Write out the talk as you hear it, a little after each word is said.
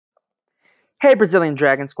Hey, Brazilian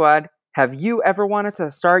Dragon Squad. Have you ever wanted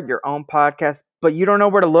to start your own podcast, but you don't know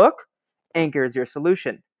where to look? Anchor is your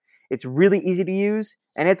solution. It's really easy to use,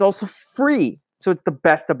 and it's also free, so it's the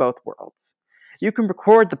best of both worlds. You can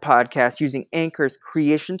record the podcast using Anchor's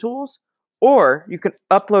creation tools, or you can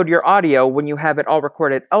upload your audio when you have it all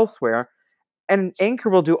recorded elsewhere, and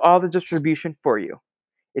Anchor will do all the distribution for you.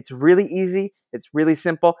 It's really easy, it's really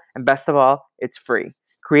simple, and best of all, it's free.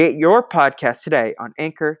 Create your podcast today on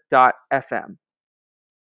anchor.fm.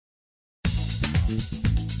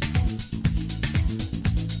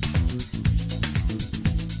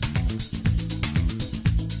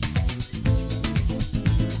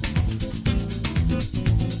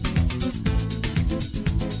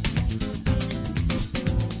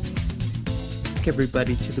 Welcome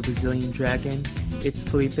everybody to the Brazilian Dragon. It's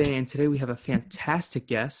Felipe, and today we have a fantastic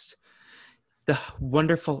guest, the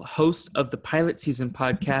wonderful host of the pilot season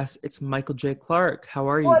podcast. It's Michael J. Clark. How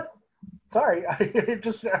are you? What? Sorry,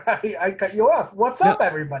 I cut you off. What's up,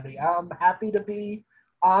 everybody? I'm happy to be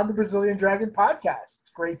on the Brazilian Dragon podcast.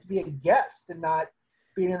 It's great to be a guest and not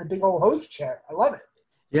being in the big old host chair. I love it.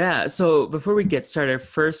 Yeah, so before we get started,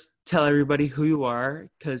 first tell everybody who you are,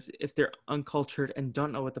 because if they're uncultured and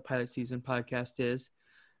don't know what the pilot season podcast is,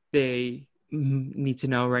 they need to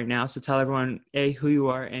know right now. So tell everyone, A, who you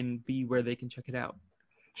are, and B, where they can check it out.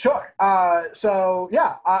 Sure. I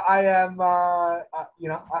am, I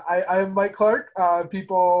am Mike Clark.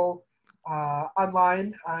 People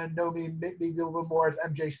online know me maybe a little bit more as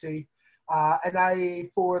MJC. And I,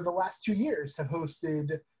 for the last 2 years, have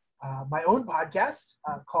hosted my own podcast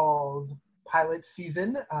called Pilot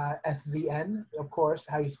Season, SZN, of course,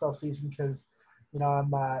 how you spell season, because,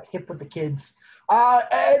 I'm hip with the kids.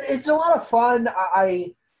 And it's a lot of fun.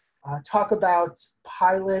 I talk about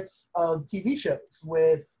pilots of TV shows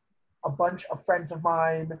with a bunch of friends of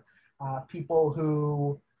mine, people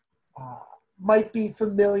who might be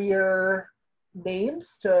familiar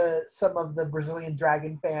names to some of the Brazilian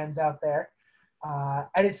Dragon fans out there.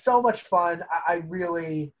 And it's so much fun. I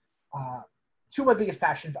really, two of my biggest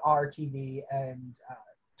passions are TV and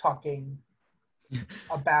talking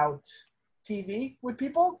about TV with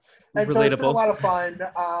people. And Relatable. So it's been a lot of fun.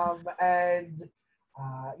 I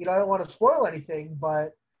don't want to spoil anything,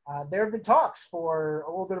 but there have been talks for a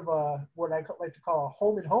little bit of what I like to call a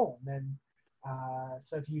home and home. And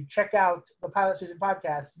so if you check out the Pilot Season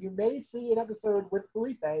podcast, you may see an episode with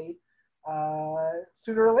Felipe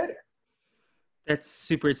sooner or later. That's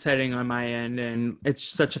super exciting on my end, and it's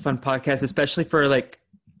such a fun podcast, especially for like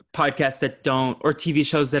podcasts that don't, or TV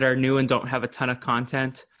shows that are new and don't have a ton of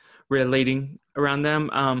content relating around them.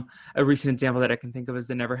 A recent example that I can think of is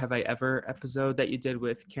the Never Have I Ever episode that you did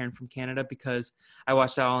with Karen from Canada, because I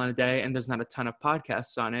watched that all in a day and there's not a ton of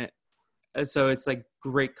podcasts on it. So it's like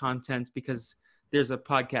great content because there's a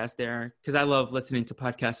podcast there, because I love listening to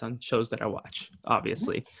podcasts on shows that I watch,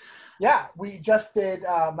 obviously. Yeah, we just did,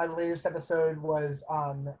 my latest episode was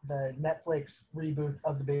on the Netflix reboot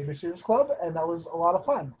of the Babysitters Club, and that was a lot of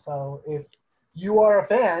fun. So if you are a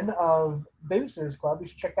fan of Babysitters Club, you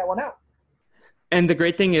should check that one out. And the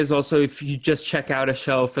great thing is also, if you just check out a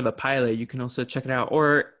show for the pilot, you can also check it out.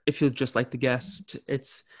 Or if you just like the guest,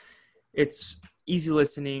 it's easy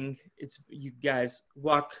listening. You guys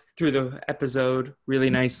walk through the episode really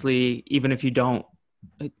nicely, even if you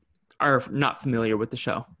are not familiar with the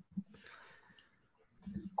show.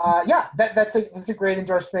 That's a great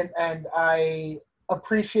endorsement, and I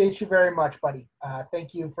appreciate you very much, buddy.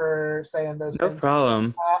 Thank you for saying those things. No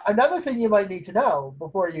problem. Another thing you might need to know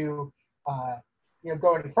before you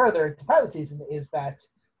go any further to pilot season is that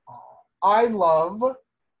I love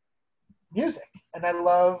music and I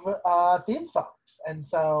love theme songs, and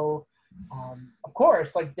so of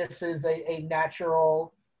course, like, this is a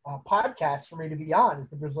natural podcast for me to be on, is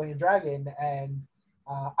the Brazilian Dragon, and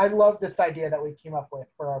I love this idea that we came up with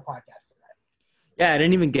for our podcast today. Yeah, I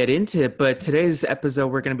didn't even get into it, but today's episode,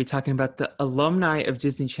 we're going to be talking about the alumni of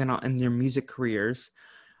Disney Channel and their music careers.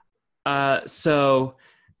 So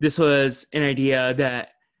this was an idea that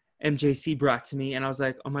MJC brought to me, and I was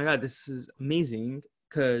like, oh my God, this is amazing,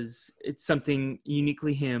 because it's something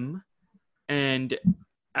uniquely him, and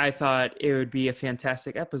I thought it would be a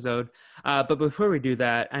fantastic episode. But before we do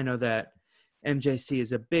that, I know that MJC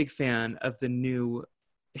is a big fan of the new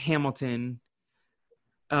Hamilton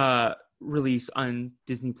release on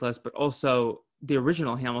Disney Plus, but also the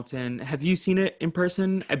original Hamilton. Have you seen it in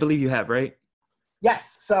person? I believe you have, right?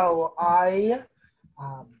 Yes. So I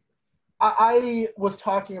was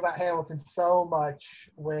talking about Hamilton so much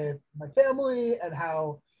with my family and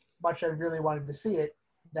how much I really wanted to see it,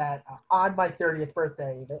 that on my 30th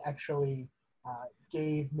birthday, they actually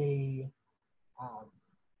gave me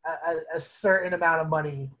a certain amount of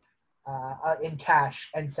money in cash,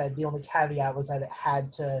 and said the only caveat was that it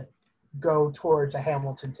had to go towards a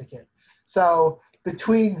Hamilton ticket. So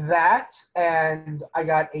between that and I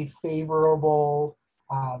got a favorable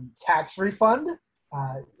tax refund,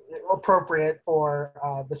 appropriate for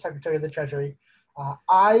the Secretary of the Treasury,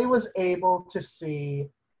 I was able to see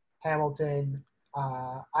Hamilton.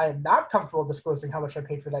 I am not comfortable disclosing how much I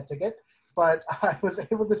paid for that ticket, but I was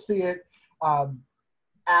able to see it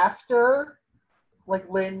after like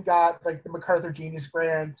Lynn got like the MacArthur Genius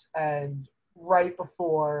Grant and right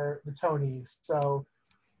before the Tonys. So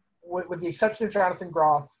with the exception of Jonathan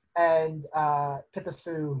Groff and Pippa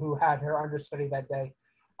Sue, who had her understudy that day,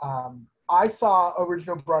 I saw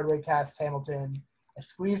original Broadway cast Hamilton. I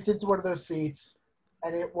squeezed into one of those seats,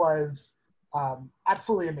 and it was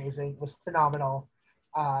absolutely amazing. It was phenomenal.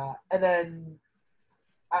 And then,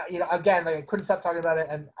 again, like I couldn't stop talking about it,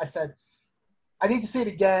 and I said, I need to see it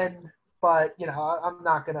again, but I'm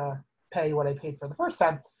not gonna pay what I paid for the first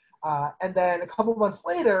time. And then a couple months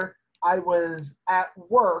later, I was at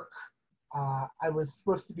work. I was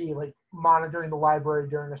supposed to be like monitoring the library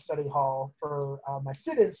during a study hall for my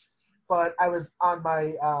students, but I was on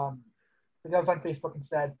my I was on Facebook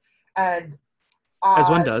instead, and as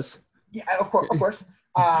one does. Yeah, of course.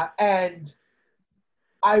 And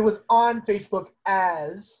I was on Facebook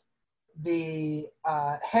as the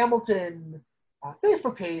Hamilton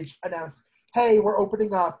Facebook page announced, "Hey, we're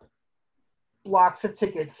opening up blocks of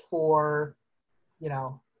tickets for,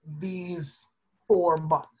 these 4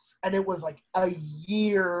 months," and it was like a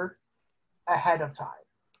year ahead of time.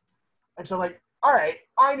 And so, like, all right,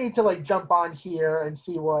 I need to like jump on here and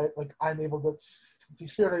see what like I'm able to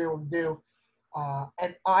do.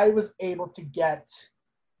 And I was able to get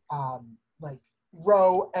like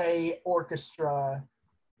row A orchestra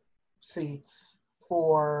seats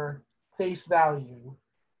for face value.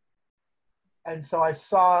 And so I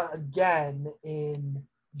saw again in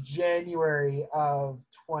January of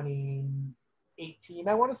 2018,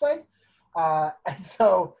 I want to say. And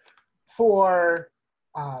so for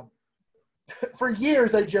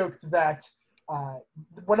years, I joked that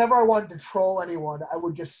whenever I wanted to troll anyone, I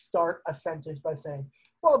would just start a sentence by saying,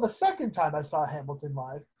 well, the second time I saw Hamilton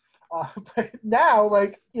live. But now,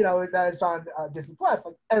 like, that it's on Disney Plus,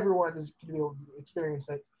 like everyone is going to be able to experience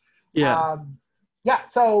it. Yeah.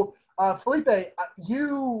 So Felipe,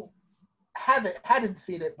 you hadn't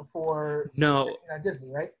seen it before. No. On Disney,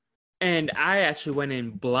 right? And I actually went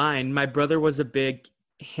in blind. My brother was a big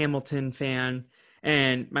Hamilton fan,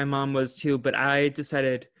 and my mom was too. But I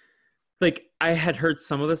decided, like, I had heard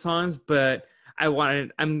some of the songs, but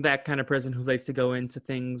I'm that kind of person who likes to go into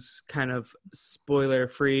things kind of spoiler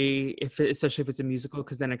free, especially if it's a musical,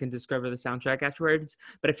 because then I can discover the soundtrack afterwards.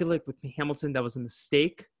 But I feel like with Hamilton, that was a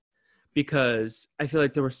mistake, because I feel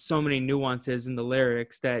like there were so many nuances in the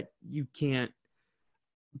lyrics that you can't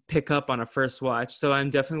pick up on a first watch. So I'm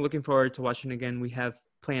definitely looking forward to watching it again. We have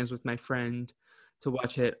plans with my friend to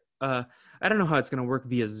watch it. I don't know how it's going to work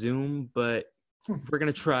via Zoom, but we're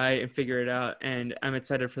going to try and figure it out. And I'm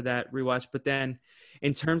excited for that rewatch. But then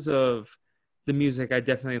in terms of the music, I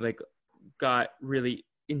definitely got really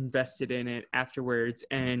invested in it afterwards,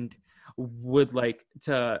 and would like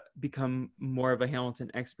to become more of a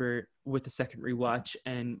Hamilton expert with the second rewatch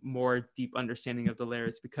and more deep understanding of the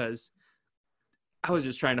lyrics, because I was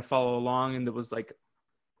just trying to follow along, and there was like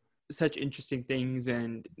such interesting things,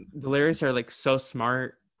 and the lyrics are like so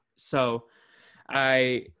smart. So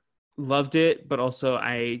I loved it, but also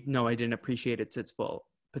I know I didn't appreciate it to its full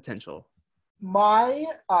potential. My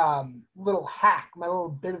little hack, my little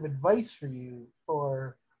bit of advice for you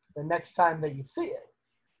for the next time that you see it,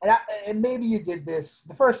 and maybe you did this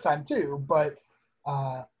the first time too, but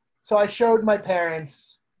so I showed my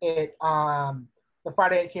parents it the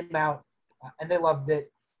Friday it came out, and they loved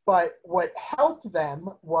it. But what helped them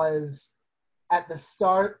was at the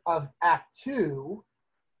start of Act 2,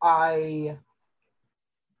 I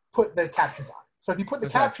put the captions on. So if you put the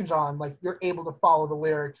captions on, like, you're able to follow the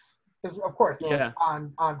lyrics, because of course they're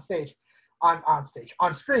on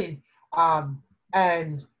screen.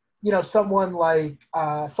 And someone like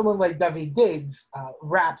David Diggs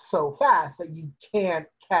raps so fast that you can't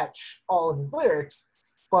catch all of his lyrics,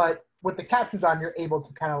 but with the captions on, you're able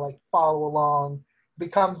to kind of like follow along.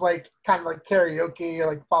 Becomes like kind of like karaoke. You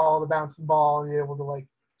like follow the bouncing ball, and you're able to like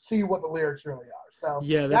see what the lyrics really are. So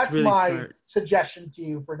yeah, that's really my smart suggestion to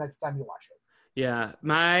you for next time you watch it. Yeah,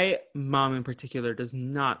 my mom in particular does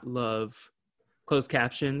not love closed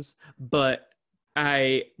captions, but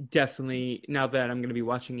I definitely, now that I'm going to be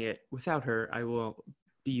watching it without her, I will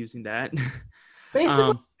be using that.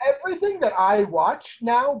 Basically, everything that I watch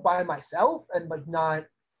now by myself and like not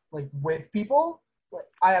like with people, like,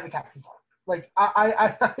 I have the captions on. Like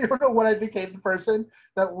I don't know when I became the person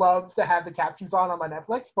that loves to have the captions on my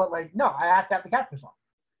Netflix, but like no, I have to have the captions on.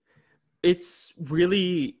 It's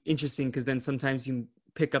really interesting because then sometimes you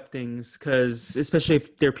pick up things because especially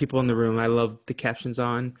if there are people in the room, I love the captions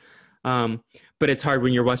on. But it's hard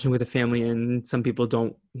when you're watching with a family and some people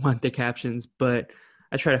don't want the captions, but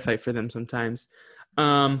I try to fight for them sometimes.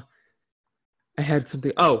 I had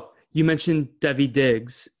something. Oh, you mentioned Devi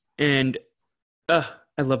Diggs, and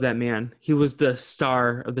I love that man. He was the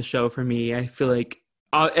star of the show for me. I feel like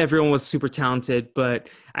everyone was super talented, but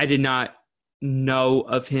I did not know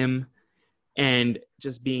of him, and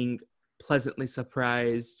just being pleasantly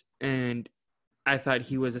surprised. And I thought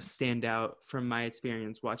he was a standout from my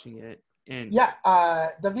experience watching it. And yeah,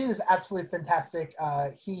 David is absolutely fantastic.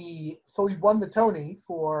 He won the Tony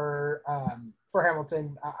for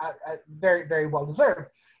Hamilton, very very well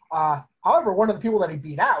deserved. However, one of the people that he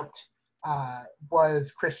beat out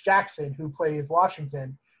was Chris Jackson, who plays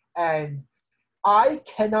Washington, and I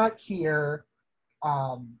cannot hear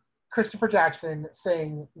Christopher Jackson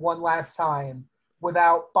sing one last time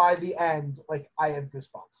without by the end like I have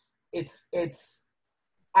goosebumps. It's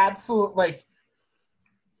absolute like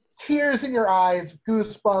tears in your eyes,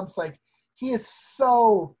 goosebumps. Like he is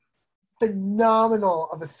so phenomenal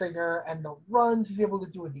of a singer, and the runs he's able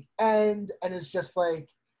to do at the end, and it's just like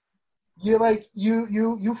you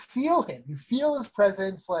feel him, you feel his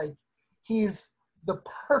presence. Like he's the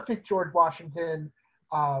perfect George Washington.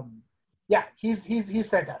 Yeah, he's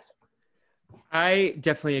fantastic. I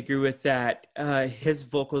definitely agree with that. His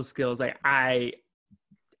vocal skills, like I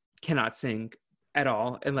cannot sing at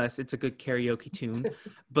all unless it's a good karaoke tune.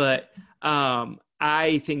 But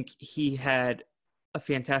I think he had a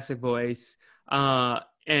fantastic voice. And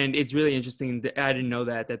it's really interesting that I didn't know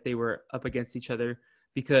that they were up against each other,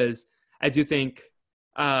 because I do think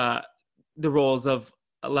the roles of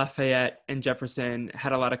Lafayette and Jefferson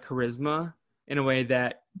had a lot of charisma in a way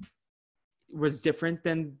that was different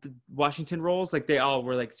than the Washington roles. Like they all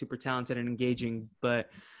were like super talented and engaging, but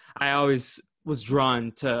I always was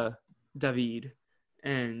drawn to David.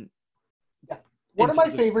 And yeah. One of my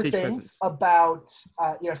favorite things presence about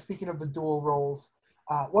speaking of the dual roles,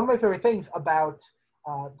 one of my favorite things about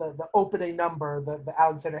the opening number, the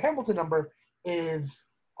Alexander Hamilton number, is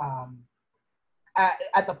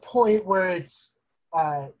at the point where it's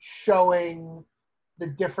showing the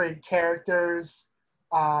different characters.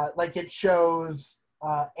 Like it shows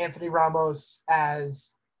Anthony Ramos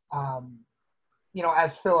as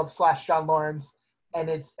as Philip / John Lawrence, and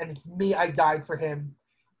it's me, I died for him,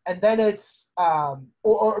 and then it's or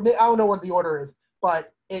I don't know what the order is,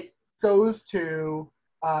 but it goes to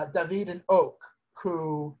David and Oak,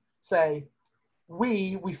 who say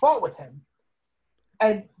we fought with him,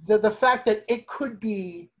 and the fact that it could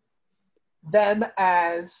be them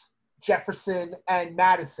as Jefferson and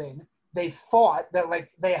Madison. They fought, that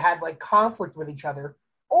like they had like conflict with each other,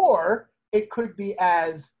 or it could be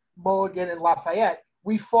as Mulligan and Lafayette.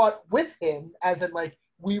 We fought with him, as in like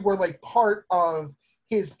we were like part of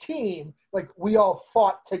his team. Like we all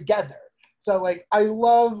fought together. So like I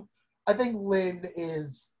think Lynn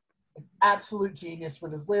is an absolute genius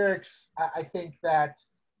with his lyrics. I think that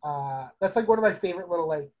that's like one of my favorite little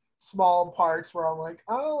like small parts where I'm like,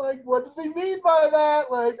 oh, like what does he mean by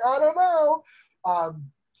that? Like I don't know.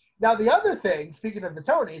 Now, the other thing, speaking of the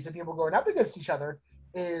Tonys and people going up against each other,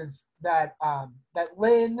 is that that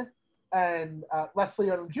Lynn and Leslie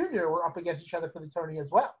Odom Jr. were up against each other for the Tony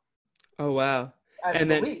as well. Oh wow! As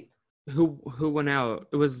and the then lead. Who went out?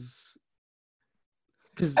 It was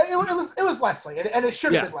because it was Leslie, and it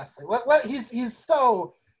should have been Leslie. He's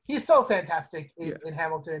so fantastic in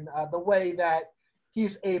Hamilton. The way that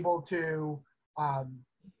he's able to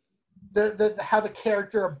the how the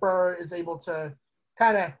character of Burr is able to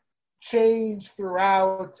kind of change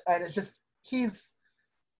throughout, and it's just he's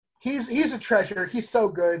a treasure. He's so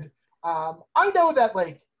good. I know that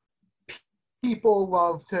like people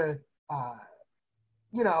love to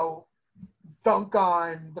dunk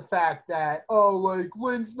on the fact that like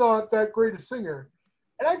Lynn's not that great a singer,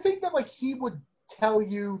 and I think that like he would tell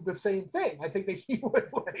you the same thing. I think that he would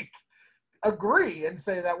like agree and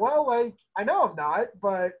say that, well, like I know I'm not,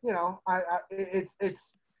 but I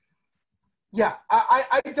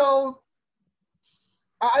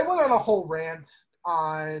went on a whole rant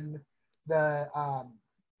on the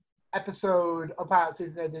episode of Pilot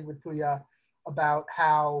Season I did with Puya about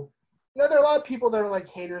how, there are a lot of people that are like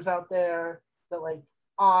haters out there that like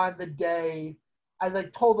on the day I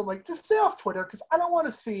like told them like just stay off Twitter because I don't want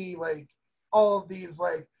to see like all of these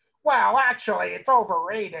like, well, actually, it's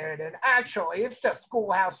overrated, and actually, it's just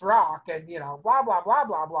Schoolhouse Rock, and blah blah blah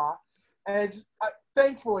blah blah. And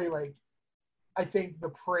thankfully, like, I think the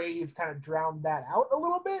praise kind of drowned that out a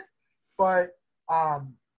little bit. But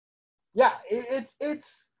yeah,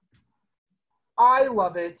 it's I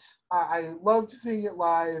love it. I love seeing it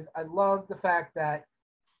live. I love the fact that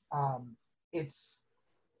it's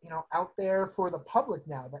out there for the public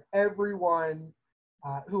now, that everyone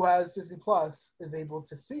who has Disney Plus is able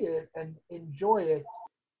to see it and enjoy it.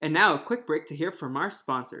 And now a quick break to hear from our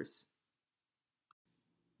sponsors.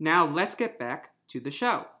 Now let's get back to the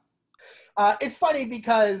show. It's funny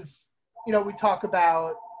because we talk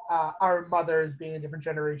about our mothers being in different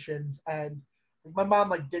generations, and my mom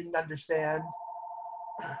like didn't understand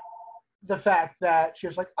the fact that she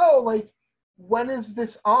was like, oh, like, when is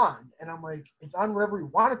this on? And I'm like, it's on whenever we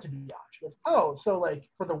want it to be on. She goes, oh, so like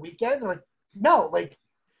for the weekend? I'm like, no, like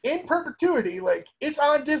in perpetuity, like it's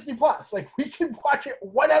on Disney Plus. Like we can watch it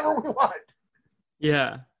whenever we want.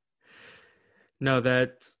 Yeah. No,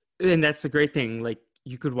 that's the great thing. Like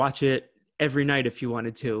you could watch it every night if you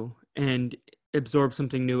wanted to and absorb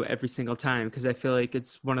something new every single time, because I feel like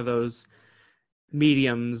it's one of those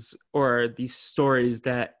mediums or these stories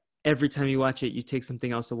that every time you watch it, you take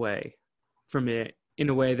something else away from it in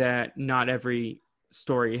a way that not every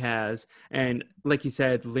story has. And like you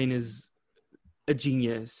said, Lin is a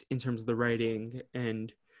genius in terms of the writing.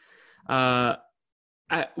 And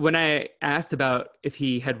when I asked about if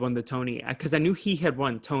he had won the Tony, because I knew he had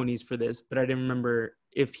won Tonys for this, but I didn't remember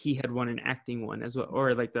if he had won an acting one as well,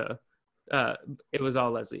 or like it was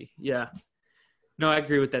all Leslie. Yeah. No, I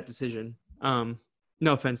agree with that decision. No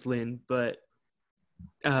offense, Lin, but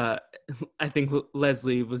I think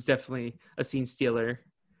Leslie was definitely a scene stealer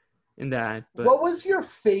in that. But what was your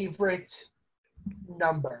favorite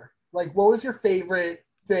number? Like, what was your favorite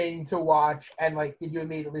thing to watch? And like, did you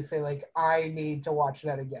immediately say like, I need to watch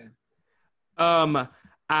that again?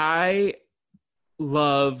 I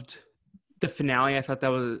loved the finale. I thought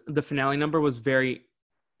the finale number was very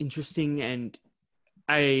interesting, and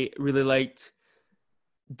I really liked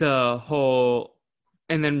the whole.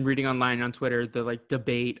 And then reading online on Twitter, the like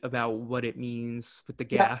debate about what it means with the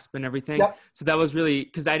gasp and everything. Yep. So that was really,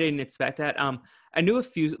 because I didn't expect that. I knew a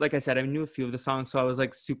few, like I said, I knew a few of the songs, so I was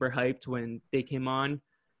like super hyped when they came on.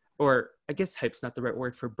 Or I guess hype's not the right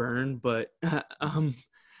word for burn, but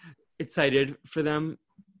excited for them.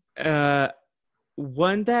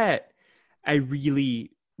 One that I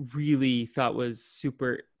really, really thought was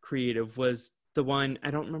super creative was the one,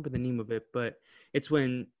 I don't remember the name of it, but it's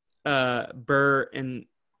when Burr and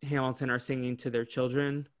Hamilton are singing to their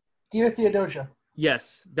children. Dear Theodosia.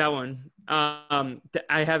 Yes, that one. I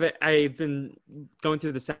have it. I've been going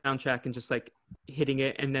through the soundtrack and just like hitting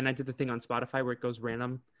it, and then I did the thing on Spotify where it goes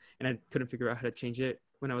random, and I couldn't figure out how to change it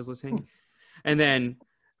when I was listening. And then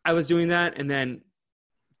I was doing that, and then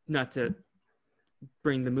not to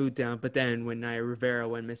bring the mood down, but then when Naya Rivera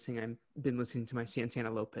went missing, I've been listening to my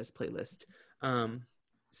Santana Lopez playlist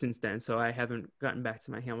since then, so I haven't gotten back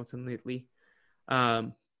to my Hamilton lately.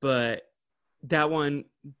 But that one,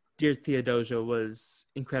 Dear Theodosia, was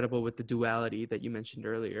incredible with the duality that you mentioned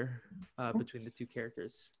earlier between the two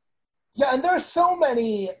characters. Yeah, and there's so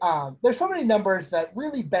many numbers that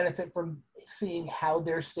really benefit from seeing how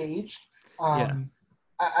they're staged.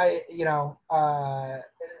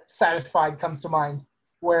 Satisfied comes to mind,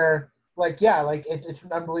 where it's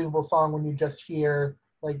an unbelievable song when you just hear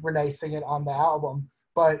like Renee sing it on the album,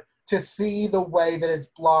 but to see the way that it's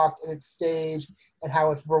blocked and it's staged and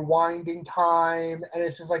how it's rewinding time, and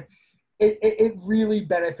it's just like it really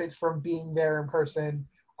benefits from being there in person.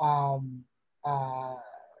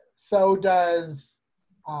 So does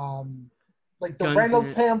like the Guns Reynolds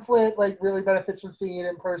pamphlet like really benefits from seeing it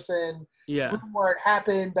in person. Yeah. Where it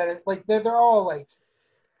happened, but they're all like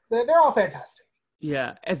they're all fantastic.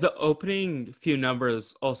 Yeah, at the opening few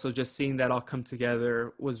numbers, also just seeing that all come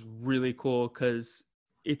together was really cool, because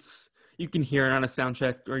you can hear it on a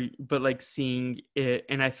soundtrack, but like seeing it,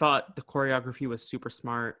 and I thought the choreography was super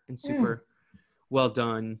smart and super well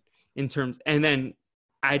done in terms. And then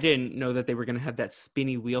I didn't know that they were going to have that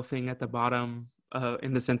spinny wheel thing at the bottom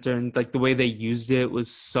in the center, and like the way they used it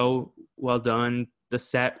was so well done. The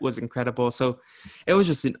set was incredible, so it was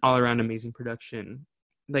just an all-around amazing production.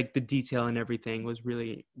 Like the detail and everything was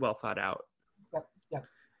really well thought out. Yep.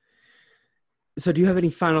 So do you have any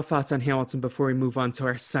final thoughts on Hamilton before we move on to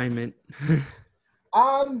our assignment?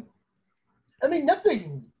 I mean,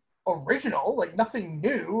 nothing original, like nothing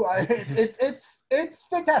new. It's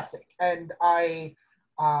fantastic, and I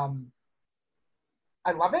love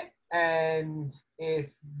it. And if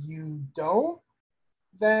you don't,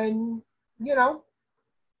 then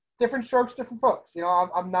different strokes, different folks. You know,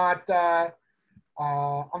 I'm not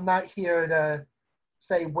here to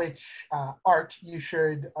say which art you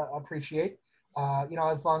should appreciate. You know,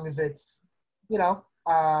 as long as it's, you know,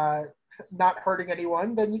 not hurting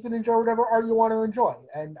anyone, then you can enjoy whatever art you want to enjoy.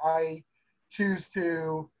 And I choose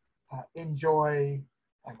to enjoy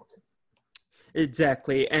Hamilton.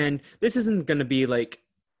 Exactly. And this isn't going to be like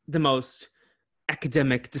the most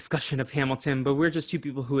academic discussion of Hamilton, but we're just two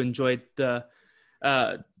people who enjoyed the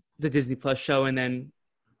Disney Plus show, and then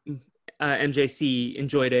MJC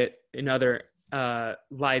enjoyed it in other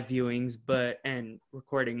live viewings and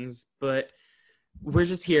recordings, but we're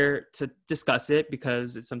just here to discuss it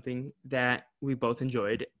because it's something that we both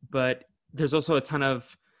enjoyed. But there's also a ton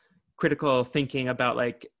of critical thinking about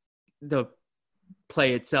like the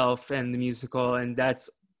play itself and the musical, and that's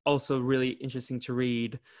also really interesting to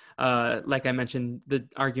read. Like I mentioned, the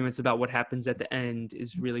arguments about what happens at the end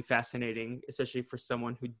is really fascinating, especially for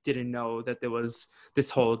someone who didn't know that there was this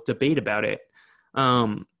whole debate about it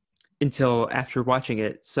until after watching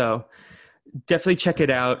it. So definitely check it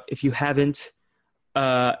out if you haven't,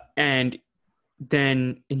 and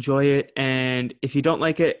then enjoy it. And if you don't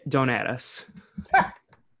like it, don't add us.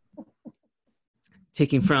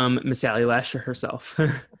 Taking from Miss Sally Lasher herself.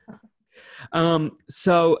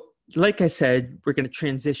 So, like I said, we're going to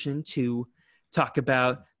transition to talk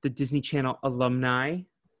about the Disney Channel alumni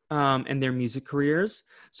and their music careers.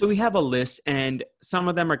 So we have a list, and some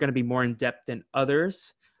of them are going to be more in depth than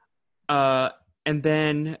others. And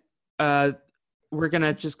then we're going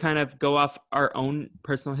to just kind of go off our own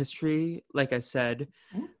personal history. Like I said,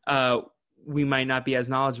 we might not be as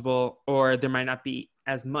knowledgeable, or there might not be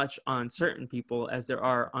as much on certain people as there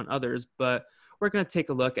are on others, but we're going to take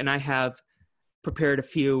a look. And I have prepared a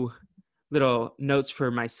few little notes for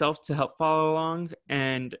myself to help follow along.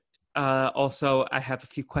 And also I have a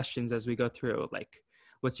few questions as we go through, like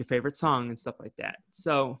what's your favorite song and stuff like that.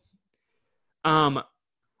 So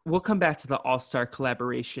we'll come back to the all-star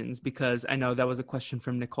collaborations, because I know that was a question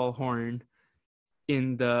from Nicole Horn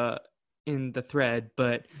in the thread,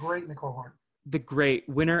 but Great Nicole Horn. The great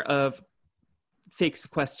winner of Fake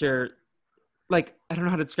Sequester, like, I don't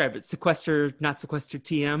know how to describe it. Sequester, not Sequester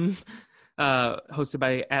TM, hosted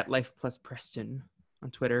by @Life+Preston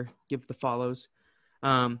on Twitter. Give the follows.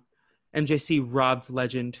 MJC robbed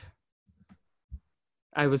legend.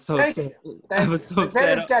 I was so upset. I was so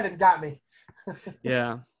upset. Got me.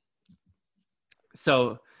 Yeah.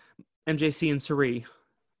 So MJC and Suri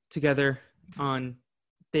together on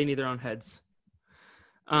They Need Their Own Heads.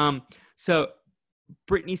 So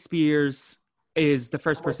Britney Spears is the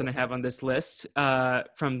first person I have on this list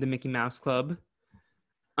from the Mickey Mouse Club.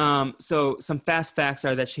 So some fast facts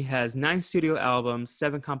are that she has 9 studio albums,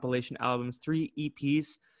 7 compilation albums, 3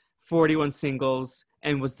 EPs, 41 singles,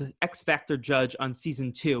 and was the X Factor judge on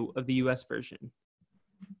season 2 of the US version.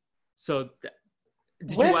 So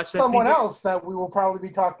did you watch that someone season? Else that we will probably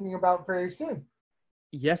be talking about very soon.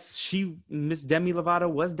 Yes, Miss Demi Lovato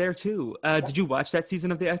was there too. Did you watch that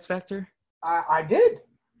season of the X Factor? I did.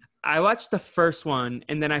 I watched the first one,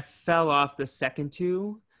 and then I fell off the second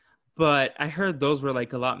 2, but I heard those were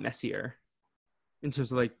like a lot messier in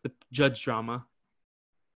terms of like the judge drama.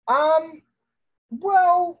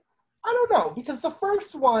 Well, I don't know, because the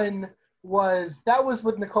first one was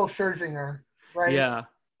with Nicole Scherzinger, right? Yeah.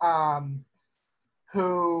 And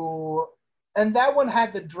that one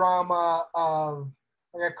had the drama of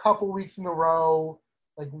like a couple weeks in a row,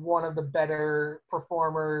 like one of the better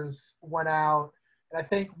performers went out. And I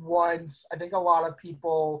think a lot of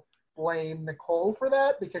people blame Nicole for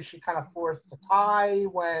that because she kind of forced a tie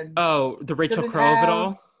when. Oh, the Rachel Crow of it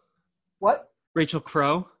all? What? Rachel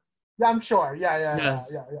Crow? Yeah, I'm sure. Yeah.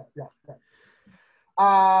 Yes. Yeah.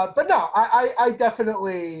 But no, I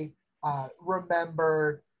definitely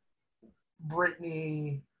remember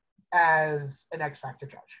Britney as an X Factor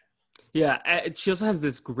judge. Yeah, she also has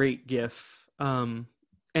this great gif and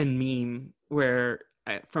meme where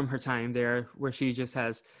from her time there, where she just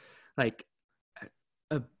has like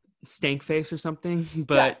a stank face or something.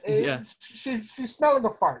 But yeah. She's smelling a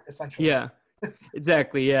fart, essentially. Yeah,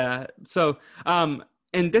 exactly. Yeah. So, and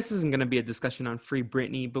this isn't going to be a discussion on Free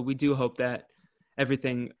Britney, but we do hope that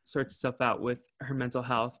everything sorts itself out with her mental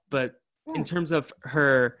health. But in terms of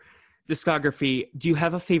her discography, do you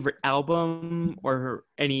have a favorite album or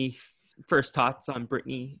any first thoughts on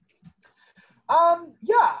Britney?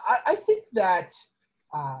 Yeah, I think that,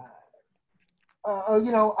 I'm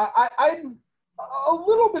a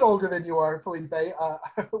little bit older than you are, Felipe. I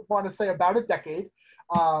want to say about a decade,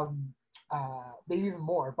 maybe even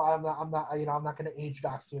more. But I'm not going to age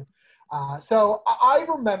dox you. So I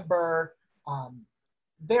remember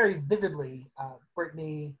very vividly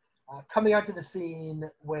Britney coming onto the scene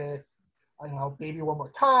with, Baby One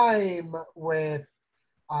More Time, with,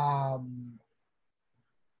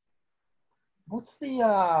 what's the,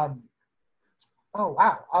 oh,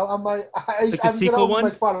 wow. I'm Like the going to sequel open my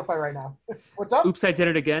one? Spotify right now. What's up? Oops, I Did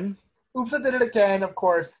It Again. Oops, I Did It Again, of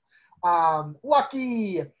course.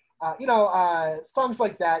 Lucky, songs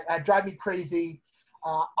like that drive me crazy.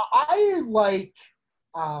 I like,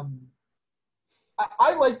 I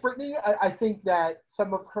like Britney. I think that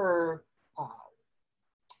some of her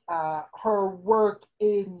work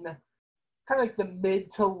in kind of like the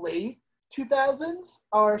mid to late 2000s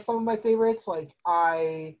are some of my favorites. Like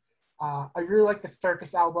I really like the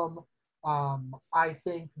Circus album. I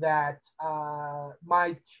think that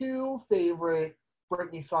my two favorite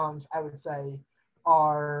Britney songs, I would say,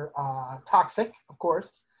 are Toxic, of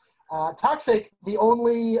course. Toxic, the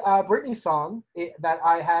only Britney song that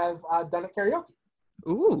I have done at karaoke.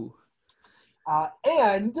 Ooh.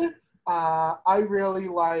 And I really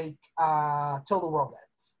like Till the World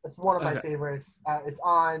Ends. It's one of my favorites. It's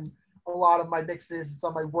on a lot of my mixes. It's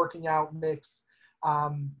on my working out mix.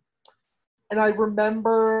 And I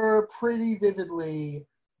remember pretty vividly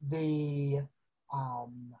since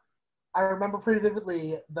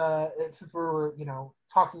we were,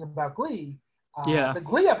 talking about Glee, the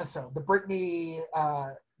Glee episode, the Britney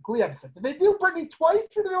Glee episode. Did they do Britney twice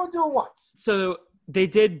or did they only do it once? So they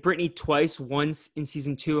did Britney twice, once in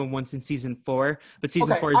season 2 and once in season 4. But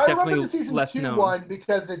season 4 is definitely less known. One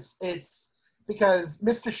because it's because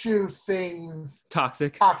Mr. Shu sings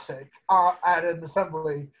Toxic at an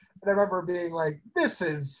assembly. And I remember being like, this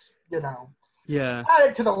is, yeah,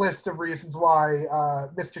 added to the list of reasons why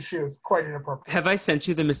Mr. Shu is quite inappropriate. Have I sent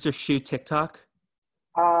you the Mr. Shu TikTok?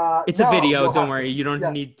 It's no, a video. Don't worry. You don't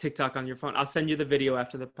Yeah. need TikTok on your phone. I'll send you the video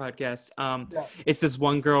after the podcast. Yeah. It's this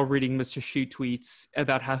one girl reading Mr. Shu tweets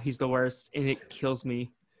about how he's the worst, and it kills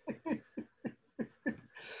me.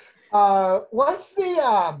 What's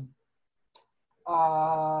the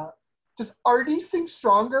does Artie sing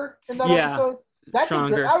Stronger in that episode? That's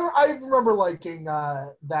Stronger. I remember liking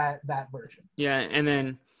that version. Yeah, and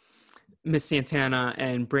then Miss Santana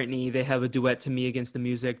and Britney, they have a duet to Me Against the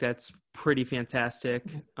Music that's pretty fantastic.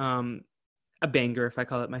 A banger, if I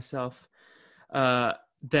call it myself.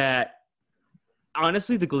 That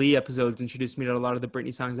honestly, the Glee episodes introduced me to a lot of the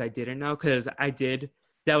Britney songs I didn't know, because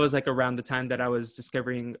that was like around the time that I was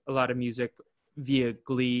discovering a lot of music via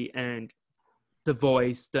Glee and The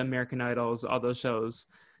Voice, the American Idols, all those shows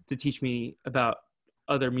to teach me about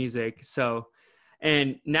other music. So,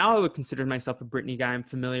 and now I would consider myself a Britney guy. I'm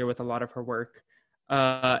familiar with a lot of her work.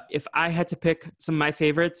 If I had to pick some of my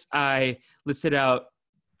favorites, I listed out,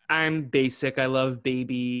 I'm basic. I love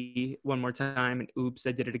Baby, One More Time, and Oops,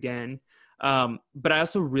 I Did It Again. But I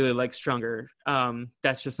also really like Stronger.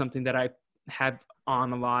 That's just something that I have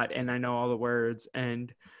on a lot, and I know all the words.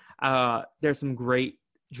 And there's some great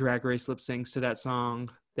Drag Race lip syncs to that song.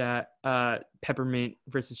 That Peppermint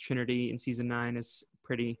versus Trinity in season 9 is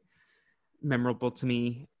pretty memorable to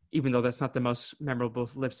me, even though that's not the most memorable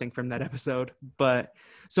lip sync from that episode. But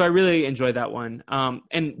so I really enjoy that one.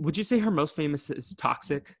 And would you say her most famous is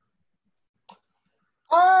Toxic?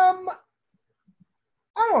 I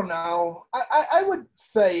don't know. I would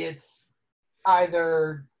say it's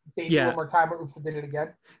either Baby One More Time or Oops, I Did It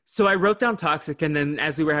Again. So I wrote down Toxic, and then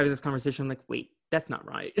as we were having this conversation, I'm like, wait, that's not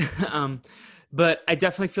right. But I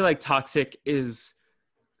definitely feel like Toxic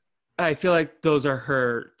I feel like those are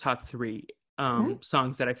her top 3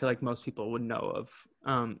 songs that I feel like most people would know of.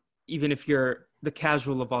 Even if you're the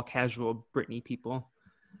casual of all casual Britney people.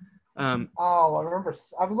 I remember.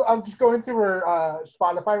 I'm just going through her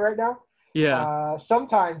Spotify right now. Yeah.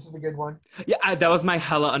 Sometimes is a good one. Yeah, that was my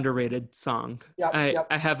hella underrated song. I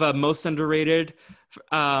have a most underrated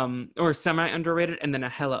or semi underrated and then a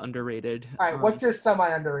hella underrated. All right, what's your semi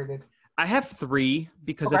underrated? I have 3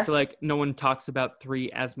 because I feel like no one talks about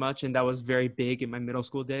 3 as much, and that was very big in my middle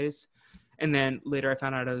school days. And then later I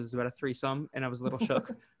found out it was about a threesome, and I was a little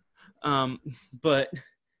shook. But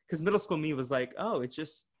because middle school me was like, oh, it's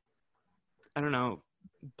just, I don't know.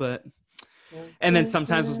 But, and then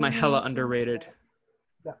Sometimes was my hella underrated.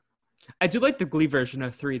 Yeah. I do like the Glee version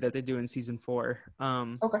of 3 that they do in season 4.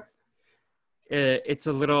 It's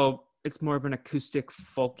more of an acoustic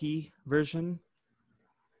folky version.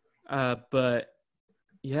 But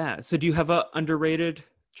yeah, so do you have a underrated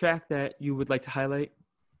track that you would like to highlight?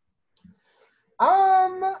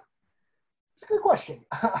 It's a good question.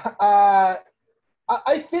 I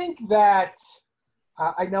think that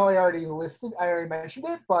I know I already mentioned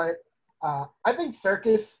it, but I think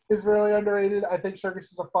Circus is really underrated. I think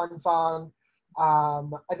Circus is a fun song.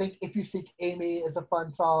 I think If You Seek Amy is a fun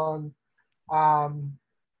song.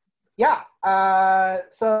 Yeah.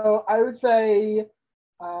 So I would say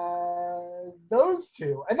those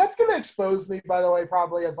two, and that's gonna expose me, by the way,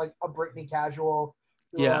 probably as like a Britney casual.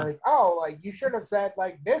 Who are Yeah. like, oh, like you should have said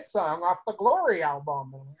like this song off the Glory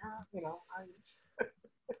album. And,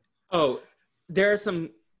 Oh, there are some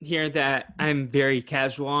here that I'm very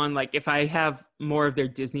casual on. Like if I have more of their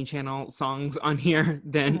Disney Channel songs on here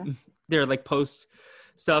Mhm. than their like post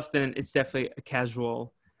stuff, then it's definitely a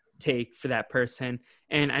casual take for that person.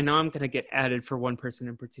 And I know I'm gonna get added for one person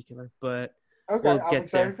in particular, but Okay, we'll I'm get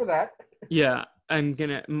excited there. for that. Yeah,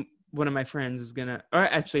 one of my friends is gonna, or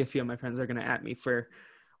actually a few of my friends are gonna at me for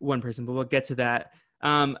one person, but we'll get to that.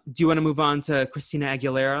 Do you want to move on to Christina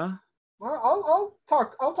Aguilera? Well,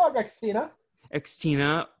 I'll talk Xtina.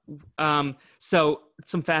 Xtina. So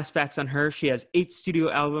some fast facts on her. She has 8 studio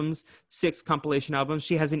albums, 6 compilation albums.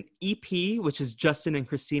 She has an EP, which is Justin and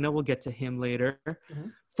Christina. We'll get to him later. Mm-hmm.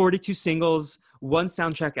 42 singles, 1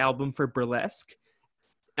 soundtrack album for Burlesque,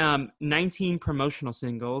 19 promotional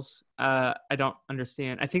singles. I don't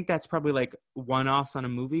understand. I think that's probably like one-offs on a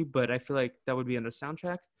movie, but I feel like that would be on a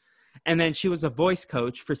soundtrack. And then she was a voice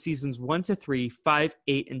coach for seasons 1 to 3, 5,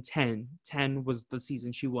 8, and 10. 10 was the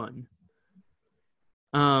season she won.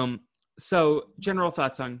 So general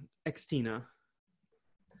thoughts on Xtina.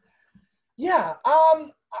 Yeah,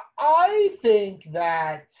 I think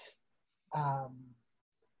that um,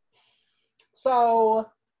 so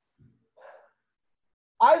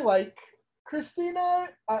I like Christina.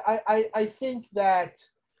 I think that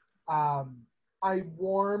um, I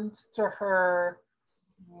warmed to her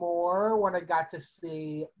more when I got to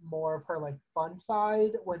see more of her like fun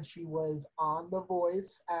side when she was on The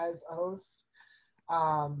Voice as a host.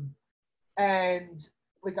 Um, and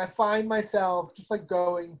like I find myself just like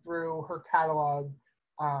going through her catalog,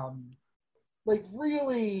 um, like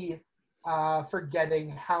really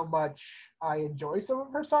forgetting how much I enjoy some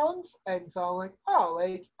of her songs, and so I'm like, oh,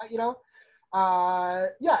 like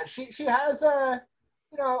yeah, she has a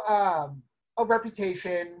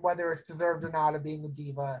reputation, whether it's deserved or not, of being a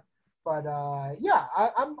diva. But yeah,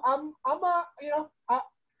 I'm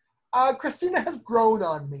a Christina has grown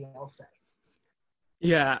on me, I'll say.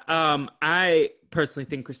 Yeah, I personally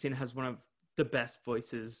think Christina has one of the best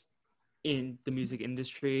voices in the music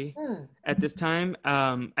industry Mm. at this time.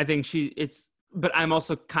 I think but I'm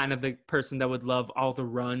also kind of the person that would love all the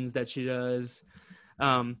runs that she does.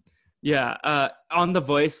 Um, yeah, on The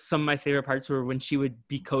Voice, some of my favorite parts were when she would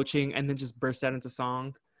be coaching and then just burst out into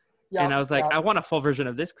song. And I Yep, was like, yep. I want a full version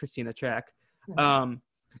of this Christina track. Mhm. Um,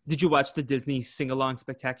 did you watch the Disney Sing Along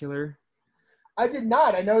Spectacular? I did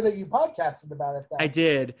not. I know that you podcasted about it I though.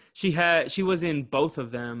 did. She was in both of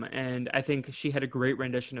them, and I think she had a great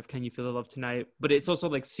rendition of "Can You Feel the Love Tonight." But it's also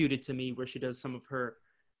like suited to me, where she does some of her.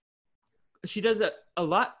 She does a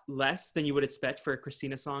lot less than you would expect for a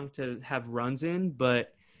Christina song to have runs in,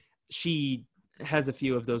 but she has a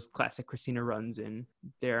few of those classic Christina runs in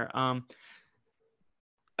there.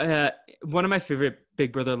 One of my favorite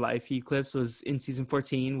Big Brother live feed clips was in season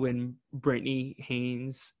 14 when Brittany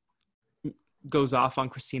Haynes goes off on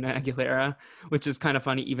Christina Aguilera, which is kind of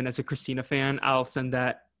funny. Even as a Christina fan, I'll send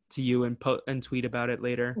that to you and tweet about it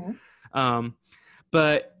later. Mhm.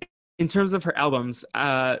 But in terms of her albums,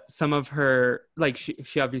 some of her, like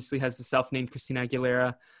she obviously has the self-named Christina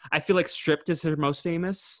Aguilera. I feel like Stripped is her most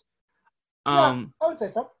famous. Yeah, Um, I would say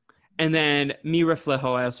so. and then Mi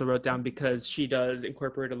Reflejo I also wrote down because she does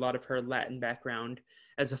incorporate a lot of her Latin background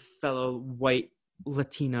as a fellow white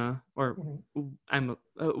Latina, or I'm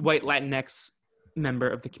a white Latinx member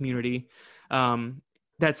of the community.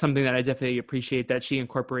 That's something that I definitely appreciate, that she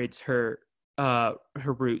incorporates her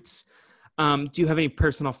roots. Do you have any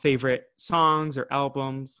personal favorite songs or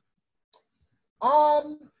albums?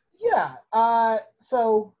 Um, yeah.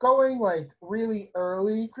 So going like really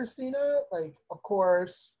early, Christina, like of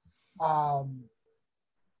course, um,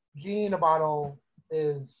 Genie in a Bottle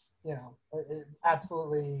is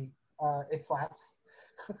absolutely it slaps.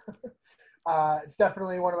 It's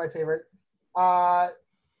definitely one of my favorite. Uh,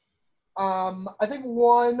 I think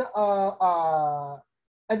one,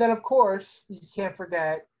 and then of course you can't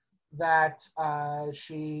forget that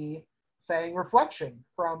she sang "Reflection"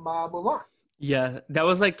 from Mulan. Yeah, that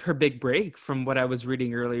was like her big break from what I was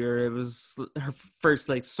reading earlier. It was her first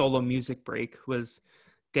like solo music break, was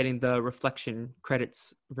getting the Reflection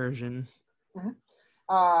credits version. Mhm.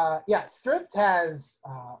 Yeah, Stripped has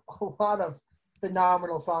a lot of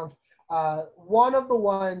phenomenal songs. One of the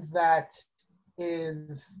ones that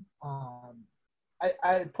is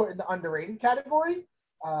I put in the underrated category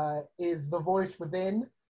is "The Voice Within."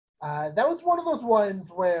 That was one of those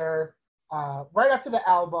ones where right after the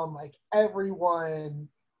album, like everyone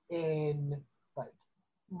in like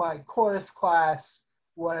my chorus class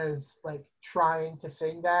was like trying to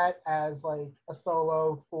sing that as like a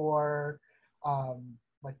solo for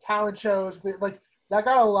like talent shows. Like that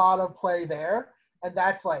got a lot of play there, and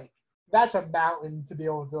that's a mountain to be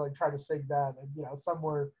able to like try to sing that. And some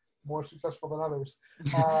were more successful than others.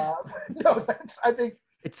 No, that's I think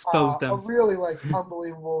Expose them. a really like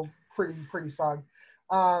unbelievable, pretty song.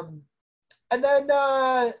 And then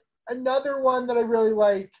another one that I really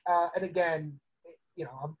like, and again,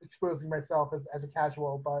 I'm exposing myself as a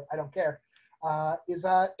casual, but I don't care, is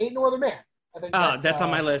Ain't No Other Man. I think that's on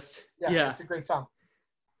my list. Yeah. It's a great song.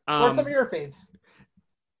 What are some of your faves?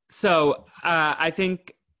 So I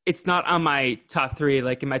think it's not on my top three.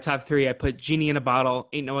 Like in my top three, I put Genie in a Bottle,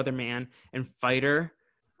 Ain't No Other Man, and Fighter.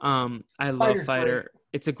 I love Fighter. Great.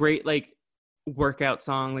 It's a great like workout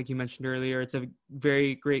song, like you mentioned earlier. It's a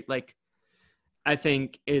very great like. I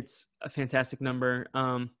think it's a fantastic number.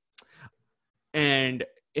 And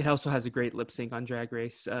it also has a great lip sync on Drag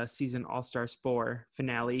Race season All-Stars 4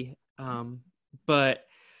 finale. But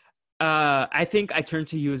I think I Turn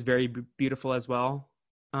to You is very beautiful as well.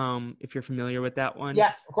 If you're familiar with that one.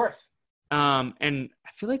 Yes, of course. And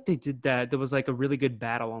I feel like they did that. There was like a really good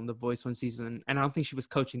battle on The Voice one season. And I don't think she was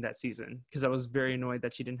coaching that season because I was very annoyed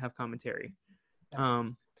that she didn't have commentary. Yeah.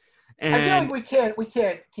 And I feel like we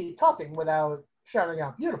can't keep talking without shouting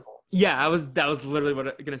out beautiful. Yeah, that was literally what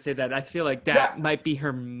I'm gonna say. That I feel like that might be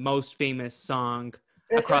her most famous song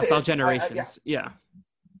across all generations. Yeah.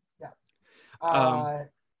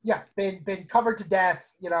 Been covered to death.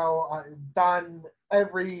 Done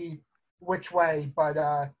every which way, but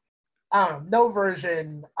I don't know. No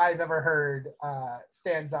version I've ever heard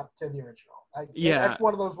stands up to the original. That's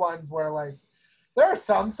one of those ones where like there are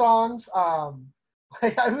some songs.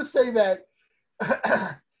 Like I would say that.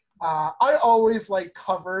 I always like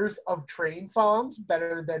covers of Train songs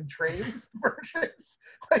better than Train versions.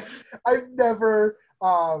 Like I've never,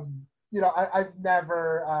 I've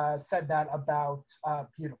never said that about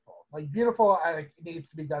Beautiful. Like Beautiful, needs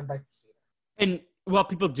to be done by Christina. And while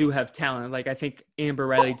people do have talent, like I think Amber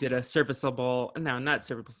Riley did a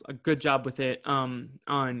good job with it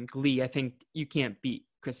on Glee. I think you can't beat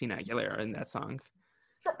Christina Aguilera in that song.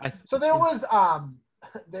 Sure. So there was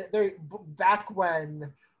there back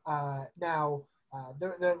when. The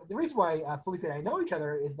reason why Felipe and I know each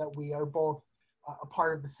other is that we are both a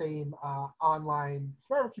part of the same online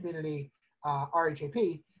survivor community,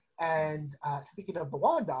 RHAP. And speaking of the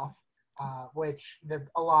Wandoff, which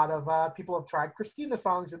a lot of people have tried Christina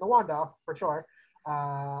songs in the Wandoff for sure.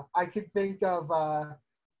 I could think of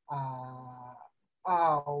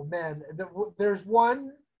there's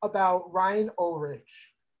one about Ryan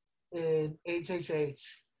Ulrich in HHH.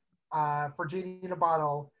 For Genie in a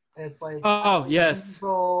Bottle, and it's like yes,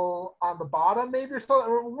 on the bottom maybe or something,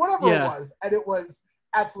 or whatever it was, and it was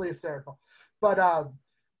absolutely hysterical. But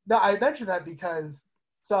no, I mentioned that because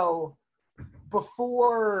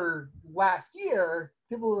before last year,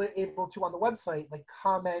 people were able to on the website like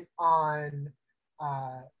comment on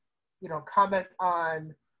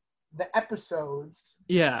the episodes.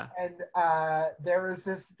 Yeah, and there was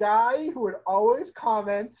this guy who would always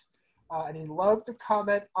comment. And he loved to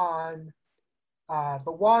comment on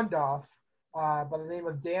the Wandoff by the name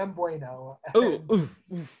of Dan Bueno. Ooh.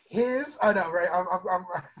 I know, right?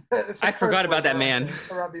 I forgot about that man.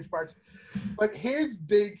 Around these parts. But his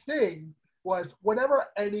big thing was whenever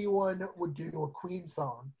anyone would do a Queen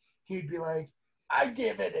song, he'd be like, I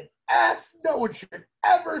give it an F. No one should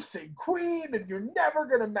ever sing Queen, and you're never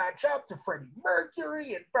going to match up to Freddie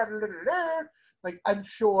Mercury, and blah, blah, blah, blah. Like, I'm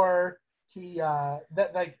sure he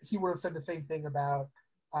would have said the same thing about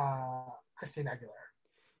Christina Aguilera.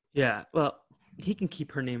 Yeah, well, he can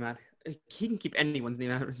keep her name out. He can keep anyone's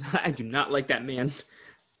name out. I do not like that man.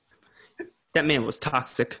 That man was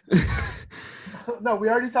toxic. No, we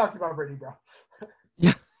already talked about Brittany, bro.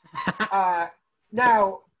 Yeah.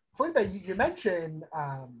 Now, Felipe, you mentioned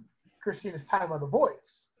Christina's time on The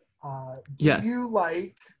Voice. Do you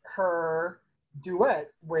like her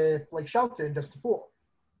duet with Blake Shelton, Just a Fool?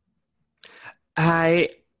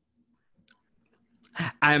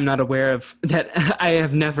 I'm not aware of that. I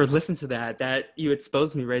have never listened to that. That you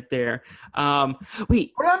exposed me right there.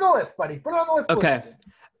 Wait. Put it on the list, buddy. Put it on the list. Okay.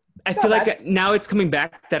 I feel like now it's coming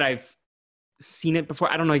back that I've seen it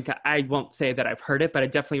before. I don't know. I won't say that I've heard it, but I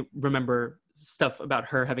definitely remember stuff about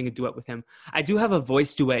her having a duet with him. I do have a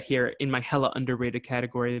voice duet here in my hella underrated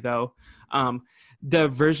category, though. The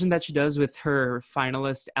version that she does with her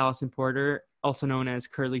finalist, Allison Porter, also known as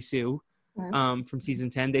Curly Sue, from season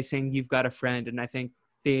 10, they sang You've Got a Friend, and I think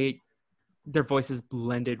their voices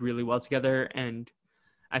blended really well together, and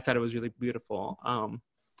I thought it was really beautiful.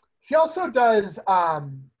 She also does.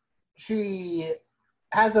 She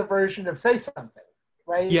has a version of "Say Something,"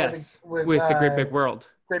 right? Yes, with the Great Big World.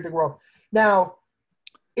 Great Big World. Now,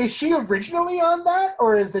 is she originally on that,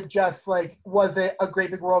 or is it just like, was it a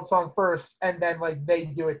Great Big World song first, and then like they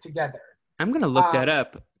do it together? I'm gonna look that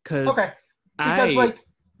up because I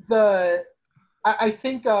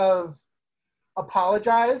think of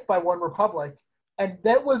 "Apologize" by One Republic, and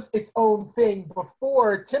that was its own thing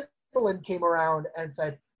before Timbaland came around and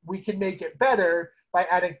said we can make it better by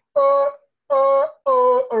adding or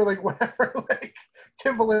like whatever like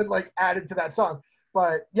Timbaland like added to that song.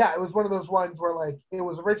 But yeah, it was one of those ones where like it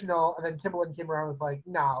was original, and then Timbaland came around and was like,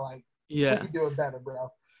 nah, like we can do it better,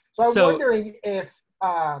 bro. So I'm wondering if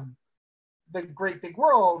the Great Big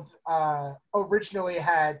World originally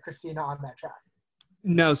had Christina on that track.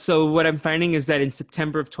 No, so what I'm finding is that in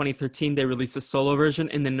September of 2013, they released a solo version,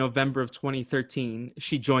 and then November of 2013,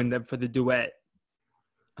 she joined them for the duet.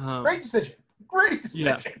 Great decision. Great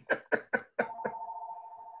decision.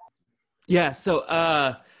 Yeah, so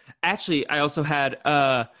actually, I also had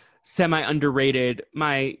semi-underrated.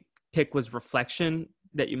 My pick was Reflection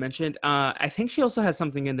that you mentioned. I think she also has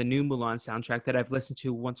something in the new Mulan soundtrack that I've listened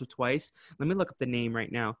to once or twice. Let me look up the name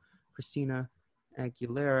right now. Christina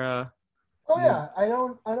Aguilera. Oh yeah, I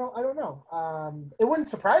don't know. It wouldn't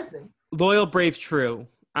surprise me. Loyal, Brave, True.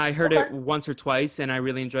 I heard it once or twice and I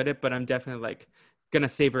really enjoyed it, but I'm definitely like gonna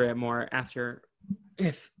savor it more after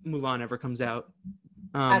if Mulan ever comes out.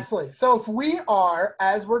 Absolutely. So if we are,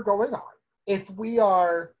 as we're going on, if we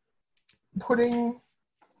are putting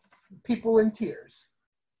people in tiers,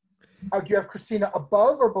 do you have Christina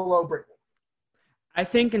above or below Britney? I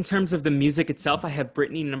think in terms of the music itself, I have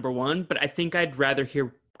Britney number one, but I think I'd rather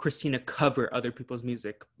hear Christina cover other people's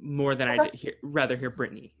music more than I'd rather hear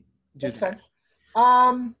Britney do Makes that. sense.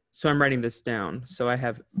 So I'm writing this down. So I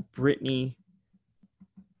have Britney,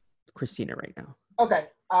 Christina right now. Okay.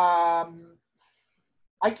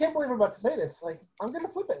 I can't believe I'm about to say this. Like, I'm gonna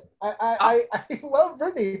flip it. I love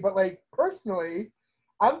Britney, but like personally,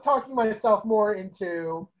 I'm talking myself more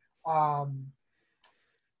into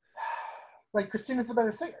like Christina's the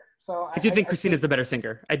better singer. So I do think Christina's the better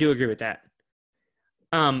singer. I do agree with that.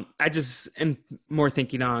 I just am more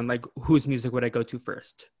thinking on like whose music would I go to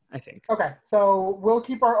first, I think. Okay, so we'll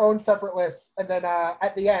keep our own separate lists, and then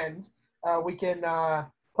at the end, we can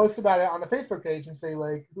post about it on the Facebook page and say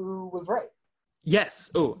like who was right. Yes.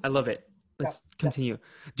 Oh, I love it. Let's continue.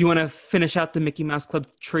 Do you want to finish out the Mickey Mouse Club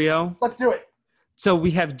trio? Let's do it. So we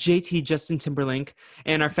have JT, Justin Timberlake,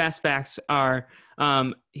 and our fast facts are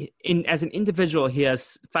as an individual, he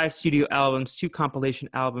has 5 studio albums, 2 compilation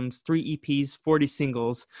albums, 3 EPs, 40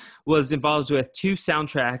 singles, was involved with 2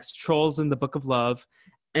 soundtracks, Trolls and the Book of Love,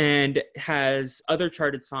 and has other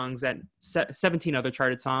charted songs, 17 other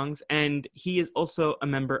charted songs, and he is also a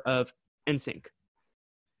member of NSYNC.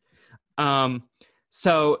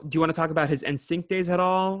 So do you want to talk about his NSYNC days at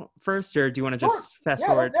all first, or do you want to just fast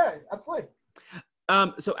forward? Yeah, absolutely.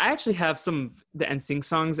 So I actually have some of the NSYNC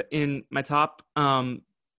songs in my top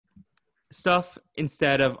stuff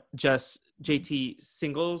instead of just JT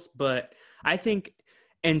singles, but I think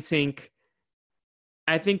NSYNC,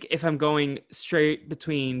 if I'm going straight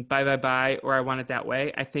between Bye Bye Bye or I Want It That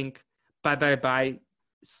Way, I think Bye Bye Bye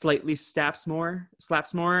slightly slaps more.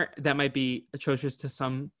 That might be atrocious to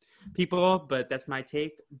some people, but that's my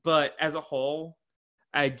take. But as a whole,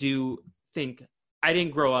 I do think I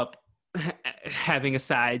didn't grow up having a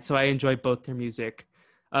side, so I enjoy both their music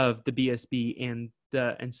of the BSB and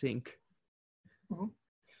the NSYNC. Mm-hmm.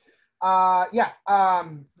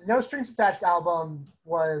 No Strings Attached album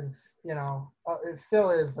was, it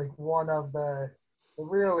still is like one of the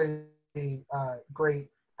really great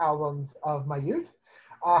albums of my youth,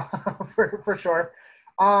 for sure.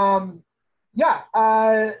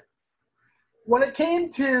 When it came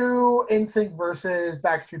to NSYNC versus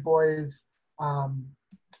Backstreet Boys, I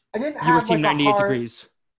didn't have. You were Team like 98 Degrees.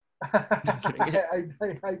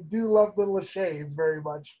 I do love the Lachey's very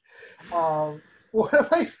much. One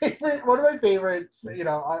of my favorites.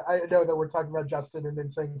 I know that we're talking about Justin and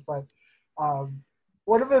NSYNC, but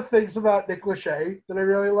one of the things about Nick Lachey that I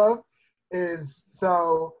really love is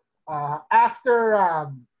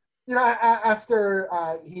after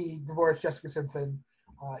he divorced Jessica Simpson,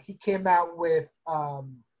 he came out with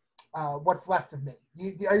 "What's Left of Me."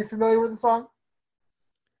 Are you familiar with the song?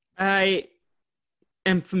 I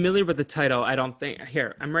am familiar with the title. I don't think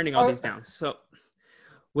here. I'm writing all these down. So,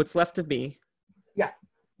 "What's Left of Me." Yeah.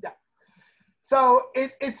 So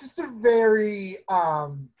it's just a very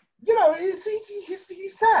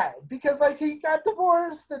he's sad because like he got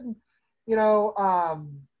divorced and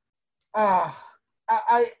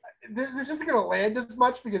this isn't going to land as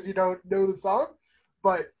much because you don't know the song.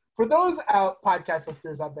 But for those podcast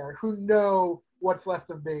listeners out there who know What's Left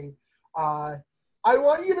of Me, I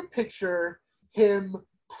want you to picture him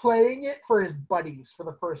playing it for his buddies for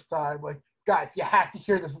the first time. Like, guys, you have to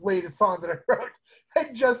hear this latest song that I wrote.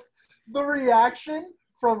 And just the reaction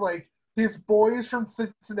from, like, his boys from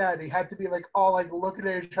Cincinnati had to be, like, all, like, looking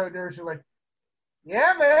at each other and like,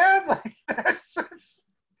 yeah, man, like, that's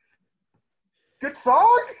good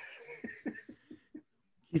song.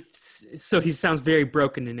 So he sounds very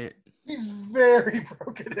broken in it. He's very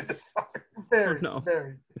broken in the song. Very,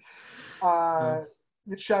 very.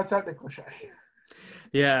 It shouts out Nick Lachey.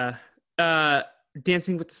 Yeah.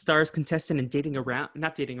 Dancing with the Stars contestant and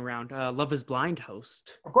Love is Blind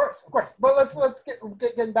host. Of course. But let's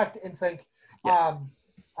get back to NSYNC. Yes.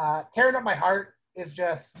 Tearing Up My Heart is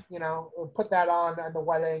just, put that on at the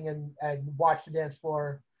wedding and watch the dance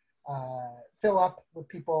floor fill up with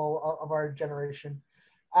people of our generation.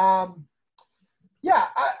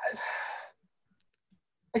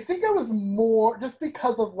 I think I was more, just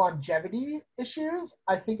because of longevity issues,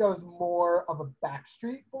 I think I was more of a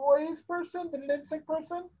Backstreet Boys person than an NSYNC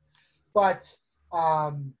person. But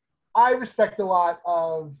I respect a lot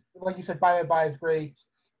of, like you said, Bye Bye Bye is great. It's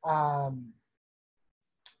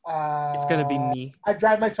Gonna Be Me. I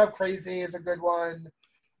Drive Myself Crazy is a good one.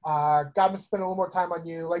 God Must Spend a Little More Time on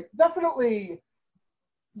You. Like, definitely,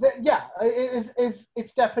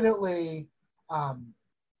 it's definitely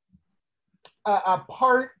a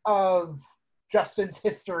part of Justin's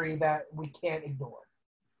history that we can't ignore.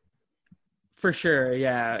 For sure,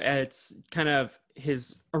 yeah. It's kind of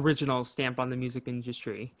his original stamp on the music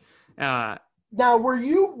industry. Now, were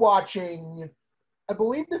you watching, I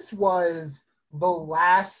believe this was the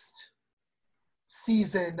last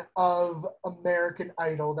season of American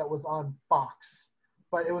Idol that was on Fox,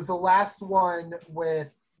 but it was the last one with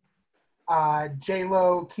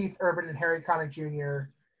J-Lo, Keith Urban, and Harry Connick Jr.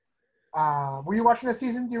 Were you watching that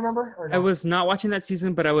season? Do you remember? Or no? I was not watching that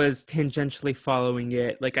season, but I was tangentially following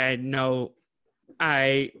it. Like, I know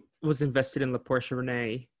I was invested in LaPortia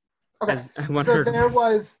Renee. Okay, so there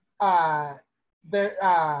was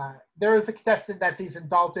there was a contestant that season,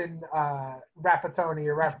 Dalton Rapatoni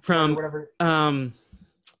or from whatever.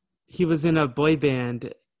 He was in a boy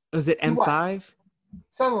band. Was it M5?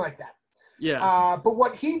 Something like that. Yeah. But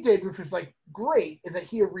what he did, which was like great, is that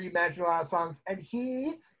he reimagined a lot of songs, and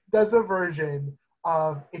he does a version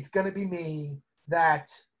of "It's Gonna Be Me" that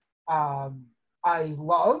I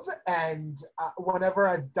love, and whenever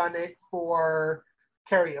I've done it for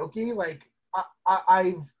karaoke, like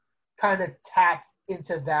I've kind of tapped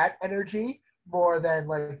into that energy more than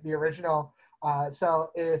like the original. So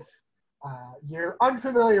if you're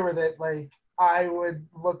unfamiliar with it, like I would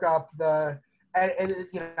look up and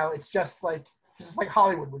it's just like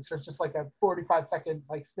Hollywood Week, so it's just like a 45-second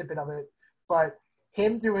like snippet of it. But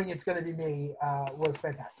him doing "It's Gonna Be Me" was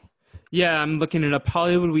fantastic. Yeah, I'm looking it up.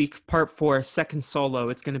 Hollywood Week Part 4, second solo.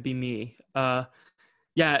 It's Gonna Be Me.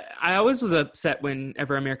 Yeah, I always was upset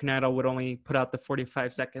whenever American Idol would only put out the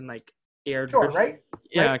 45-second like aired version. Right?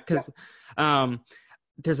 Yeah, because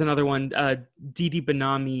there's another one, Didi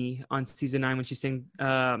Banami on season 9 when she sang.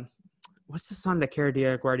 What's the song that Cara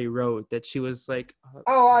Diaguardi wrote that she was like?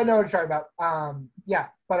 Oh, I know what you're talking about.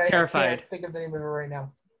 But I can't think of the name of it right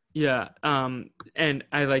now. Yeah, and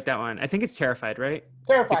I like that one. I think it's Terrified, right?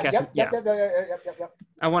 Terrified. Yep.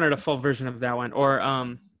 I wanted a full version of that one.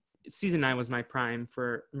 Or season 9 was my prime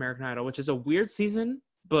for American Idol, which is a weird season,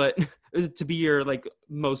 but to be your like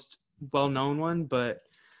most well-known one. But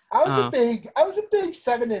I was a big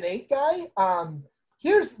 7 and 8 guy.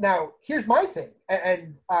 Here's my thing,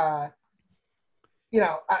 and I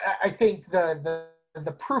think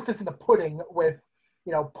the proof is in the pudding with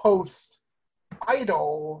post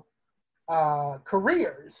Idol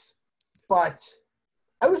careers, but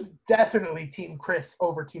I was definitely Team Chris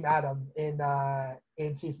over Team Adam in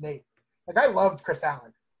season 8. Like, I loved Chris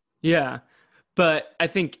Allen. Yeah, but I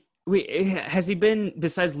think has he been,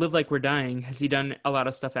 besides Live Like We're Dying, has he done a lot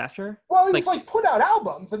of stuff after? Well, he's like put out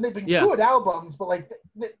albums, and they've been good albums, but like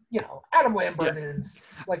Adam Lambert is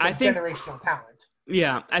like a generational talent.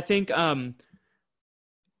 Yeah, I think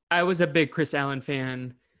I was a big Chris Allen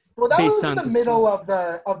fan. Well, that was in the middle of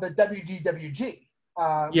the WGWG.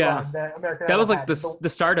 Run, the American that Idol was like had. the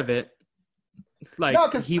start of it. Like, no,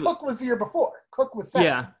 because Cook was the year before. Cook was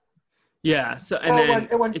 7. Yeah. So and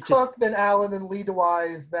when Cook, then Allen, then Lee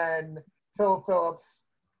DeWise, then Philip Phillips,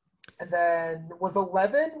 and then was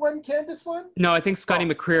 11 when Candace won? No, I think Scotty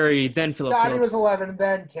McCreery, then Philip Phillips. Scotty was 11, and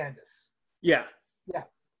then Candace. Yeah.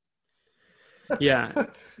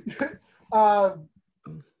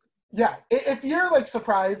 Yeah, if you're like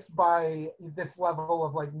surprised by this level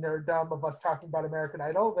of like nerddom of us talking about American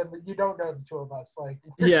Idol, then you don't know the two of us. Like,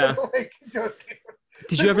 we're Yeah. gonna, like,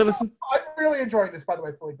 Did you ever listen? I'm really enjoying this, by the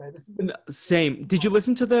way, Felipe. This has been No, same. Did you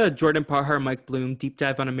listen to the Jordan Parhar, Mike Bloom deep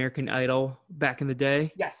dive on American Idol back in the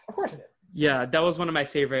day? yes, of course it is. Yeah, that was one of my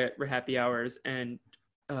favorite happy hours, and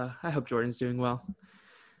I hope Jordan's doing well.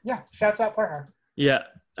 Yeah, shouts out Parhar. Yeah.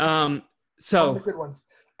 One So of the good ones.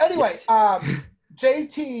 Anyway, yes.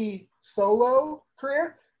 JT solo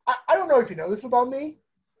career. I don't know if you know this about me.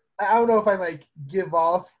 I don't know if I like give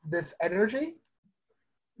off this energy.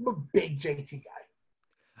 I'm a big JT guy.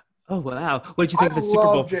 Oh wow! What did you think of his Super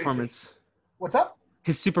Bowl performance? What's up?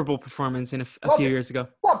 His Super Bowl performance in a few years ago.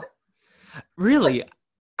 Loved it. Really, Great.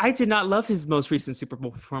 I did not love his most recent Super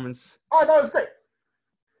Bowl performance. Oh, I thought it was great.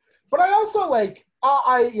 But I also like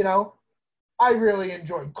I really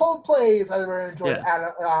enjoyed Coldplay's. I really enjoyed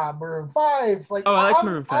Maroon 5's. Like, I like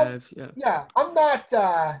Maroon 5. Yeah, I'm not.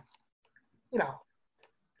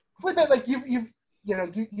 Felipe, like you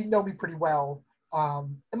know me pretty well.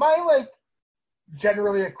 Am I like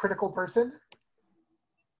generally a critical person?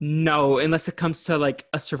 No, unless it comes to like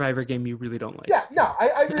a Survivor game you really don't like. Yeah, no,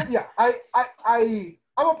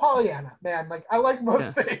 I'm a Pollyanna, man. Like, I like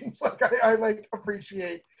most things. Like, I like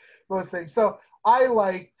appreciate most things. So I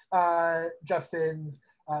liked Justin's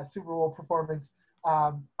Super Bowl performance.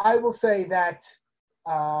 I will say that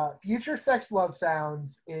Future Sex Love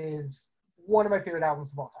Sounds is one of my favorite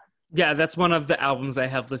albums of all time. Yeah, that's one of the albums I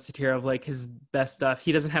have listed here of like his best stuff.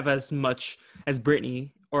 He doesn't have as much as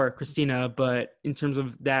Britney or Christina, but in terms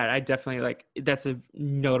of that, I definitely like that's a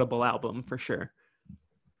notable album for sure.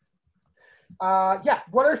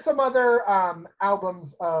 What are some other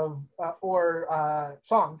albums of or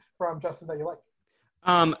songs from Justin that you like?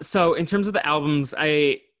 So in terms of the albums,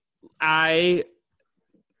 I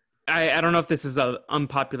don't know if this is an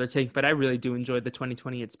unpopular take, but I really do enjoy the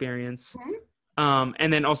 2020 Experience. Mm-hmm.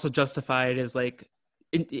 And then also Justified is like,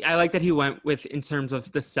 I like that he went with, in terms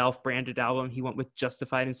of the self-branded album, he went with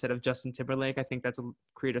Justified instead of Justin Timberlake. I think that's a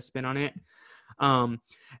creative spin on it.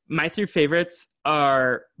 My three favorites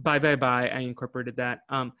are Bye Bye Bye. I incorporated that.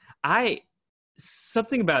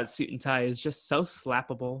 Something about Suit and Tie is just so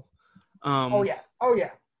slappable. Oh yeah.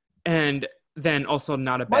 And then also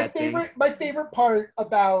Not a Bad Thing. My favorite part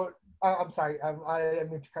about I'm sorry, I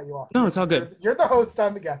didn't mean to cut you off. No, it's all good. You're the host,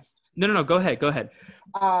 I'm the guest. No, go ahead.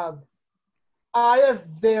 I have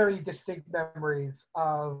very distinct memories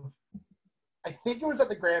of, I think it was at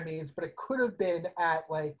the Grammys, but it could have been at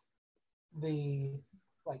like the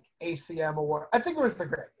ACM award. I think it was the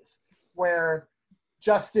Grammys, where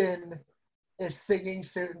Justin is singing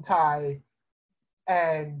Suit and Tie,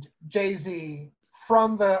 and Jay-Z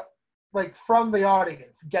from the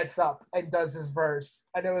audience gets up and does his verse,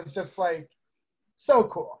 and it was just like so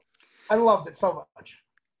cool. I loved it so much.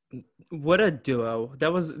 What a duo.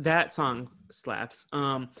 That song slaps.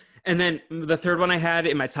 And then the third one I had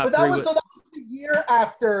in my top three. That was the year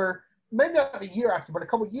after, maybe not the year after, but a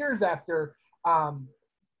couple years after,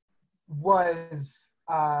 was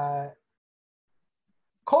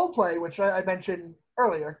Coldplay, which I mentioned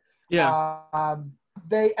earlier. Yeah. I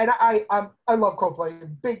love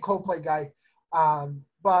Coldplay, big Coldplay guy.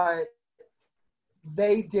 But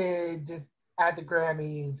they did at the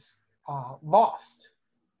Grammys Lost.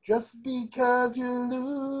 Just because you're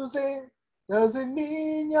losing doesn't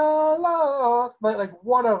mean you're lost. Like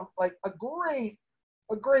one of like a great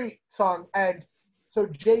song. And so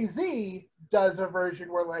Jay-Z does a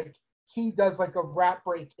version where like he does like a rap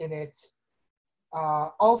break in it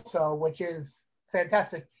also, which is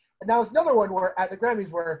fantastic. And that was another one where at the Grammys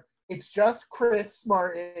where it's just Chris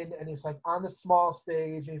Martin and he's like on the small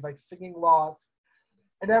stage and he's like singing Lost.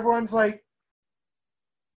 And everyone's like,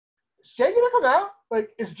 is Jay gonna come out? Like,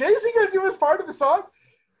 is Jay-Z gonna do his part of the song?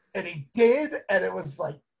 And he did, and it was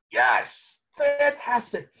like, yes,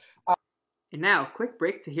 fantastic. And now, quick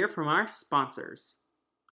break to hear from our sponsors.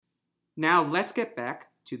 Now, let's get back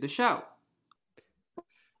to the show.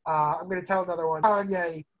 I'm gonna tell another one.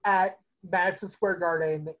 Kanye at Madison Square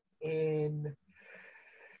Garden in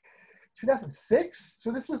 2006.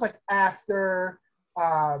 So this was like after.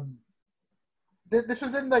 This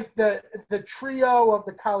was in like the trio of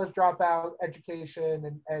the college dropout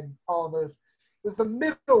education and all of those. It was the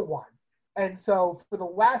middle one. And so for the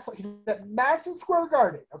last, he's at Madison Square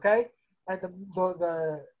Garden, okay? And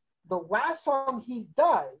the last song he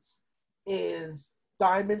does is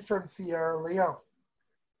Diamonds from Sierra Leone.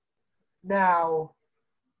 Now,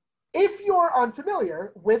 if you're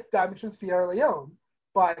unfamiliar with Diamonds from Sierra Leone,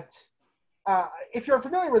 but if you're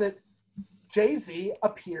unfamiliar with it, Jay-Z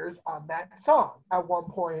appears on that song at one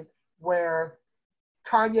point where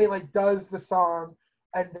Kanye like does the song,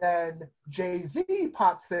 and then Jay-Z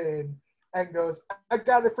pops in and goes, I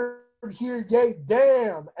got it from here, yay,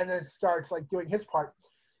 damn, and then starts like doing his part.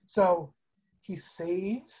 So he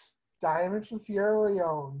saves Diamonds from Sierra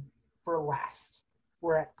Leone for last.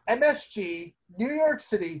 We're at MSG, New York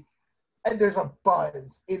City, and there's a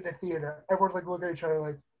buzz in the theater. Everyone's like looking at each other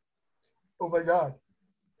like, oh my God,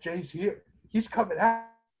 Jay's here. He's coming out.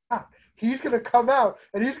 He's going to come out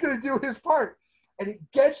and he's going to do his part. And it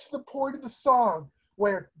gets to the point of the song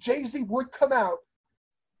where Jay-Z would come out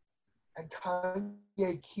and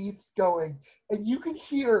Kanye keeps going. And you can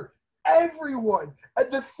hear everyone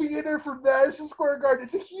at the theater from Madison Square Garden.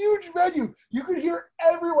 It's a huge venue. You can hear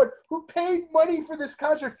everyone who paid money for this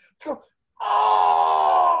concert go,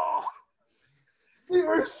 oh! We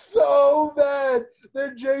were so mad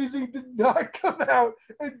that Jay-Z did not come out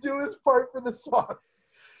and do his part for the song.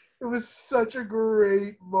 It was such a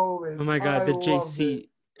great moment. Oh my God, the JC.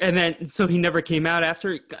 And then, so he never came out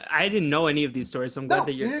after? I didn't know any of these stories, so I'm glad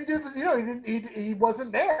that you're... he didn't do the, you know, he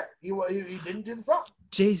wasn't there. He didn't do the song.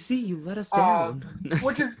 JC, you let us down.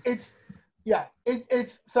 Which is, it's,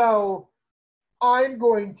 so I'm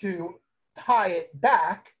going to tie it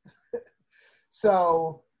back.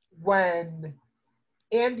 So when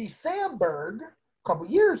Andy Samberg, a couple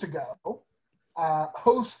years ago,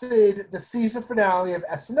 hosted the season finale of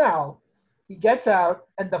SNL, he gets out,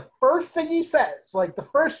 and the first thing he says, like the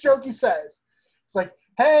first joke he says, it's like,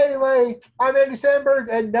 hey, like, I'm Andy Samberg,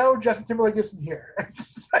 and no, Justin Timberlake isn't here.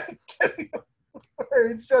 It's like,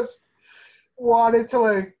 it's just wanted to,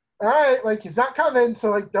 like, all right, like, he's not coming, so,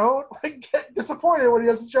 like, don't, like, get disappointed when he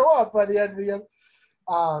doesn't show up by the end of the end.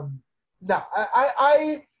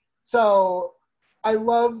 So I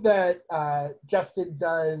love that Justin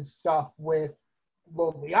does stuff with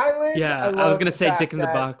Lonely Island. Yeah, I was gonna say Dick in the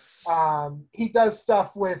Box. He does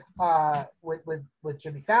stuff with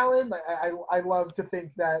Jimmy Fallon. Like, I love to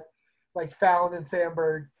think that like Fallon and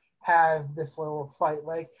Samberg have this little fight.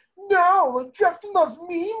 Like, no, like Justin loves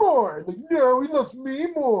me more. Like, no, he loves me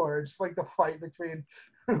more. Just like the fight between.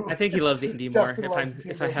 I think he loves Andy more.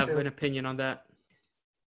 If I have an opinion on that,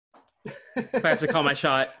 if I have to call my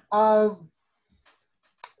shot. I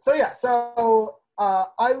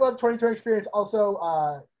love 2020 Experience.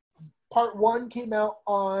 Also, part 1 came out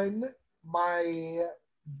on my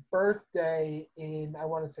birthday in, I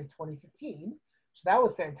want to say 2015. So that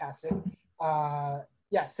was fantastic.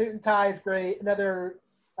 Suit and Tie is great. Another,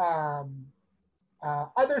 other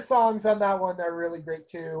songs on that one that are really great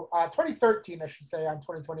too. 2013, I should say, on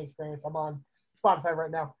 2020 Experience. I'm on Spotify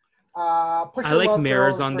right now. I like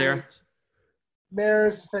Mirrors on there.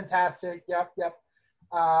 Mirrors is fantastic. Yep.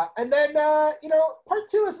 And then, part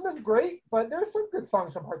 2 isn't as great, but there's some good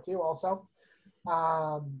songs from part 2 also.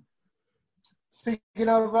 Speaking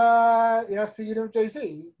of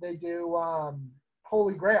Jay-Z, they do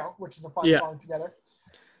Holy Grail, which is a fun song together.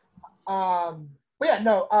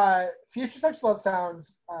 Future Sex Love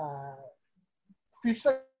Sounds,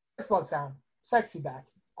 Sexy Back,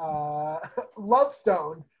 Love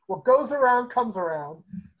Stone, What Goes Around Comes Around,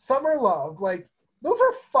 Summer Love, like, those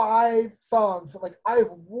are 5 songs that, like,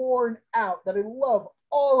 I've worn out, that I love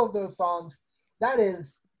all of those songs. That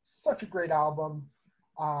is such a great album.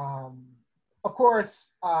 Of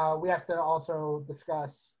course, we have to also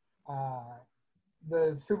discuss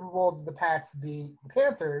the Super Bowl that the Pats beat the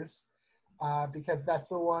Panthers, because that's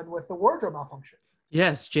the one with the wardrobe malfunction.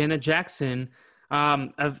 Yes, Janet Jackson.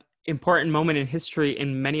 An important moment in history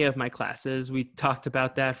in many of my classes. We talked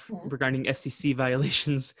about that regarding FCC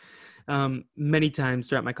violations many times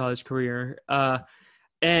throughout my college career.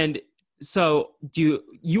 And so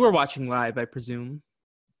you were watching live, I presume,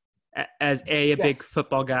 as A, big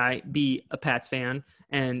football guy, B, a Pats fan,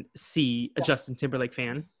 and C, a Justin Timberlake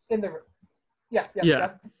fan. In the room. Yeah,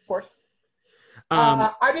 of course.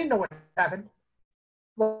 I didn't know what happened.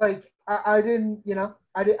 Like, I didn't know.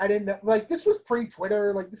 Like, this was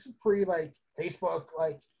pre-Twitter. Like, this was pre-like Facebook.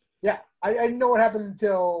 Like, I didn't know what happened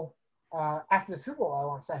until after the Super Bowl, I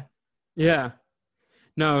want to say. Yeah.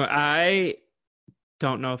 No, I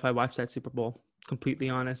don't know if I watched that Super Bowl. Completely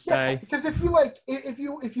honest. Because if you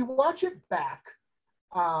watch it back,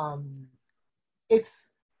 it's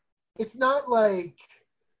not like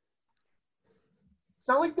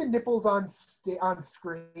the nipples on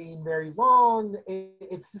screen very long.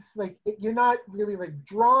 It's just like you're not really like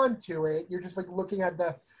drawn to it. You're just like looking at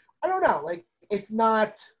I don't know, like it's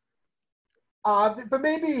not. But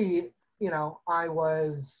maybe I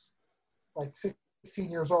was like 16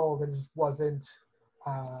 years old and just wasn't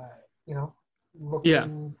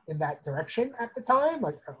looking in that direction at the time.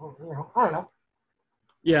 Like I don't know.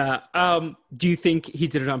 Yeah. Do you think he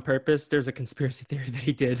did it on purpose? There's a conspiracy theory that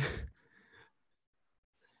he did.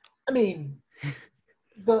 I mean,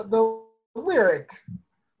 the lyric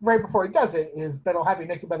right before he does it is "But I'll have you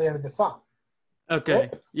naked by the end of the song." Okay.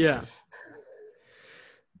 Right? Yeah.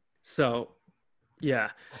 So,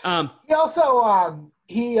 yeah. He also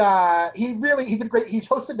he did great. He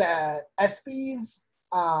hosted the ESPYS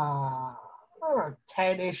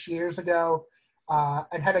 10-ish years ago,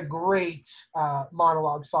 and had a great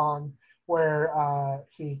monologue song where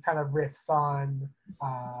he kind of riffs on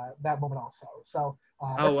that moment also. So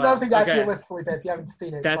Oh that's another wow. thing to add to your Okay. list, Felipe, if you haven't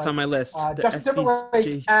seen it. That's But on my list. The Justin SB's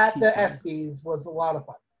Timberlake at JT the song. ESPYS was a lot of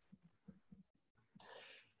fun.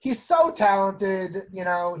 He's so talented, you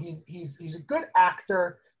know. He's a good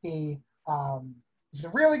actor. He's a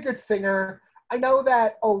really good singer. I know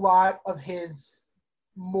that a lot of his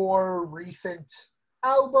more recent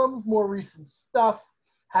albums, more recent stuff,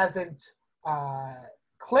 hasn't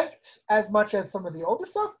clicked as much as some of the older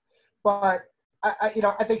stuff, but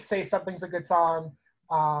I think "Say Something's" a good song.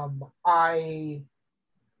 I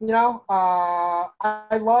love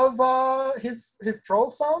his Troll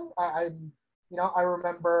song. I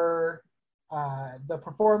remember the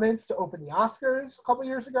performance to open the Oscars a couple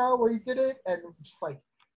years ago where he did it, and just like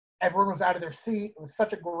everyone was out of their seat. It was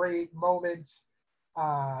such a great moment.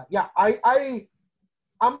 I'm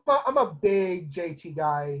a big JT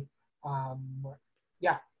guy. I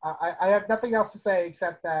have nothing else to say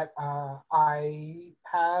except that I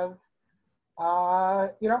have I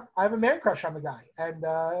have a man crush on the guy, and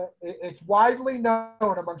it's widely known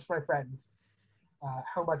amongst my friends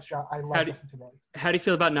how much I love Justin Timberlake. How do you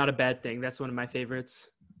feel about "Not a Bad Thing"? That's one of my favorites.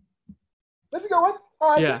 That's a good one.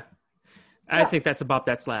 I think that's a bop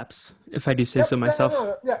that slaps, if I do say so myself.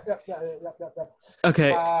 Yeah.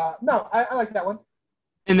 Okay. No, I like that one.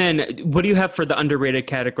 And then what do you have for the underrated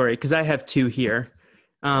category? Because I have two here.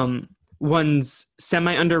 One's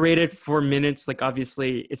semi-underrated, 4 minutes. Like,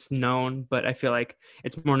 obviously, it's known, but I feel like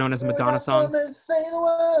it's more known as a Madonna song.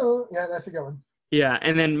 Yeah, that's a good one. Yeah,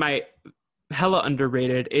 and then my hella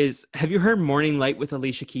underrated is, have you heard "Morning Light" with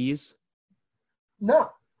Alicia Keys?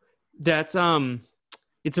 No. That's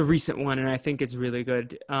it's a recent one, and I think it's really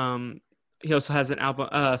good. He also has an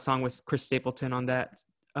album, song with Chris Stapleton on that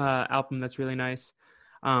album that's really nice.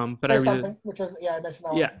 But Say I really, Something, which is, I mentioned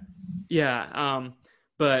that yeah, one. yeah.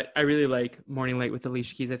 But I really like "Morning Light" with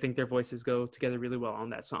Alicia Keys. I think their voices go together really well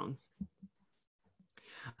on that song.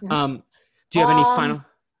 Mm-hmm. Do you have any final?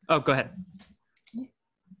 Oh, go ahead.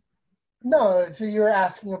 No, so you were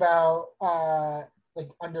asking about like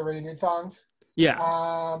underrated songs. Yeah.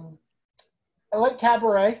 I like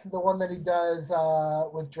 "Cabaret," the one that he does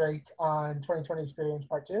with Drake on 2020 Experience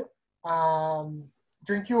Part 2.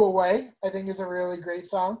 "Drink You Away," I think, is a really great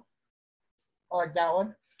song. I like that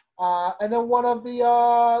one. And then one of the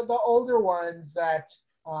older ones that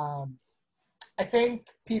I think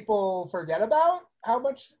people forget about how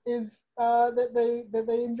much is that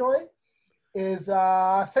they enjoy is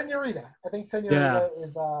 "Senorita." I think "Senorita"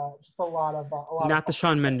 is just a lot of Not the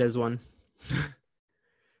Shawn Mendes one.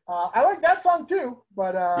 I like that song too,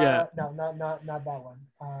 but yeah. No, not that one.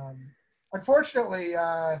 Unfortunately,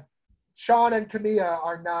 Sean and Camilla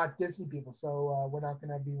are not Disney people, so we're not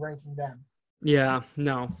going to be ranking them. Yeah,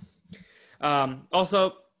 no.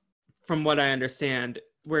 Also, from what I understand,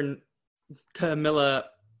 Camilla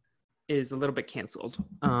is a little bit canceled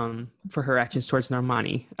for her actions towards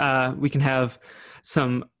Normani. We can have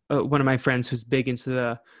one of my friends who's big into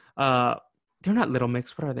the they're not Little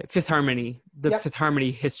Mix. What are they? Fifth Harmony. Fifth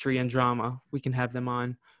Harmony history and drama. We can have them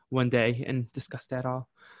on one day and discuss that all.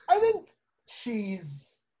 I think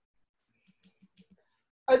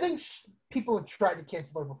people have tried to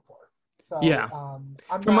cancel her before. So, yeah.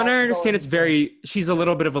 From what I understand, she's a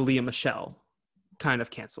little bit of a Leah Michelle kind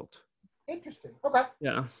of canceled. Interesting. Okay.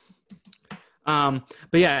 Yeah.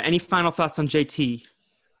 But yeah, any final thoughts on JT?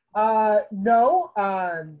 No.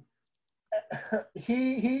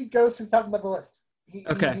 He goes to the top of the list.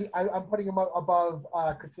 I'm putting him above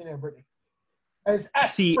Christina and Britney.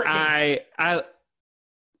 See, Britney.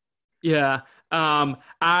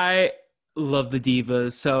 I love the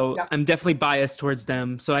divas, so I'm definitely biased towards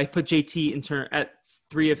them. So I put JT at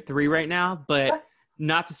 3 of 3 right now, but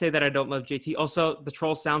not to say that I don't love JT. Also, the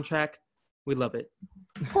Troll soundtrack, we love it.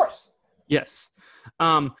 Of course. Yes.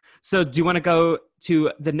 So do you want to go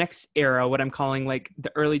to the next era, what I'm calling like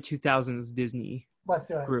the early 2000s Disney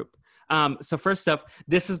group? So first up,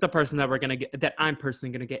 this is the person that I'm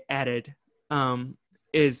personally gonna get added.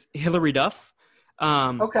 Is Hilary Duff.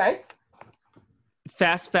 Okay.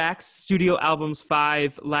 Fast Facts, studio albums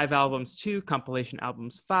 5, live albums 2, compilation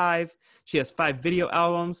albums 5. She has 5 video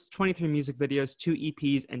albums, 23 music videos, 2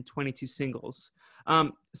 EPs, and 22 singles.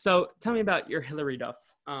 So tell me about your Hillary Duff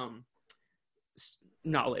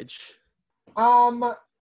knowledge. I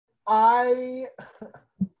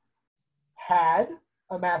had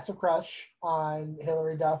a massive crush on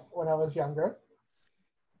Hillary Duff when I was younger.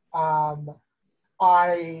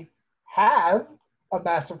 I have a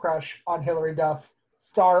massive crush on Hillary Duff,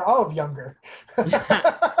 star of Younger. No,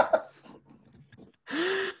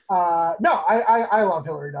 I love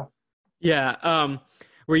Hillary Duff. Yeah.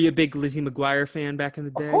 Were you a big Lizzie McGuire fan back in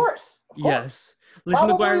the day? Of course. Yes. Lizzie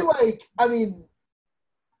Probably McGuire.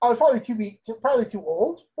 I was probably too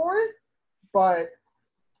old for it, but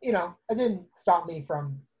it didn't stop me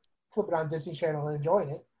from flipping on Disney Channel and enjoying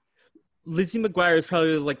it. Lizzie McGuire is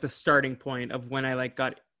probably like the starting point of when I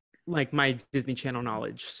got my Disney Channel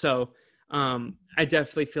knowledge. So I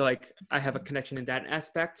definitely feel like I have a connection in that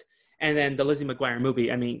aspect. And then the Lizzie McGuire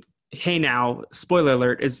movie, I mean, Hey Now, spoiler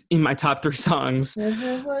alert, is in my top 3 songs. Yeah,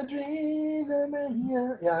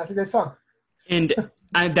 that's a good song. And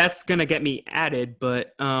that's going to get me added,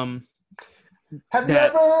 but... have you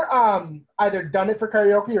ever either done it for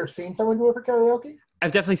karaoke or seen someone do it for karaoke?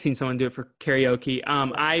 I've definitely seen someone do it for karaoke.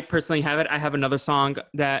 I personally have it. I have another song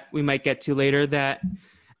that we might get to later that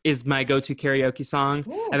is my go-to karaoke song.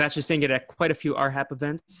 Yeah. I've actually sang it at quite a few RHAP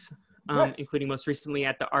events, nice. Including most recently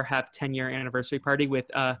at the RHAP 10-year anniversary party with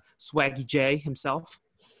Swaggy J himself.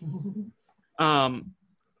 And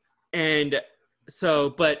so,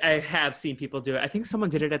 but I have seen people do it. I think someone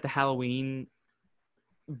did it at the Halloween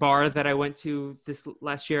bar that I went to this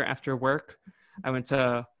last year after work. I went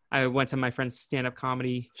to my friend's stand-up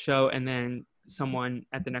comedy show, and then someone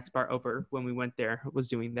at the next bar over when we went there was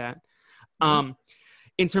doing that.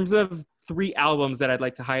 In terms of 3 albums that I'd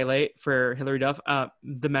like to highlight for Hillary Duff,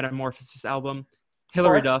 the Metamorphosis album,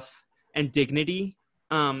 Hillary Duff, and Dignity.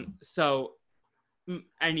 So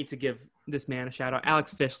I need to give this man a shout out.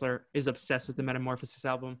 Alex Fischler is obsessed with the Metamorphosis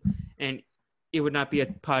album, and it would not be a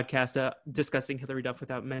podcast discussing Hillary Duff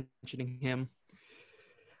without mentioning him.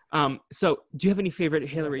 So do you have any favorite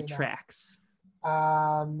Hillary tracks?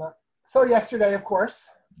 So Yesterday, of course.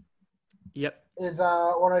 Yep. Is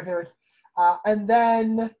one of my favorites. And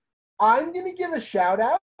then I'm going to give a shout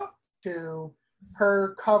out to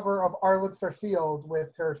her cover of Our Lips Are Sealed with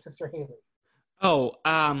her sister Haley. Oh,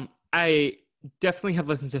 I definitely have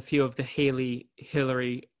listened to a few of the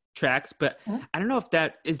Hillary tracks, but I don't know if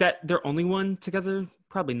is that their only one together?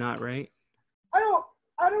 Probably not, right? I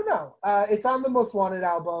don't know. It's on the Most Wanted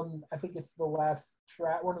album. I think it's the last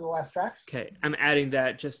track, one of the last tracks. Okay, I'm adding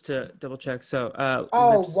that just to double check. So,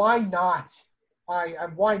 Why Not?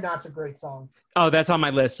 Why Not's a great song. Oh, that's on my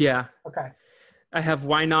list. Yeah. Okay. I have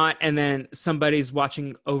Why Not, and then Somebody's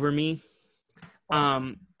Watching Over Me.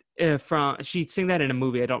 She sang that in a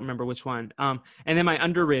movie. I don't remember which one. And then my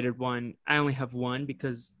underrated one, I only have one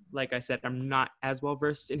because, like I said, I'm not as well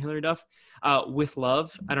versed in Hillary Duff. With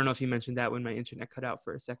Love. I don't know if you mentioned that when my internet cut out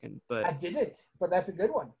for a second, but I didn't. But that's a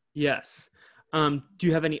good one. Yes. Do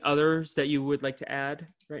you have any others that you would like to add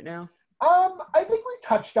right now? I think we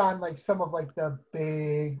touched on some of the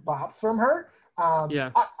big bops from her.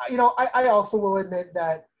 Yeah. I also will admit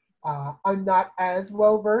that I'm not as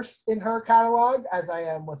well versed in her catalog as I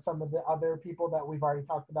am with some of the other people that we've already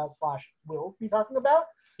talked about / will be talking about.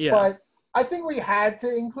 Yeah. But I think we had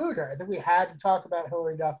to include her. I think we had to talk about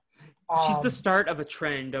Hillary Duff. She's the start of a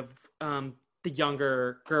trend of the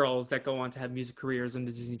younger girls that go on to have music careers in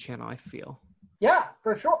the Disney Channel, I feel. Yeah,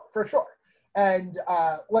 for sure. And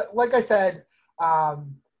like I said, I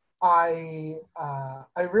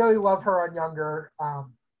really love her on Younger. I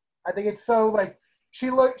think it's so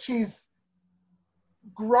she's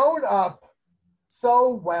grown up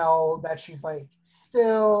so well that she's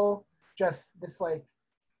still just this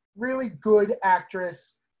really good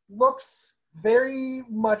actress. Looks very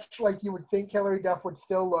much like you would think Hillary Duff would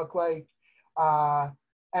still look like.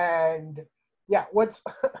 And yeah,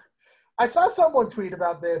 I saw someone tweet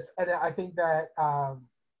about this, and I think that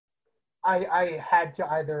I had to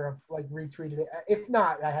either retweeted it. If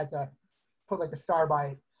not, I had to put a star by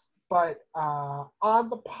it. But on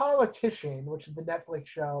The Politician, which is the Netflix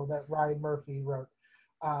show that Ryan Murphy wrote,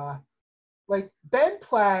 Ben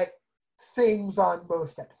Platt sings on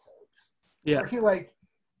most episodes. Yeah. Where he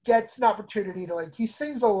gets an opportunity to he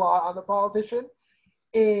sings a lot on The Politician.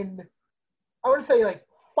 In I want to say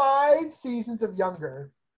 5 seasons of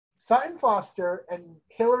Younger, Sutton Foster and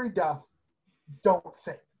Hillary Duff don't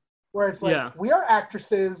sing. Where it's we are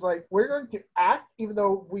actresses, we're going to act even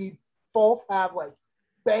though we both have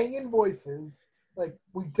banging voices,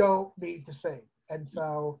 we don't need to sing. And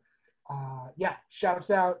so,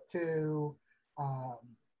 shouts out to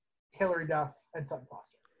Hilary Duff and Sutton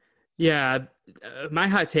Foster. Yeah, my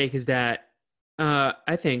hot take is that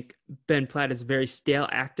I think Ben Platt is a very stale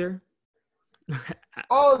actor.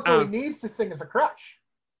 Oh, so he needs to sing as a crush.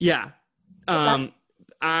 Yeah. Okay.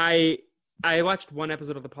 I watched one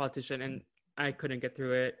episode of The Politician and I couldn't get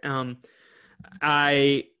through it.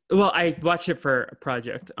 I watched it for a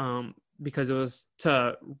project because it was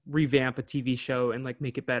to revamp a TV show and like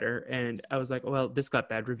make it better. And I was like, well, this got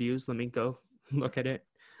bad reviews. Let me go look at it.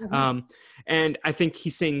 Mm-hmm. And I think he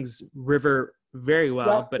sings River very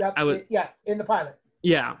well. In the pilot.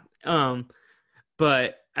 Yeah.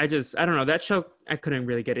 But I don't know, that show, I couldn't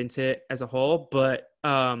really get into it as a whole, but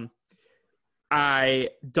I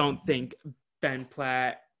don't think Ben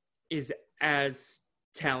Platt is as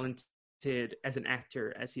talented as an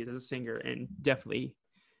actor as he is as a singer, and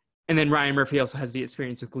then Ryan Murphy also has the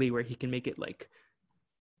experience with Glee where he can make it like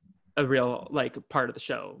a real like part of the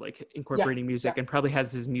show, like incorporating music, and probably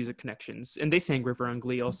has his music connections. And they sang River on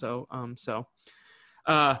Glee also.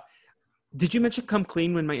 Did you mention Come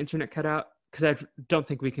Clean when my internet cut out? Because I don't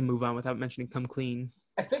think we can move on without mentioning Come Clean.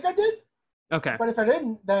 I think I did. Okay. But if I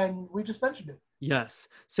didn't, then we just mentioned it. Yes.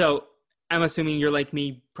 So I'm assuming you're like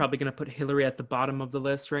me, probably going to put Hillary at the bottom of the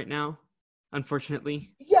list right now,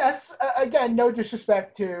 unfortunately. Yes. Again, no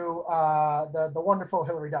disrespect to the wonderful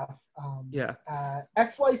Hillary Duff.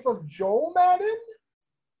 Ex-wife of Joel Madden.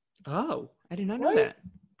 Oh, I did not know that.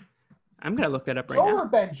 I'm going to look that up right now. Joel or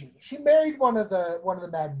Benji? She married one of the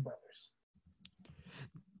Madden brothers.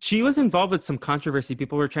 She was involved with some controversy.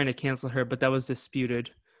 People were trying to cancel her, but that was disputed.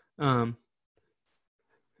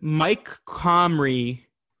 Mike Comrie,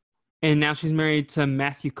 and now she's married to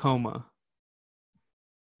Matthew Coma.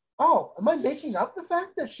 Oh, am I making up the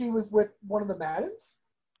fact that she was with one of the Maddens?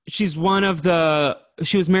 She was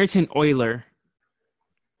married to an Oiler.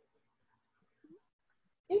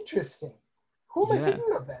 Interesting. Who am I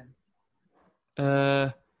thinking of then?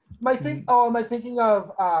 Am I thinking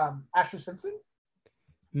of Ashley Simpson?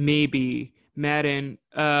 Maybe. Madden.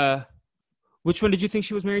 Which one did you think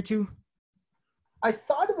she was married to? I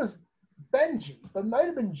thought it was Benji, but it might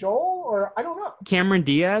have been Joel, or I don't know. Cameron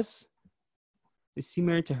Diaz? Is he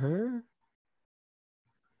married to her?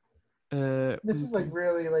 This is like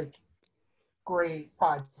really like great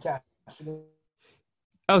podcast.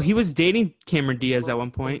 Oh, he was dating Cameron Diaz at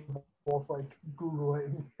one point. Both like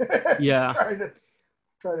Googling. Yeah.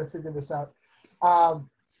 trying to figure this out.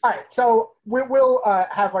 All right, so we'll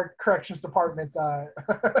have our corrections department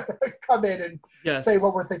come in and say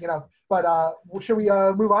what we're thinking of. But should we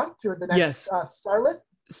move on to the next starlet?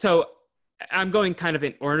 So I'm going kind of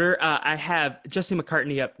in order. I have Jesse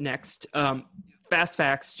McCartney up next. Fast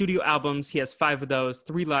Facts, studio albums. He has 5 of those,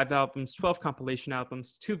 3 live albums, 12 compilation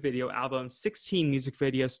albums, 2 video albums, 16 music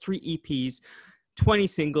videos, 3 EPs, 20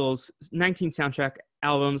 singles, 19 soundtrack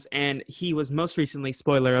albums, and he was most recently,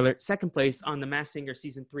 spoiler alert, second place on The Masked Singer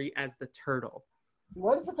season 3 as the Turtle.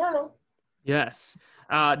 What is the Turtle? Yes.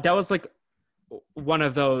 That was like one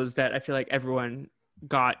of those that I feel like everyone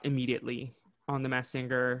got immediately on The Masked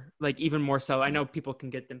Singer, like even more so. I know people can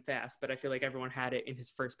get them fast, but I feel like everyone had it in his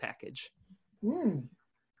first package.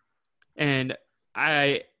 And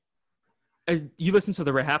you listen to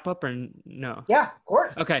the Wrap Up or no? Yeah, of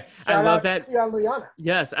course. Okay. Shout I love that. Yeah, Liana.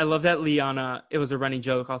 Yes, I love that Liana. It was a running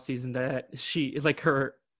joke all season that she, like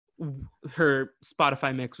her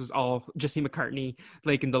Spotify mix was all Jesse McCartney,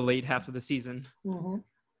 like in the late half of the season.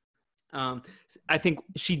 Mm-hmm. I think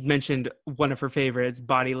she mentioned one of her favorites,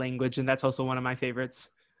 Body Language, and that's also one of my favorites.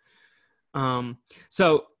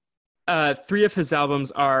 So 3 of his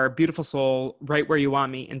albums are Beautiful Soul, Right Where You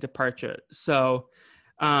Want Me, and Departure. So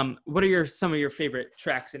what are some of your favorite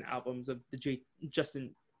tracks and albums of the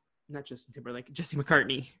Jesse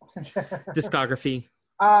McCartney discography?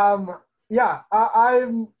 I'm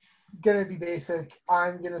gonna be basic.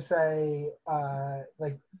 I'm gonna say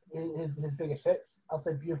like his biggest hits. I'll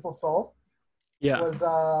say Beautiful Soul. Yeah. Was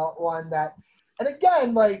one that, and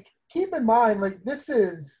again, like keep in mind, like this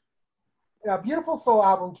is Beautiful Soul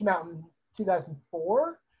album came out in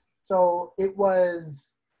 2004, so it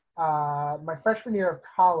was my freshman year of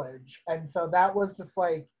college, and so that was just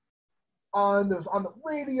like on the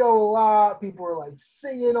radio a lot. People were like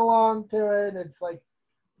singing along to it. And it's like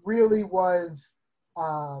really was,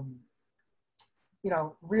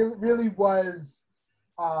 really was.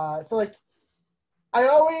 So like I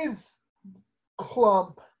always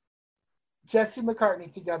clump Jesse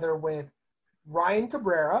McCartney together with Ryan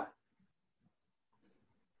Cabrera.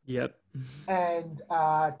 Yep. And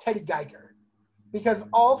Teddy Geiger, because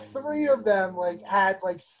all 3 of them like had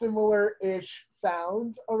like similar-ish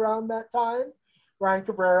sounds around that time. Ryan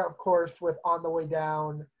Cabrera, of course, with On the Way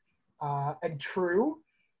Down, and True,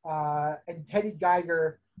 and Teddy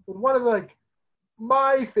Geiger with one of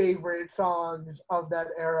my favorite songs of that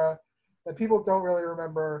era that people don't really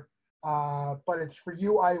remember, but it's For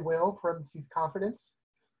You I Will, parentheses Confidence.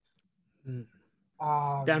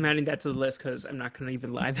 I'm adding that to the list because I'm not going to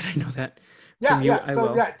even lie that I know that.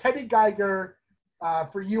 Teddy Geiger,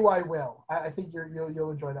 For You I Will. I think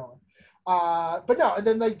you'll enjoy that one. But no, and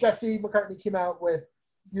then Jesse McCartney came out with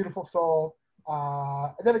Beautiful Soul,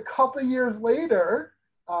 and then a couple years later,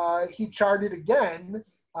 he charted again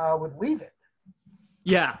with Leave It.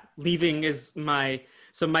 Yeah, Leaving is my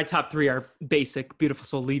top three are Basic, Beautiful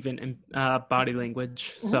Soul, Leaving, and Body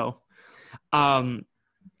Language. Mm-hmm. So,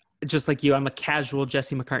 just like you, I'm a casual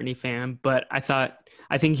Jesse McCartney fan, but I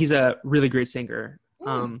think he's a really great singer.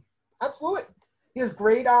 Absolutely, he was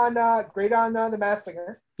great on The Masked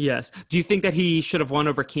Singer. Yes. Do you think that he should have won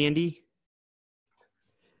over Candy?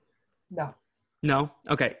 No.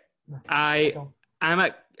 Okay. No,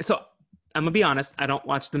 I'm gonna be honest. I don't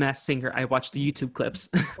watch The Masked Singer. I watch the YouTube clips.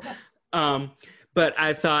 Okay. But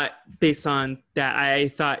I thought, based on that, I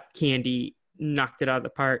thought Candy knocked it out of the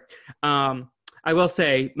park. I will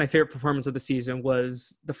say my favorite performance of the season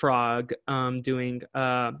was the Frog doing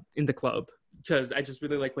In the Club, because I just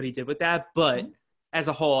really like what he did with that. But as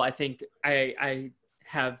a whole, I think I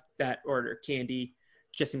have that order: Candy,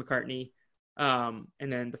 Jesse McCartney, and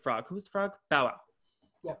then the Frog. Who's the Frog? Bow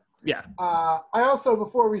Wow. Yeah. I also,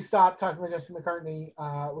 before we stop talking about Jesse McCartney,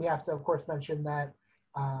 we have to, of course, mention that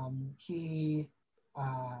he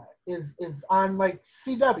is on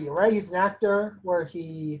CW, right? He's an actor where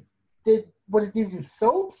he did. What did he do?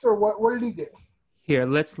 Soaps or what did he do? Here,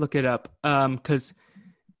 let's look it up. Because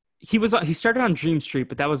he started on Dream Street,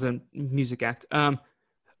 but that was a music act.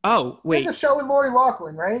 Oh wait, he did the show with Lori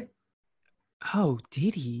Loughlin, right? Oh,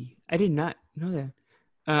 did he? I did not know that.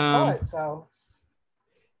 So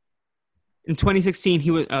in 2016, he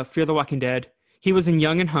was Fear the Walking Dead. He was in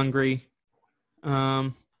Young and Hungry.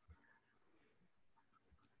 Where's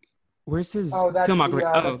his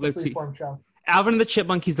filmography? Let's see. Show. Alvin and the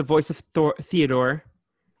Chipmunk. He's the voice of Theodore.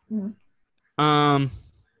 Mm-hmm.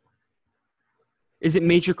 Is it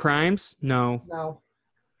Major Crimes? No.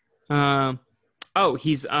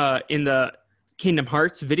 He's in the Kingdom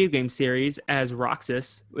Hearts video game series as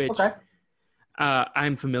Roxas, which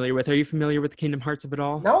I'm familiar with. Are you familiar with the Kingdom Hearts of it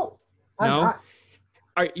all? No, I'm not.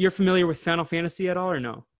 You're familiar with Final Fantasy at all, or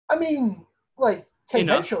no? I mean,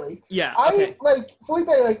 tangentially. Yeah.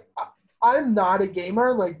 Felipe, I'm not a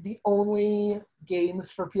gamer. The only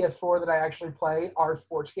games for PS4 that I actually play are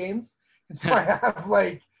sports games. And so I have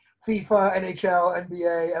FIFA, NHL,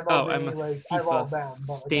 NBA, MLB. I have all of them.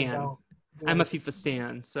 Stan. I'm a FIFA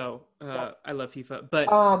stan, so I love FIFA. But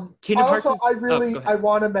Kingdom Hearts is... I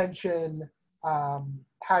want to mention How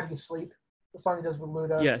Do You Sleep? The song he does with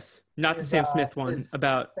Luda. Yes, not the Sam Smith one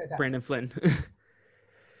about fantastic. Brandon Flynn.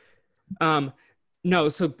 No,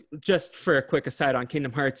 so just for a quick aside on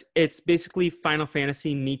Kingdom Hearts, it's basically Final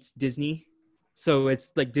Fantasy meets Disney. So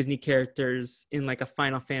it's Disney characters in a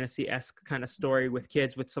Final Fantasy-esque kind of story with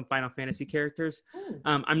kids with some Final Fantasy characters.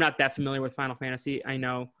 I'm not that familiar with Final Fantasy. I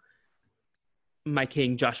know my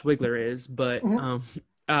king Josh Wigler is, but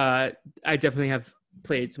I definitely have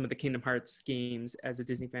played some of the Kingdom Hearts games as a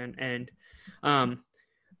Disney fan. And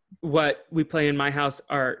what we play in my house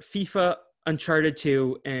are FIFA, Uncharted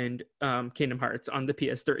 2, and Kingdom Hearts on the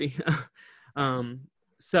PS3.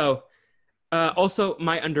 Also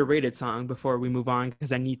my underrated song before we move on,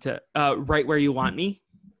 because I need to Right Where You Want Me.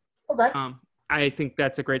 Okay. I think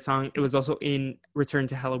that's a great song. It was also in Return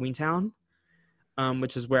to Halloween Town,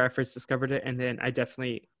 which is where I first discovered it. And then I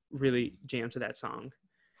definitely really jammed to that song.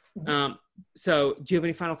 So do you have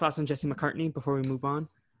any final thoughts on Jesse McCartney before we move on?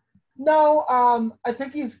 No, I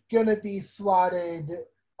think he's going to be slotted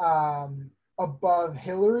above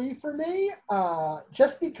Hillary for me,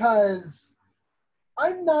 just because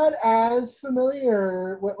I'm not as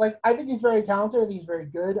familiar with, I think he's very talented. I think he's very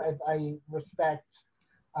good. I respect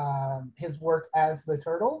his work as the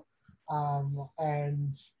Turtle.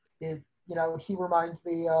 And it, he reminds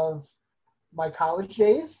me of my college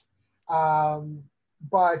days.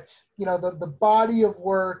 But, the body of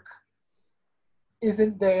work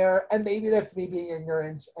isn't there. And maybe that's me being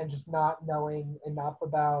ignorant and just not knowing enough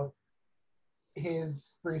about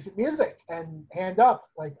his recent music. And hand up,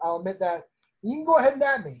 I'll admit that. You can go ahead and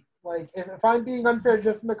at me. If I'm being unfair to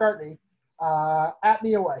Justin McCartney, at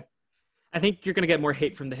me away. I think you're going to get more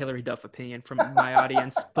hate from the Hillary Duff opinion from my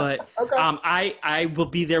audience. But okay. I will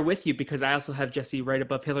be there with you, because I also have Jesse right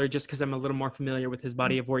above Hillary, just because I'm a little more familiar with his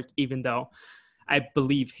body of work, even though I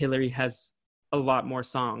believe Hillary has a lot more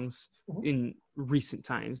songs Mhm. in recent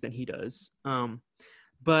times than he does.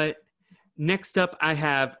 But next up, I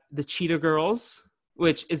have the Cheetah Girls,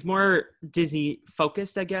 which is more Disney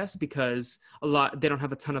focused, I guess, because they don't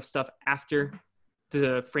have a ton of stuff after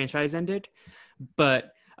the franchise ended.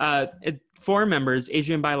 But 4 members: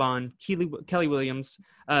 Adrian Bailon, Kelly Williams,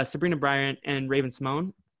 Sabrina Bryant, and Raven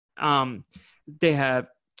Simone. They have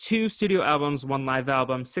 2 studio albums, 1 live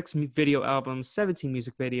album, 6 video albums, 17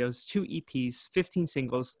 music videos, 2 EPs, 15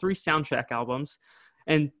 singles, 3 soundtrack albums.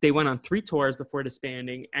 And they went on 3 tours before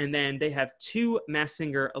disbanding. And then they have 2 Masked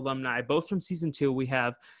Singer alumni, both from season 2. We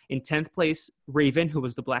have in 10th place, Raven, who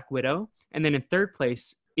was the Black Widow. And then in 3rd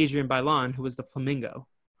place, Adrian Bailon, who was the Flamingo.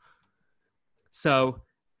 So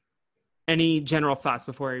any general thoughts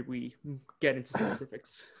before we get into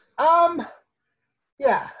specifics?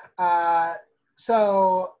 Yeah.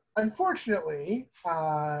 So unfortunately,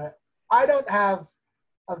 I don't have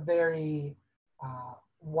a very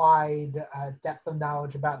wide depth of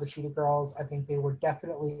knowledge about the Cheetah Girls. I think they were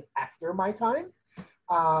definitely after my time.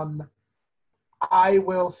 I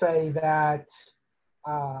will say that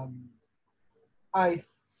I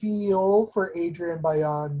feel for Adrian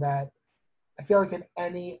Bayon that I feel like in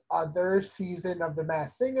any other season of The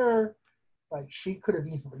Masked Singer, like she could have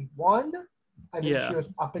easily won. I think she was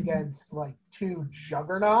up against like 2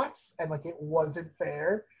 juggernauts, and like it wasn't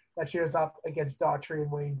fair that she was up against Daughtry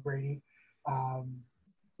and Wayne Brady.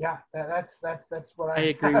 That's what I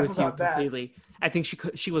agree have with you about that. completely. I think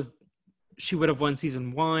she would have won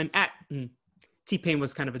season 1. T-Pain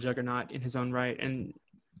was kind of a juggernaut in his own right, and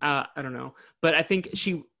I don't know, but I think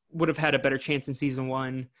she would have had a better chance in season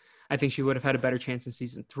 1. I think she would have had a better chance in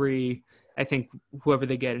season 3. I think whoever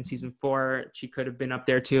they get in season 4, she could have been up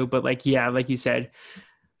there too. But like you said,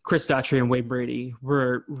 Chris Daughtry and Wayne Brady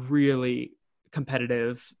were really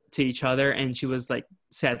competitive to each other, and she was like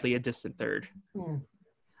sadly a distant 3rd.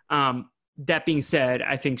 That being said,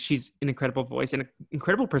 I think she's an incredible voice and an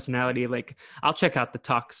incredible personality. Like I'll check out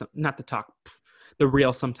the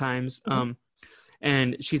reel sometimes.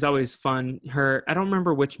 And she's always fun. I don't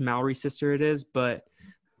remember which Mallory sister it is, but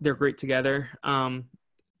they're great together.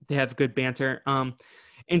 They have good banter.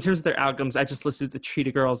 In terms of their albums, I just listed the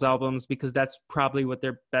Cheetah Girls albums because that's probably what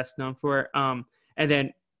they're best known for. And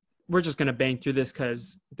then we're just going to bang through this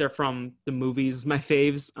because they're from the movies, my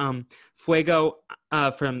faves. Fuego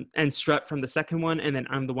and Strut from the second one, and then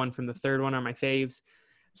I'm the One from the third one are my faves.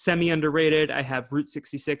 Semi-underrated, I have Route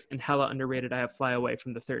 66, and hella underrated, I have Fly Away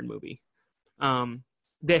from the third movie.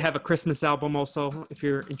 They have a Christmas album also, if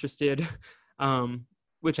you're interested,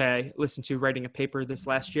 which I listened to writing a paper this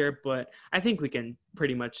last year. But I think we can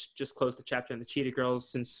pretty much just close the chapter on the Cheetah Girls,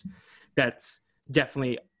 since that's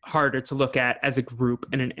definitely harder to look at as a group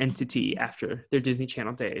and an entity after their Disney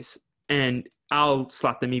Channel days. And I'll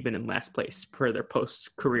slot them even in last place per their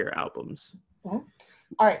post-career albums. Mm-hmm.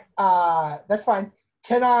 All right, that's fine.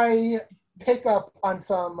 Can I pick up on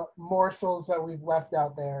some morsels that we've left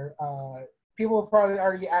out there? People have probably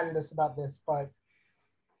already added us about this, but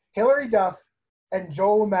Hilary Duff and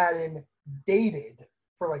Joel Madden dated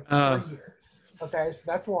for like 3 years. Okay, so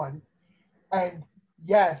that's one. And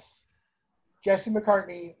yes, Jesse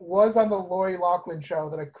McCartney was on the Lori Loughlin show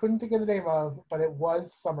that I couldn't think of the name of, but it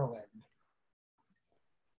was Summerland.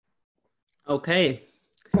 Okay.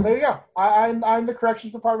 So there you go. I'm the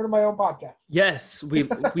corrections department of my own podcast. Yes, we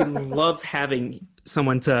love having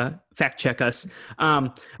someone to fact check us.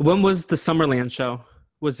 When was the Summerland show?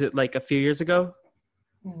 Was it like a few years ago?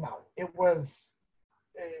 No, it was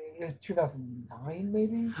 2009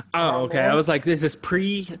 maybe. Oh, okay. I was like, is this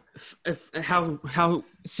how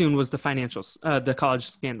soon was the financials, the college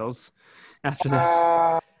scandals after this?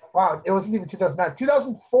 Wow, it wasn't even 2009.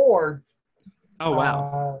 2004. Oh,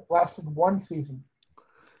 wow. Lasted 1 season.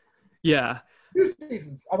 Yeah. 2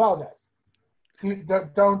 seasons. I apologize.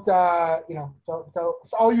 Don't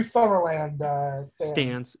all you Summerland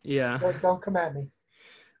stands. Yeah. Don't come at me.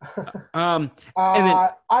 And then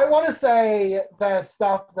I want to say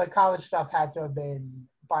the college stuff had to have been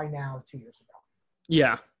by now 2 years ago.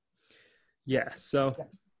 Yeah. So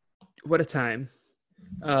what a time.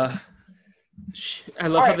 I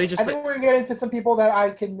love how they just. I think we're going to get into some people that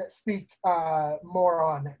I can speak more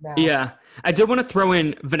on now. Yeah. I did want to throw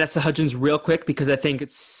in Vanessa Hudgens real quick because I think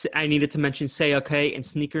I needed to mention Say Okay and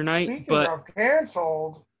Sneaker Night. Speaking of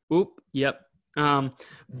canceled. Oop. Yep.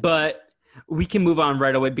 But we can move on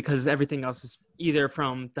right away because everything else is either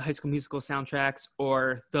from the High School Musical soundtracks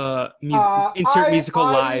or the musical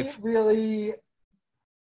live.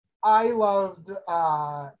 I loved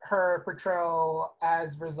her portrayal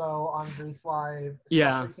as Rizzo on Grease Live,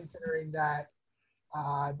 especially considering that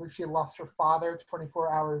I believe she had lost her father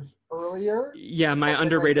 24 hours earlier. Yeah, my Something like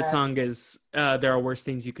underrated that. song is "There Are Worse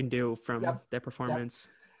Things You Can Do" from Yep. that performance.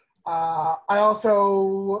 I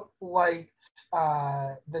also liked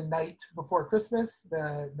The Night Before Christmas,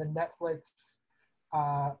 the Netflix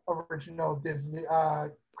original Disney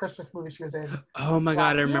Christmas movie she was in. Oh my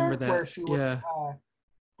God, I remember year, that. where she was Yeah.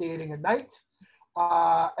 dating a knight,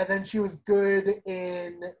 and then she was good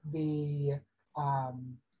in the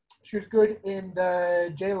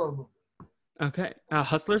J-Lo movie. Okay.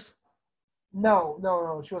 Hustlers?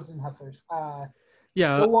 No, she wasn't in Hustlers.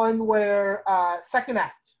 Yeah. The one where Second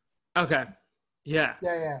Act. Okay. Yeah.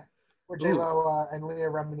 Yeah. Where J-Lo and Leah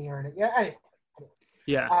Remini are in it. Yeah, anyway.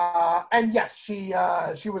 Yeah. And yes, she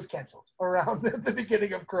was canceled around the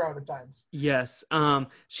beginning of Corona times. Yes.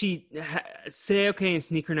 Say Okay and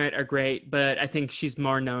Sneaker Night are great, but I think she's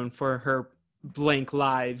more known for her blank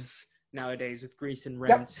lives nowadays with Grease and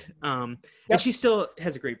Rent. And she still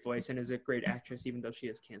has a great voice and is a great actress, even though she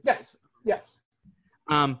is canceled. Yes.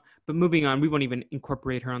 But moving on, we won't even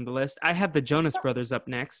incorporate her on the list. I have the Jonas Brothers up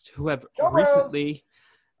next, who have Jonas. recently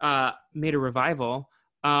made a revival.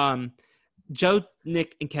 Joe,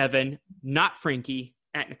 Nick, and Kevin, not Frankie,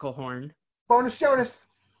 at Nicole Horn. Bonus Jonas.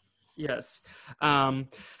 Yes.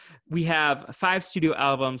 We have 5 studio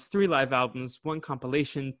albums, 3 live albums, 1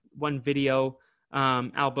 compilation, 1 video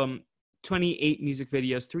album, 28 music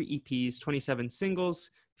videos, 3 EPs, 27 singles,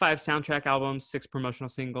 5 soundtrack albums, 6 promotional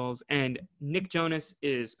singles, and Nick Jonas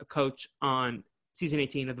is a coach on season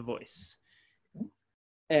 18 of The Voice.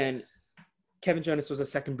 And Kevin Jonas was a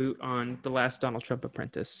second boot on the last Donald Trump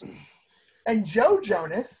Apprentice. And Joe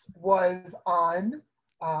Jonas was on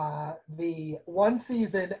the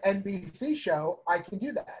 1-season NBC show, I Can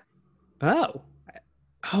Do That. I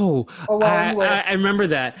remember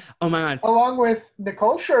that. Oh my God. Along with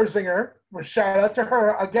Nicole Scherzinger, which shout out to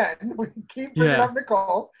her again. We keep bringing up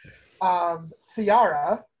Nicole.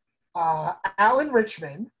 Ciara, Alan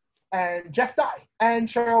Richman, and Jeff Dye, and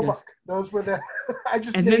Cheryl Buck. Those were the.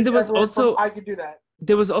 And then there was also I Could Do That.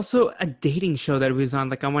 There was also a dating show that was on,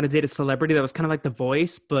 like I Want to Date a Celebrity, that was kind of like The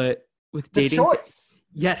Voice, but with dating. The Choice.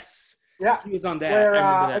 Yes. Yeah. He was on that. Where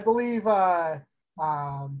I I believe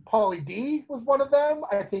Pauly D was one of them.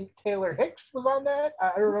 I think Taylor Hicks was on that.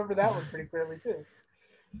 I remember that one pretty clearly too.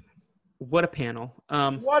 What a panel.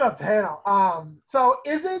 What a panel. So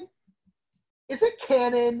is it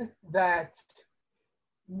canon that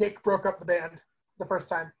Nick broke up the band the first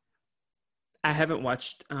time? I haven't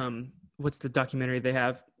watched what's the documentary they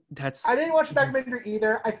have? I didn't watch the documentary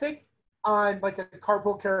either. I think on like a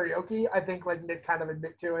carpool karaoke, I think like Nick kind of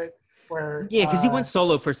admit to it where because he went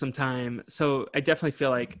solo for some time. So I definitely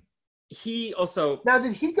feel like he also. Now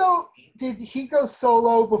did he go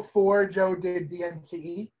solo before Joe did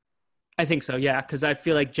DNCE? I think so, yeah, because I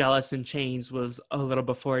feel like Jealous and Chains was a little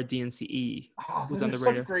before DNCE was on the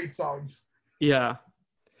radio. Such great songs. Yeah.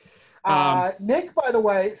 Nick, by the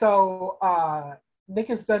way, so Nick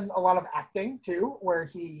has done a lot of acting too, where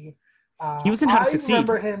he was in How to Succeed. I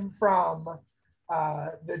remember him from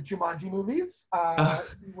the Jumanji movies.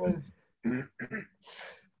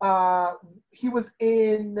 He was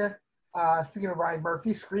in speaking of Ryan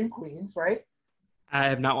Murphy, Scream Queens, right? I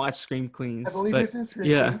have not watched Scream Queens. I believe he was in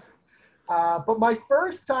Scream Queens. But my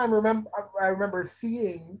first time I remember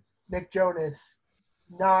seeing Nick Jonas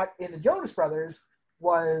not in the Jonas Brothers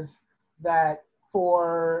was that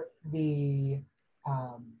for the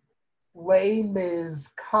Les Mis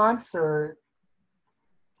concert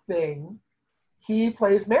thing, he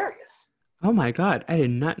plays Marius. Oh my God, I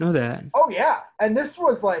did not know that. Oh yeah, and this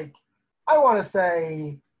was like, I want to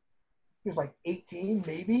say he was like 18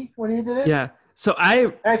 maybe when he did it. Yeah, so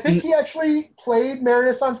I think he actually played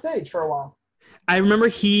Marius on stage for a while. I remember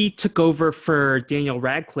he took over for Daniel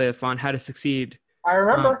Radcliffe on How to Succeed. I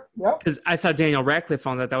remember, yep. Because I saw Daniel Radcliffe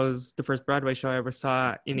on that. That was the first Broadway show I ever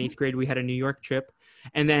saw in 8th grade. We had a New York trip.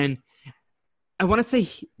 And then I want to say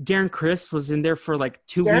Darren Criss was in there for like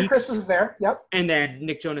 2 weeks. Darren Criss was there, yep. And then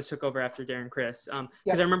Nick Jonas took over after Darren Criss.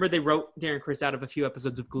 Because I remember they wrote Darren Criss out of a few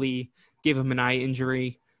episodes of Glee, gave him an eye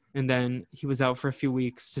injury, and then he was out for a few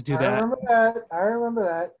weeks to do that. I remember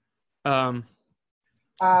that.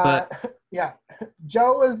 But yeah,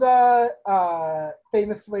 Joe was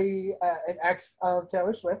famously an ex of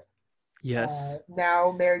Taylor Swift. Yes.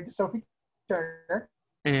 Now married to Sophie Turner.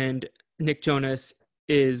 And Nick Jonas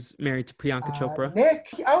is married to Priyanka Chopra. Nick,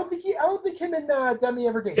 I don't think him and Demi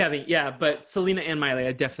ever dated. Demi, yeah, but Selena and Miley,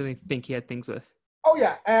 I definitely think he had things with. Oh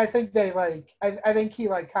yeah, and I think they I think he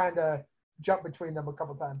kind of jumped between them a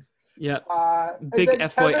couple times. Yeah. Big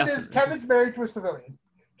F-boy. Kevin's married to a civilian.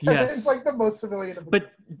 Yes. It's like the most civilian of the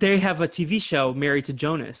But they have a TV show, Married to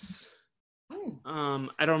Jonas.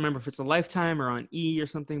 I don't remember if it's a Lifetime or on E or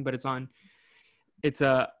something, but it's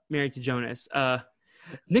Married to Jonas.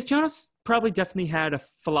 Nick Jonas probably definitely had a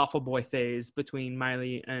falafel boy phase between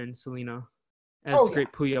Miley and Selena, as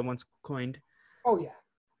Great Puya once coined. Oh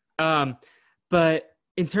yeah. But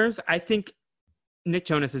in terms, I think Nick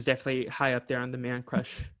Jonas is definitely high up there on the man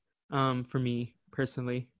crush, for me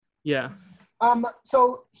personally. Yeah.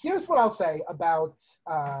 So here's what I'll say about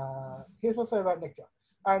Nick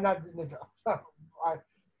Jonas. Not Nick Jonas.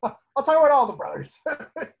 I'll talk about all the brothers.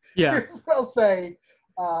 Yeah. Here's what I'll say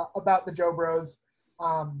about the Joe Bros.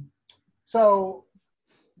 So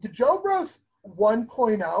the Joe Bros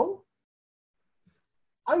 1.0,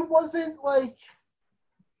 I wasn't like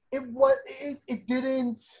it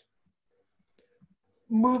didn't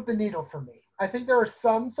move the needle for me. I think there are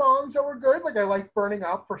some songs that were good, like I like Burning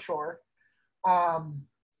Up for sure.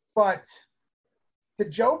 But the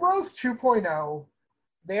Joe Bros 2.0,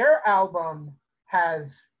 their album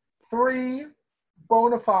has 3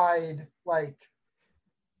 bona fide like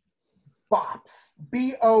bops,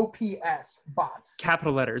 B-O-P-S, bops.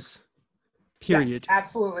 Capital letters, period. Yes,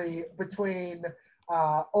 absolutely. Between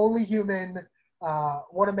Only Human,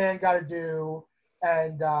 What a Man Gotta Do,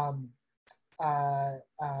 and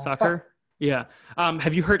Soccer? Yeah.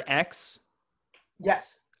 Have you heard X?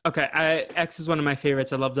 Yes. Okay, X is one of my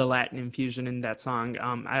favorites. I love the Latin infusion in that song.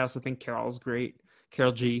 I also think Carol's great,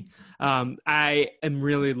 Carol G. I am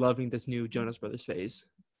really loving this new Jonas Brothers phase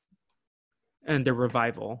and their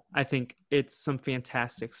revival. I think it's some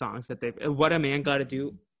fantastic songs that What a Man Gotta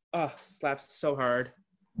Do, slaps so hard.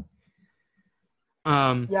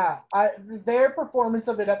 Their performance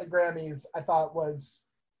of it at the Grammys, I thought was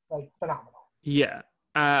like phenomenal. Yeah,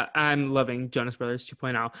 I'm loving Jonas Brothers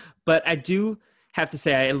 2.0, but I do have to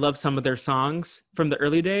say I love some of their songs from the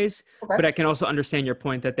early days, but I can also understand your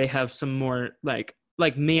point that they have some more like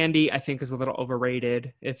Mandy, I think is a little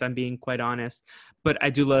overrated if I'm being quite honest, but I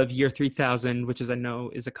do love Year 3000, which I know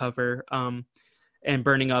is a cover, and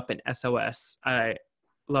Burning Up and SOS. I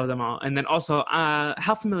love them all. And then also,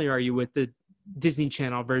 how familiar are you with the Disney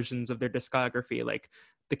Channel versions of their discography, like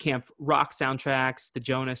the Camp Rock soundtracks, the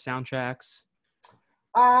Jonas soundtracks?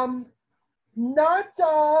 Not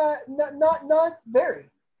very.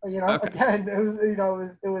 Okay. Again,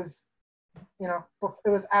 it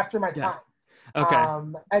was after my time. Okay.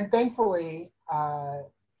 And thankfully,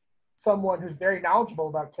 someone who's very knowledgeable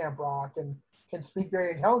about Camp Rock and can speak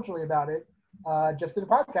very intelligently about it, just did a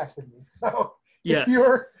podcast with you. So yes. If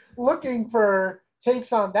you're looking for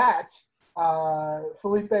takes on that,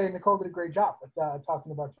 Felipe and Nicole did a great job with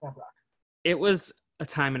talking about Camp Rock. It was a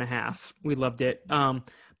time and a half. We loved it.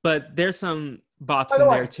 But there's some bops in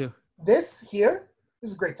there too. This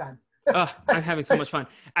is a great time. I'm having so much fun.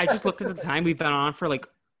 I just looked at the time. We've been on for like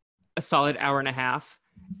a solid hour and a half.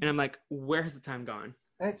 And I'm like, where has the time gone?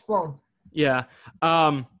 It's flown. Yeah.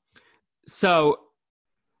 So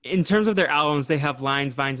in terms of their albums, they have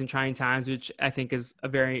Lines, Vines, and Trying Times, which I think is a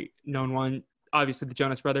very known one. Obviously, the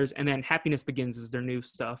Jonas Brothers. And then Happiness Begins is their new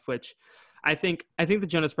stuff, which I think the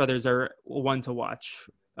Jonas Brothers are one to watch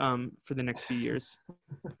for the next few years,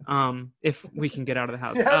 if we can get out of the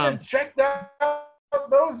house. You haven't checked out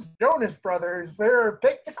those Jonas Brothers. They're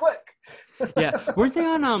pick to click. Yeah, weren't they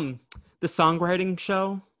on the songwriting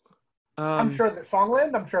show? I'm sure that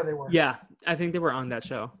Songland. I'm sure they were. Yeah, I think they were on that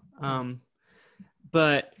show.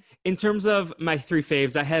 But in terms of my 3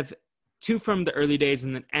 faves, I have 2 from the early days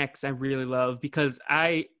and then X I really love because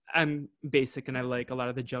I'm basic and I like a lot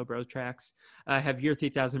of the Joe Bro tracks. I have Year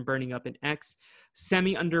 3000, Burning Up, and X.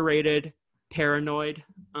 Semi-underrated, Paranoid.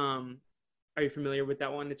 Are you familiar with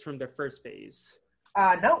that one? It's from their first phase.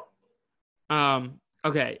 No.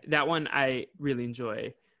 Okay, that one I really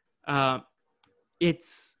enjoy. I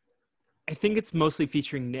think it's mostly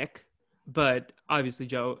featuring Nick, but obviously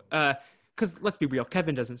Joe. Because let's be real,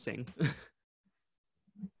 Kevin doesn't sing.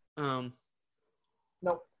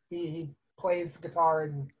 Nope. He plays guitar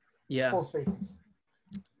and full spaces.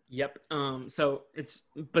 Yep.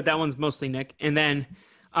 But that one's mostly Nick. And then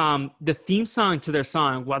the theme song to their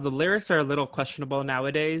song, while the lyrics are a little questionable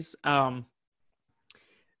nowadays,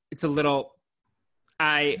 it's a little,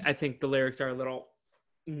 I think the lyrics are a little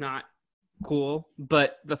not cool,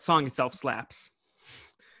 but the song itself slaps.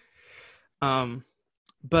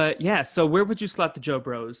 But yeah, so where would you slot the Joe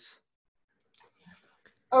Bros?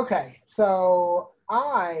 Okay, so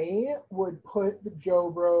I would put the Joe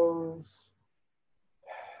Bros.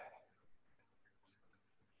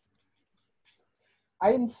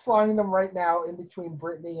 I am sliding them right now in between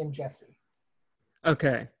Brittany and Jesse.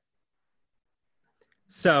 Okay.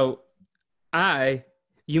 So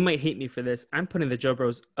you might hate me for this. I'm putting the Joe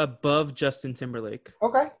Bros above Justin Timberlake.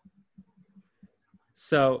 Okay.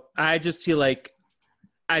 So I just feel like,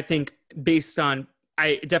 I think based on,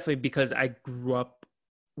 because I grew up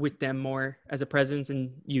with them more as a presence,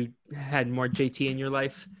 and you had more JT in your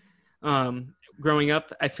life growing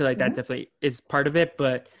up, I feel like that definitely is part of it.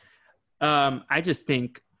 But I just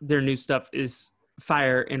think their new stuff is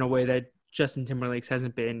fire in a way that Justin Timberlake's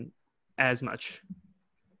hasn't been as much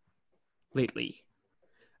lately.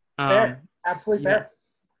 Fair. Absolutely fair.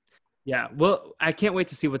 Yeah. Well, I can't wait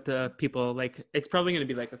to see what the people like. It's probably going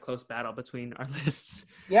to be like a close battle between our lists.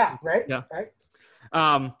 Yeah. Right. Yeah.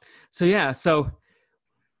 Right. So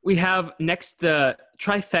we have next the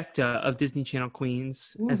trifecta of Disney Channel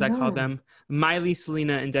queens, as I call them: Miley,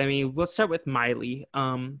 Selena, and Demi. Let's start with Miley,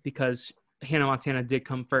 because Hannah Montana did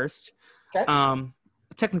come first. Okay.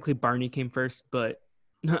 Technically Barney came first, but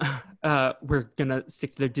we're gonna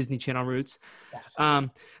stick to their Disney Channel roots. Yes.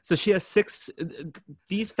 So she has 6.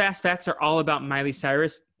 These fast facts are all about Miley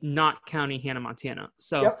Cyrus, not counting Hannah Montana.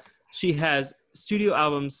 So she has studio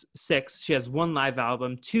albums 6. She has 1 live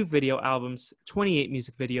album, 2 video albums, 28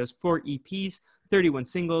 music videos, 4 EPs, 31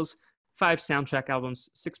 singles, 5 soundtrack albums,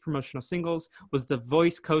 6 promotional singles. Was the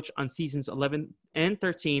voice coach on seasons 11 and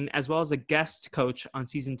 13, as well as a guest coach on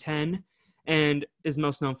season 10, and is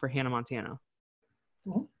most known for Hannah Montana.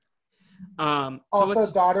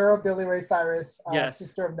 Also, daughter of Billy Ray Cyrus, yes.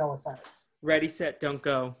 Sister of Noah Cyrus. Ready, Set, Don't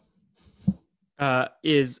Go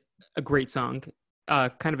is a great song,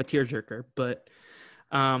 kind of a tearjerker. But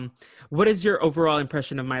what is your overall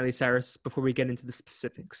impression of Miley Cyrus before we get into the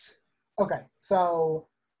specifics? Okay, so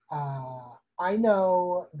I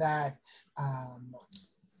know that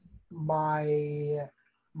my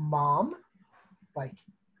mom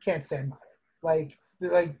can't stand Miley.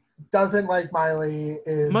 Like doesn't like Miley.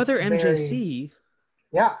 Is Mother MJC.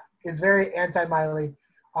 Is very anti-Miley.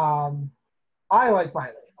 I like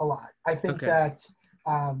Miley a lot. I think that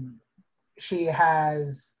she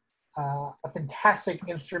has a fantastic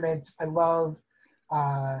instrument. I love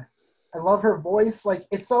her voice. Like,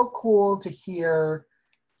 it's so cool to hear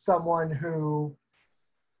someone who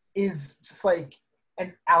is just like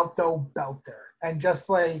an alto belter and just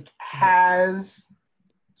like has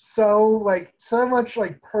so much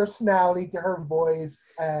like personality to her voice,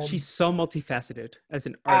 and she's so multifaceted as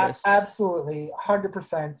an artist. Absolutely,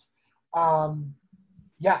 100%.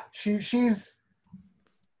 She's.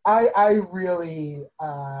 I really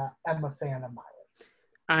am a fan of Miley.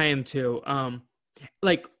 I am too.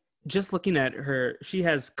 Just looking at her, she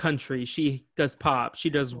has country, she does pop, she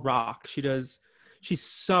does rock, she's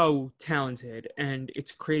so talented, and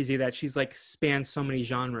it's crazy that she's like spans so many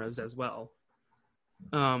genres as well.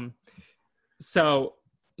 So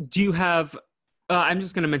do you have I'm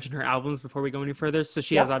just going to mention her albums before we go any further. So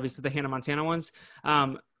she has obviously the Hannah Montana ones.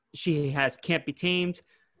 She has Can't Be Tamed,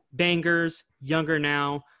 Bangers, Younger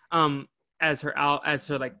Now, as her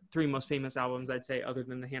like 3 most famous albums, I'd say, other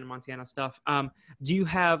than the Hannah Montana stuff. Do you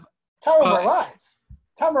have Time of Our Lives?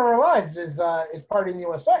 Time of Our Lives is Party in the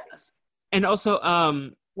USA. And also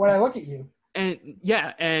When I Look at You.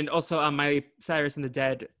 And also Miley Cyrus and the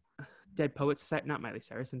Dead Poets Society, not Miley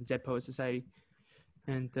Cyrus and the Dead Poets Society,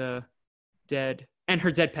 and the Dead and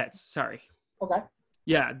Her Dead Pets. Sorry. Okay.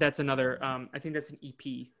 Yeah, that's another. I think that's an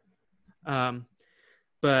EP.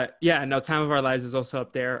 But yeah, no, Time of Our Lives is also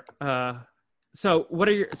up there. So what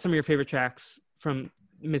are some of your favorite tracks from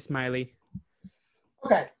Miss Miley?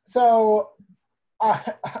 Okay, so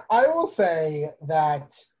I will say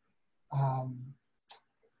that I'm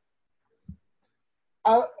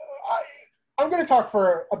going to talk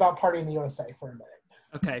about Party in the USA for a minute.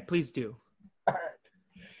 Okay, please do. All right.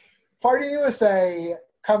 Party in the USA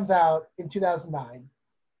comes out in 2009.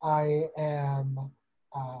 I am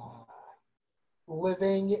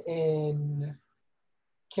living in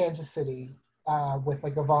Kansas City with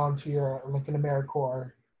like a volunteer, like an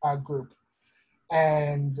AmeriCorps group.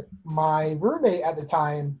 And my roommate at the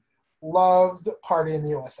time loved Party in the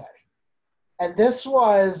USA. And this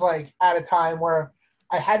was like at a time where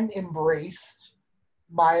I hadn't embraced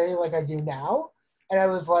Miley like I do now. And I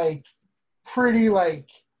was like pretty like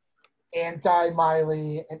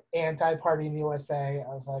anti-Miley and anti-Party in the USA.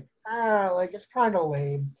 I was like, it's kind of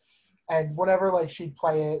lame. And whenever like she'd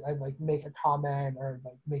play it, I'd like make a comment or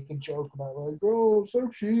like make a joke about like, oh, so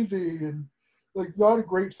cheesy and like not a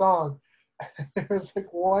great song. There was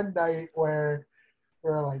like one night where we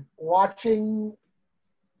were like looking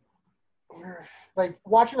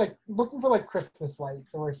for like Christmas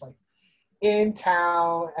lights, and we're just like in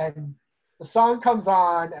town, and the song comes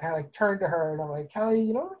on, and I like turn to her and I'm like, Kelly,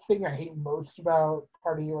 you know the thing I hate most about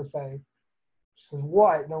Party USA? She says,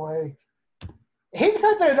 what? And I'm like, I hate the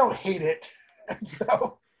fact that I don't hate it. And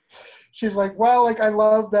so she's like, well, like I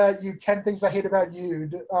love that you 10 things I hate about you,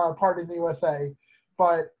 Party in the USA,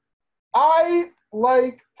 but I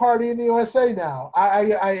like Party in the USA now.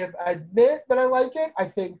 I admit that I like it. I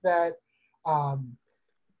think that,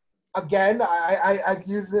 again, I've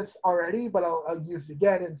used this already, but I'll use it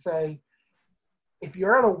again and say, if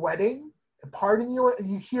you're at a wedding, a Party in the USA,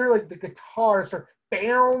 and you hear like the guitar start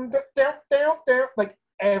down, down, down, down, like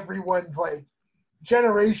everyone's like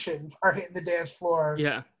generations are hitting the dance floor.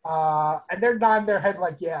 Yeah. And they're nodding their head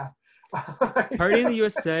like, yeah. Party in the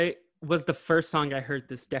USA was the first song I heard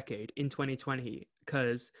this decade in 2020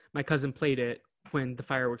 because my cousin played it when the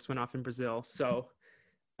fireworks went off in Brazil. So,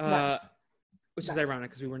 Nice. which is ironic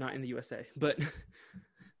because we were not in the USA. But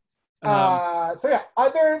so yeah,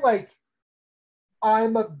 other like,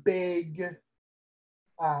 I'm a big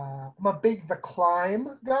The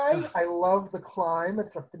Climb guy. I love The Climb.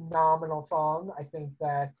 It's a phenomenal song. I think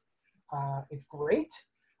that it's great.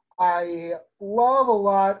 I love a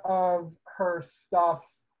lot of her stuff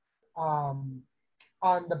on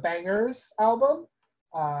the Bangers album.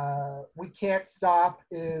 We Can't Stop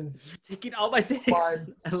is you're taking all my things.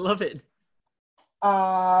 fun. I love it.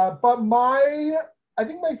 But I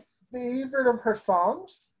think my favorite of her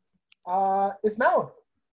songs is Malibu.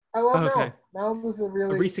 I love Malibu. Malibu is a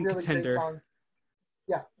really recent really contender. great song.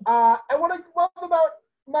 Yeah. And what I love about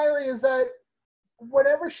Miley is that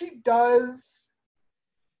whenever she does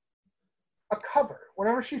a cover,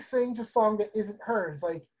 whenever she sings a song that isn't hers,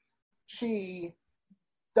 like she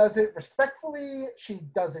does it respectfully, she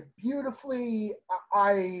does it beautifully.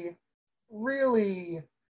 I really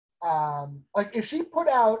like if she put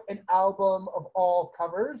out an album of all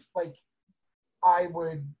covers, like I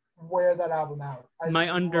would wear that album out.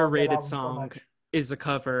 My underrated song is a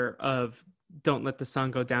cover of Don't Let the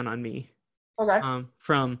Sun Go Down on Me. Okay.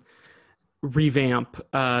 From Revamp,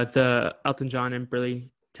 the Elton John and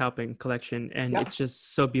Billy Taupin collection, and it's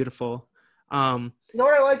just so beautiful. You know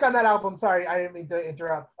what I like on that album? Sorry, I didn't mean to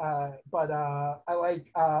interrupt. But I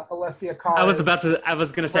like Alessia Cara. I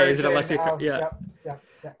was gonna say, is it Alessia Cara? Yeah.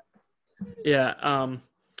 Yeah.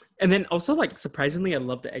 And then also, like, surprisingly, I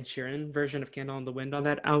love the Ed Sheeran version of Candle in the Wind on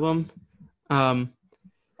that album.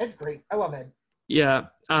 Ed's great. I love Ed. Yeah.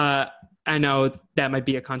 I know that might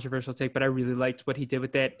be a controversial take, but I really liked what he did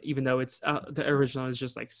with it, even though it's the original is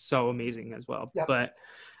just like so amazing as well. Yep. But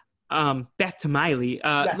back to Miley,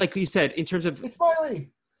 Yes. Like you said, in terms of It's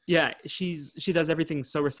Miley. Yeah, she does everything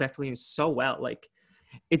so respectfully and so well. Like,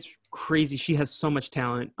 it's crazy. She has so much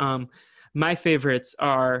talent. My favorites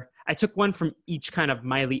are, I took one from each kind of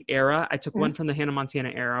Miley era. I took one from the Hannah Montana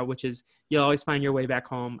era, which is You'll Always Find Your Way Back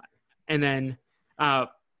Home. And then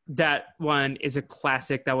that one is a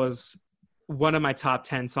classic that was one of my top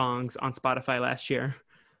 10 songs on Spotify last year.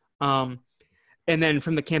 And then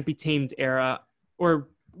from the Can't Be Tamed era, or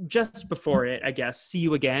just before it, I guess, See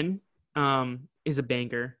You Again is a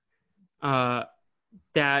banger.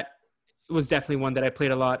 That was definitely one that I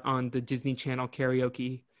played a lot on the Disney Channel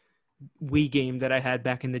karaoke Wii game that I had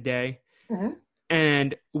back in the day.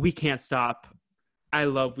 And We Can't Stop. I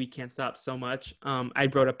love We Can't Stop so much. I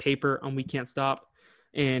wrote a paper on We Can't Stop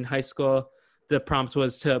in high school. The prompt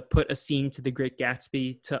was to put a scene to The Great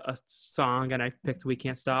Gatsby to a song, and I picked We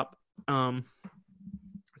Can't Stop.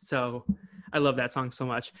 So I love that song so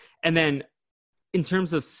much. And then in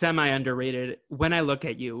terms of semi-underrated, When I Look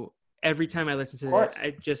at You, every time I listen to it,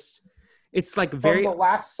 it's like very... From the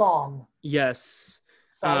last song. Yes.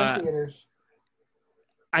 Silent theaters.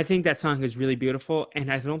 I think that song is really beautiful,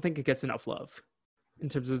 and I don't think it gets enough love in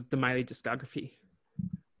terms of the Miley discography.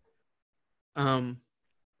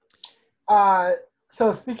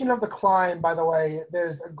 So speaking of The Climb, by the way,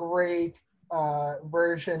 there's a great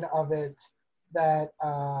version of it that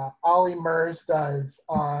Ollie Murs does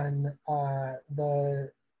on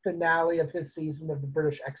the finale of his season of the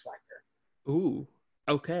British X Factor. Ooh,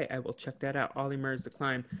 okay. I will check that out. Ollie Murs, The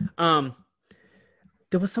Climb.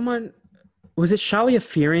 There was someone, was it Shalia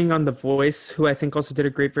Fearing on The Voice, who I think also did a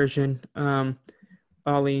great version?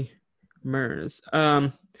 Ollie Murs.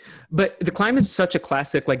 But The Climb is such a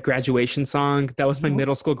classic, like, graduation song. That was my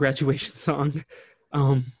middle school graduation song.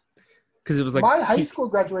 Because it was like... My high school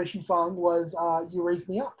graduation song was You Raise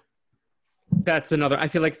Me Up. That's another. I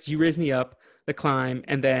feel like it's You Raise Me Up, The Climb,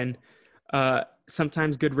 and then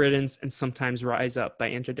sometimes Good Riddance and sometimes Rise Up by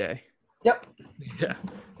Andra Day. Yep. Yeah.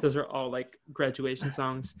 Those are all like graduation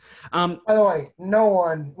songs. By the way, no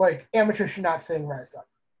one, like, amateur should not sing Rise Up.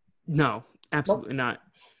 No, absolutely not.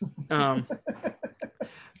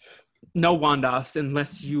 No Wandos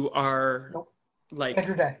unless you are like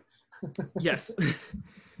Andra Day. Yes.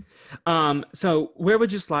 So where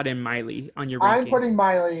would you slot in Miley on your rankings? I'm putting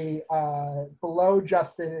Miley below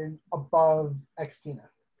Justin and above Xtina.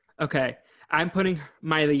 Okay. I'm putting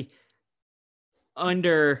Miley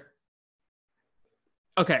under.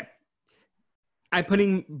 Okay. I'm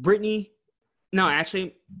putting Britney. No,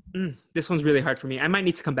 actually, this one's really hard for me. I might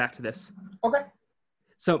need to come back to this. Okay.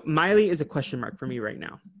 So Miley is a question mark for me right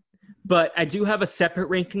now. But I do have a separate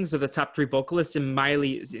rankings of the top 3 vocalists, and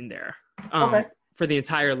Miley is in there for the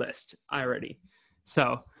entire list already.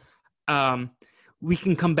 So we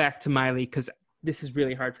can come back to Miley because this is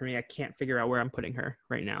really hard for me. I can't figure out where I'm putting her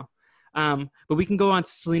right now. But we can go on to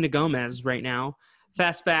Selena Gomez right now.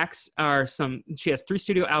 Fast facts are she has 3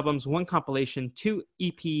 studio albums, 1 compilation, 2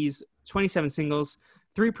 EPs, 27 singles,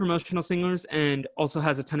 3 promotional singles, and also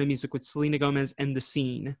has a ton of music with Selena Gomez and The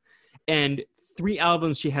Scene. And 3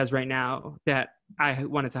 albums she has right now that I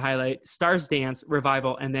wanted to highlight: Stars Dance,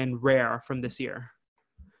 Revival, and then Rare from this year.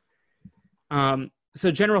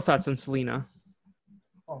 So general thoughts on Selena.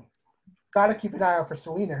 Oh, gotta keep an eye out for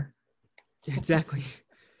Selena. Exactly.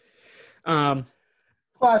 Classic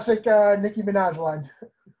Nicki Minaj line.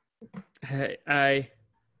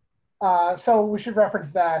 So we should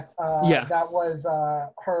reference that. Yeah. That was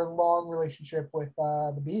her long relationship with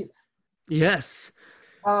the Beebs. Yes.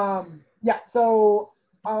 Yeah. So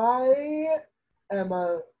I'm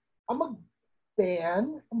a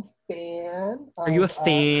fan. Are you a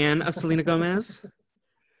fan of Selena Gomez?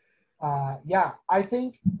 Yeah, I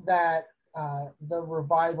think that the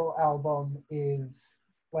Revival album is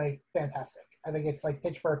like fantastic. I think it's like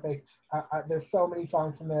pitch perfect. There's so many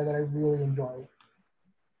songs from there that I really enjoy.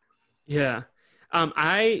 Yeah.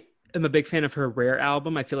 I am a big fan of her Rare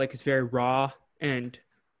album. I feel like it's very raw, and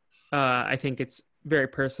I think it's very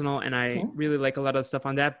personal, and I really like a lot of stuff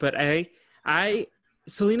on that. But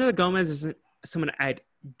Selena Gomez isn't someone I'd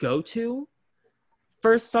go to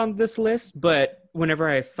first on this list, but whenever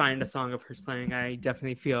I find a song of hers playing, I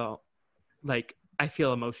definitely feel like I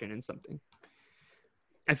feel emotion in something.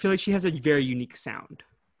 I feel like she has a very unique sound.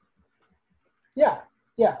 Yeah,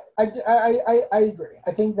 I agree.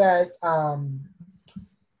 I think that a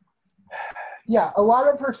lot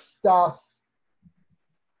of her stuff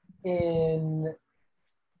in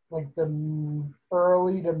like the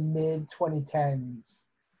early to mid 2010s,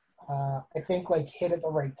 I think like hit at the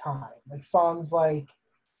right time. Like songs like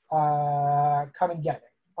 "Come and Get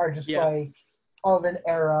It" are just like of an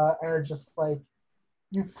era, and are just like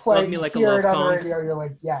you play, you like hear it on the radio, you're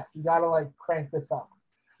like, yes, you gotta like crank this up.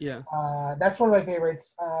 Yeah. That's one of my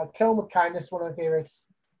favorites. "Kill 'Em with Kindness," one of my favorites.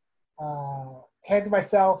 "Hand to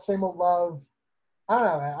Myself," "Same Old Love." I don't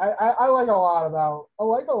know, man. I like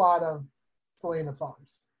a lot of Selena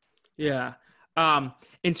songs. Yeah.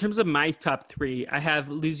 In terms of my top 3, I have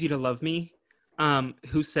 "Lose You to Love Me,"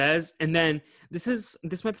 "Who Says," and then this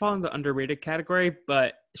might fall in the underrated category,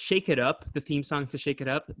 but "Shake It Up," the theme song to "Shake It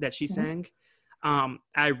Up" that she sang.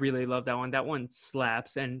 I really love that one. That one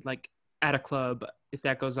slaps, and like at a club, if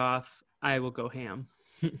that goes off, I will go ham.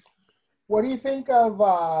 What do you think of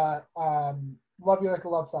 "Love You Like a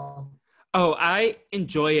Love Song"? Oh, I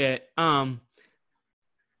enjoy it.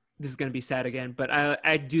 This is gonna be sad again, but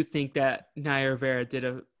I do think that Naya Rivera did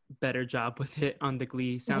a better job with it on the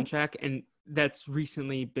Glee soundtrack, and that's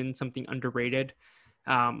recently been something underrated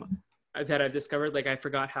that I've discovered. Like I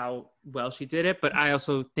forgot how well she did it, but I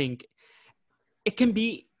also think it can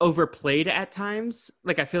be overplayed at times.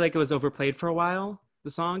 Like I feel like it was overplayed for a while, the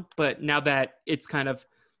song, but now that it's kind of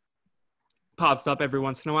pops up every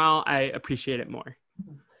once in a while, I appreciate it more.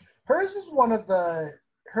 Hers is one of the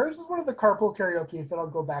carpool karaoke's that I'll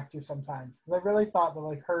go back to sometimes, because I really thought that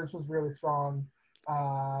like hers was really strong.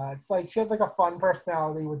 It's like she had like a fun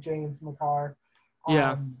personality with James in the car.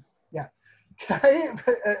 Yeah.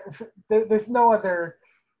 There's no other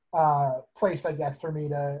place, I guess, for me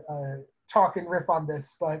to talk and riff on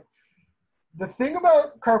this, but the thing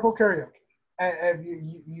about carpool karaoke, and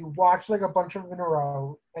you watch like a bunch of them in a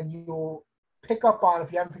row, and you'll pick up on,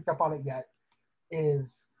 if you haven't picked up on it yet,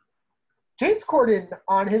 is James Corden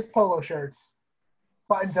on his polo shirts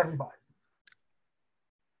buttons every button.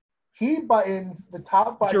 He buttons the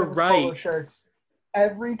top button of his polo shirts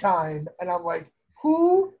every time, and I'm like,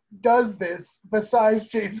 who does this besides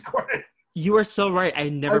James Corden? You are so right. I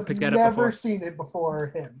never picked that up before. I've never seen it before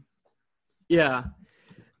him. Yeah,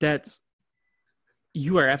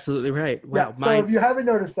 you are absolutely right. Wow. Yeah, so if you haven't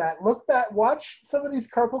noticed that, look back, watch some of these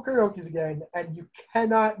carpool karaoke's again, and you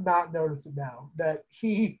cannot not notice it now that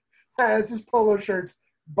he has his polo shirts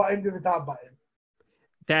buttoned to the top button.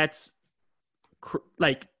 That's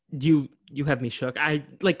like you have me shook. I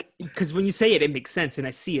like, because when you say it, it makes sense, and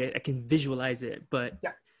I see it, I can visualize it. But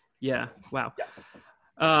yeah, wow.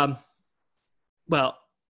 Well,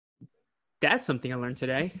 that's something I learned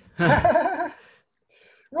today.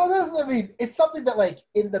 Well, I mean, it's something that, like,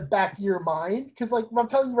 in the back of your mind, because, like, I'm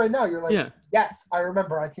telling you right now, you're like, Yeah. yes, I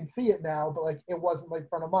remember, I can see it now, but, like, it wasn't, like,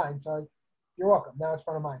 front of mind. So, like, you're welcome. Now it's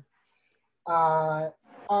front of mind. I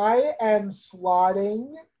am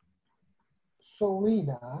slotting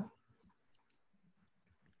Selena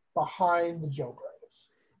behind the Joe Bros.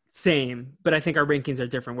 Same, but I think our rankings are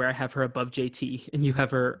different. Where I have her above JT, and you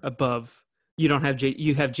have her above. You don't have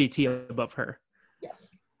You have JT above her. Yes.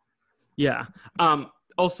 Yeah.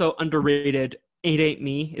 Also underrated. 8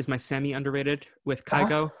 Me is my semi underrated with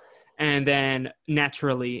Kygo, and then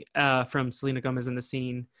Naturally from Selena Gomez in the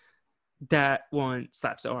Scene. That one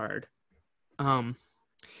slaps so hard.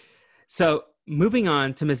 So moving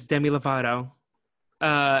on to Miss Demi Lovato.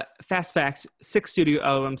 Fast facts: 6 studio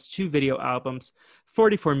albums, 2 video albums,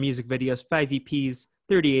 44 music videos, 5 EPs,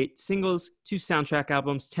 38 singles, 2 soundtrack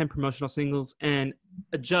albums, 10 promotional singles, and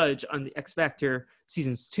a judge on the X Factor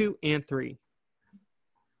seasons 2 and 3.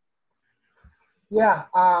 Yeah.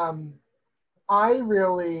 I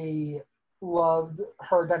really loved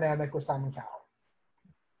her dynamic with Simon Cowell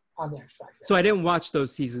on the X Factor. So I didn't watch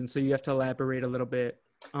those seasons, so you have to elaborate a little bit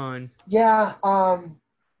on. Yeah.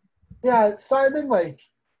 Simon, like,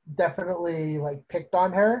 definitely, like, picked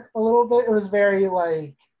on her a little bit. It was very,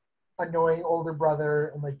 like, annoying older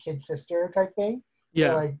brother and, like, kid sister type thing. Yeah.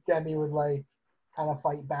 Where, like, Demi would, like, kind of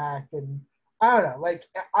fight back, and I don't know. Like,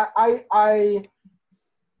 I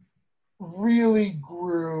really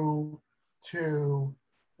grew to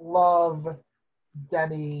love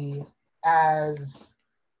Demi as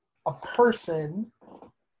a person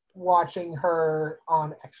watching her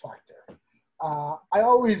on X Factor. I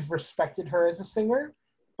always respected her as a singer,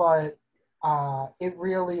 but it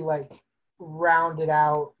really, like, rounded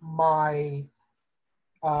out my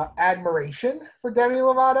admiration for Demi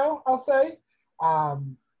Lovato, I'll say.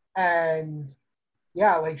 And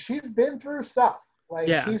yeah, like, she's been through stuff. Like,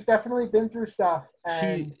 Yeah. she's definitely been through stuff.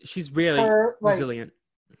 And she's really like, resilient.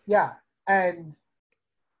 Yeah. And,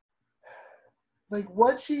 like,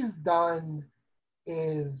 what she's done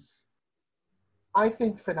is, I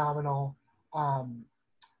think, phenomenal.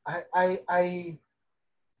 I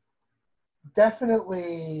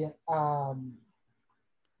definitely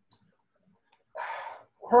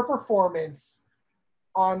her performance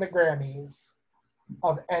on the Grammys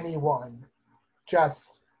of anyone,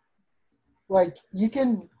 just, like, you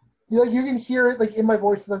can hear it, like, in my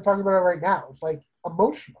voice as I'm talking about it right now. It's, like,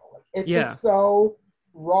 emotional. Like, it's just so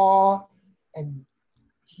raw and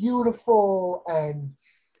beautiful, and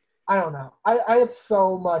I don't know. I have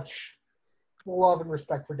so much love and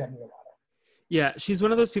respect for Demi Lovato. Yeah, she's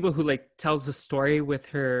one of those people who, like, tells the story with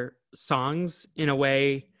her songs in a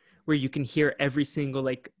way where you can hear every single,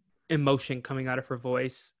 like, emotion coming out of her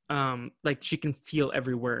voice. Like, she can feel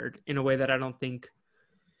every word in a way that I don't think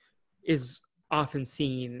is often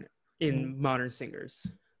seen in modern singers.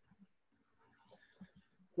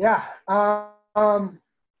 Yeah.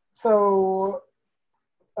 So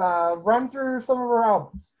run through some of her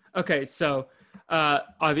albums. Okay, so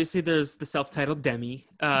obviously there's the self-titled Demi.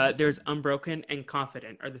 There's Unbroken and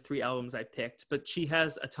Confident are the 3 albums I picked, but she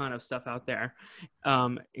has a ton of stuff out there,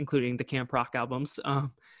 including the camp rock albums.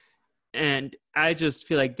 And I just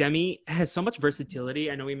feel like Demi has so much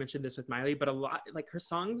versatility. I know we mentioned this with Miley, but a lot, like, her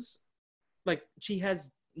songs, like, she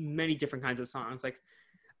has many different kinds of songs. Like,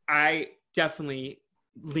 I definitely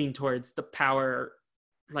lean towards the power,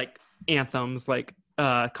 like, anthems, like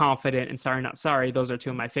Confident and Sorry Not Sorry. Those are 2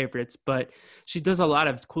 of my favorites, but she does a lot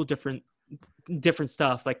of cool different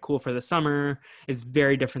stuff. Like Cool for the Summer is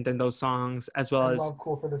very different than those songs, as well as love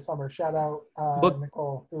Cool for the Summer. Shout out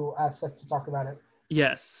Nicole, who asked us to talk about it.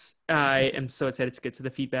 Yes, I am so excited to get to the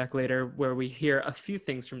feedback later where we hear a few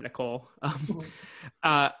things from Nicole.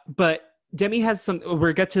 But Demi has some,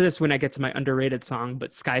 we'll get to this when I get to my underrated song,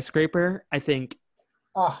 but Skyscraper, I think,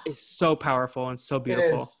 is so powerful and so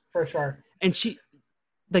beautiful. It is, for sure. And she,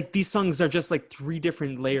 like, these songs are just like 3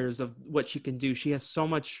 different layers of what she can do. She has so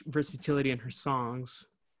much versatility in her songs.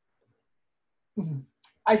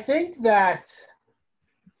 I think that,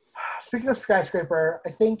 speaking of Skyscraper,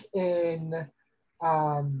 I think in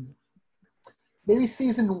maybe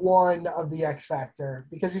season 1 of the X Factor,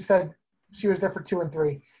 because you said she was there for 2 and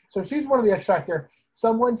 3. So in season 1 of the X Factor,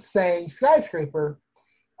 someone sang Skyscraper,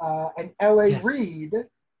 and L.A. Reid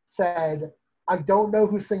said, I don't know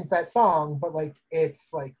who sings that song, but, like,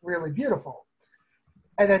 it's, like, really beautiful.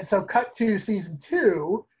 And then so cut to season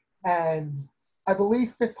 2, and I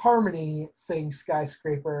believe Fifth Harmony sings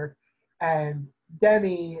Skyscraper, and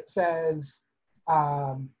Demi says,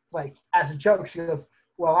 like, as a joke, she goes,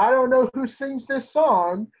 well, I don't know who sings this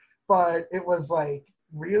song, but it was like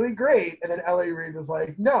really great. And then L.A. Reid was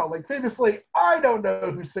like, no, like famously, I don't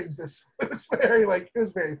know who sings this. It was very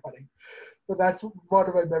funny. But that's one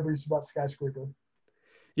of my memories about Skyscraper.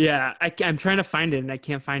 Yeah, I'm trying to find it, and I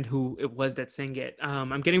can't find who it was that sang it.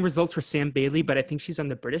 I'm getting results for Sam Bailey, but I think she's on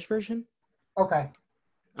the British version. Okay.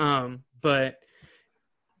 But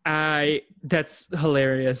that's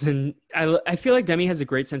hilarious, and I feel like Demi has a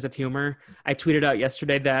great sense of humor. I tweeted out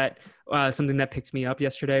yesterday that something that picked me up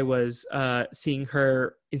yesterday was seeing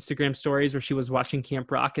her Instagram stories where she was watching Camp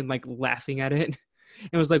Rock and like laughing at it,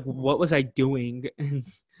 and was like, "What was I doing?"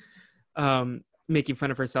 Making fun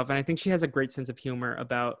of herself. And I think she has a great sense of humor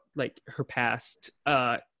about like her past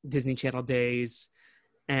Disney Channel days,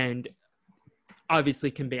 and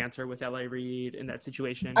obviously can banter with L.A. Reid in that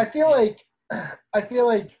situation. I feel like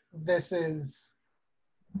this is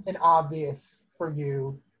an obvious for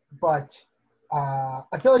you, but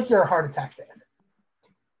I feel like you're a Heart Attack fan.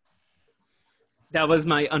 That was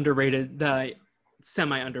my the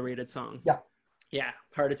semi-underrated song. Yeah,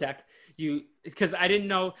 Heart Attack. Because I didn't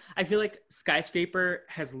know. I feel like Skyscraper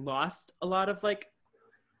has lost a lot of like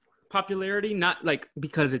popularity, not like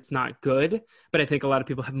because it's not good, but I think a lot of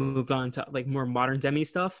people have moved on to like more modern Demi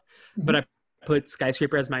stuff. Mm-hmm. But I put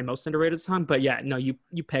Skyscraper as my most underrated song. But yeah, no, you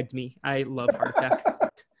pegged me. I love Heart Attack.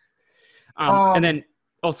 And then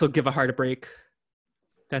also Give a Heart a Break.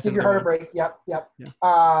 That's Give Your Heart a Break. Yep. Yeah.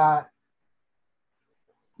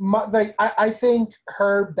 I think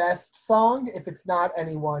her best song, if it's not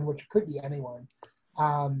anyone, which could be anyone,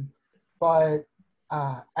 but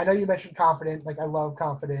I know you mentioned Confident. Like, I love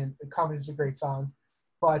Confident. Confident is a great song,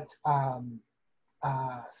 but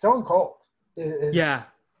Stone Cold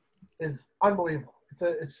is unbelievable.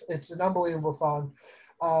 It's an unbelievable song.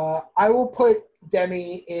 I will put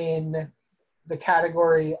Demi in the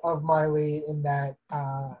category of Miley in that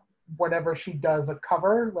whenever she does a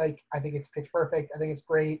cover, like, I think it's pitch perfect. I think it's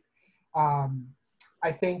great.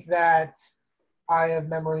 I think that I have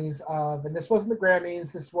memories of, and this wasn't the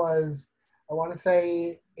Grammys, this was, I want to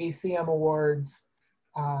say, ACM Awards.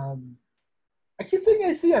 I keep saying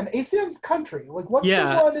ACM. ACM's country. Like, what's the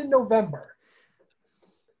one in November?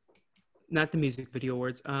 Not the music video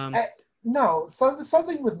awards. No,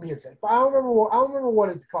 something with music, but I don't remember what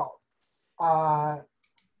it's called. I'll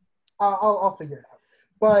figure it out.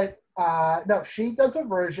 But no, she does a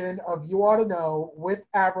version of "You Ought to Know" with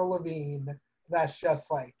Avril Lavigne. That's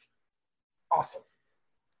just like awesome.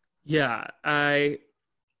 Yeah, I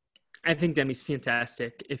think Demi's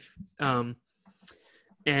fantastic.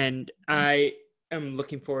 And I am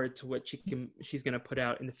looking forward to what she's gonna put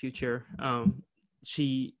out in the future.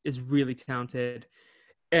 She is really talented,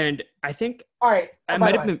 and I think. All right,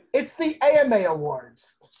 it's the AMA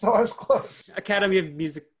Awards, so I was close. Academy of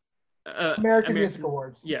Music. American Music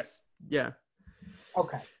Awards. Yes. Yeah.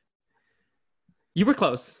 Okay. You were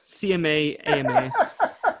close. CMA, AMAs.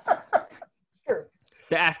 Sure.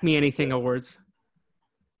 The Ask Me Anything Awards.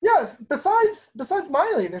 Yes. Besides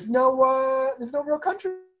Miley, there's no real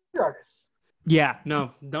country artists. Yeah.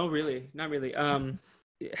 No, really. Not really.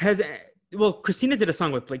 Christina did a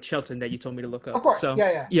song with Blake Shelton that you told me to look up. Of course. So,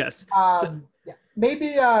 yeah. Yes. Yeah.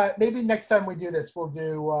 Maybe next time we do this, we'll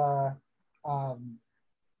do.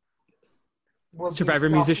 Survivor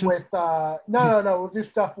musicians? With, no. We'll do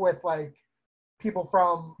stuff with like people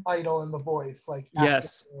from Idol and The Voice. Like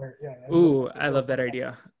yes. Ooh, I love that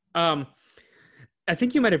idea. I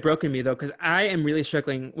think you might have broken me though, because I am really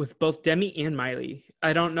struggling with both Demi and Miley.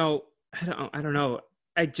 I don't know.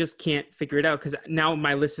 I just can't figure it out because now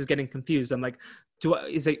my list is getting confused. I'm like,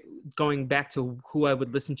 is it going back to who I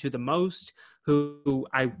would listen to the most? Who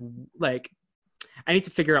I like? I need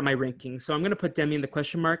to figure out my rankings. So I'm going to put Demi in the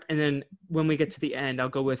question mark. And then when we get to the end, I'll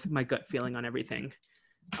go with my gut feeling on everything.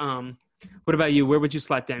 What about you? Where would you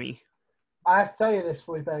slot Demi? I have to tell you this,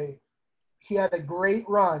 Felipe. He had a great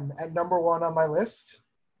run at number 1 on my list.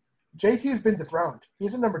 JT has been dethroned.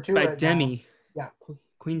 He's at number 2 by right Demi. Now. Yeah.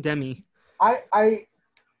 Queen Demi. I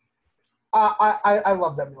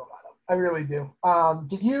love Demi Lovato. I really do.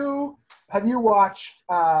 Have you watched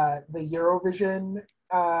the Eurovision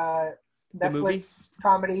Netflix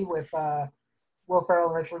comedy with Will Ferrell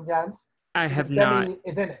and Rachel McAdams? I have Demi not.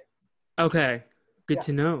 is in it. Okay. Good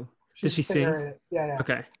to know. Does she sing? Yeah.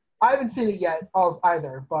 Okay. I haven't seen it yet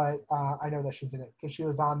either, but I know that she's in it because she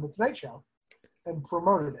was on The Tonight Show and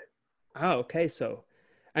promoted it. Oh, okay. So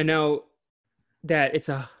I know that it's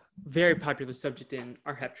a very popular subject in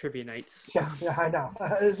our HAP trivia nights. Yeah, I know.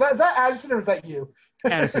 Is that Addison or is that you?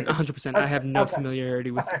 Addison, 100%. I have no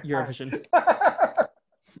familiarity with Eurovision.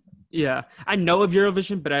 Yeah, I know of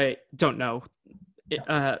Eurovision, but I don't know.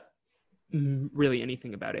 really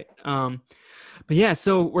anything about it. But yeah,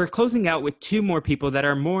 so we're closing out with two more people that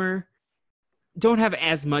don't have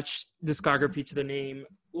as much discography to their name.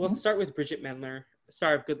 We'll start with Bridget Mendler,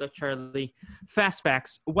 star of Good Luck Charlie. Fast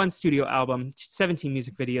Facts, 1 studio album, 17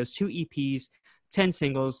 music videos, 2 EPs, 10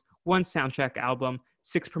 singles, 1 soundtrack album,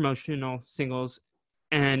 6 promotional singles.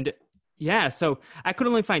 And yeah, so I could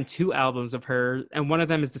only find 2 albums of her, and one of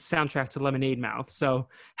them is the soundtrack to Lemonade Mouth. So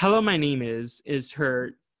Hello, My Name is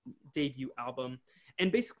her debut album. And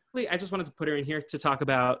basically, I just wanted to put her in here to talk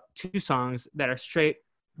about 2 songs that are straight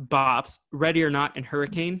bops, Ready or Not and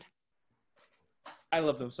Hurricane. I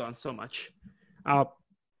love those songs so much.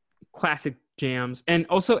 Classic jams. And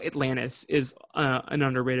also Atlantis is an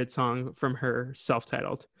underrated song from her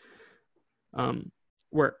self-titled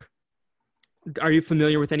work. Are you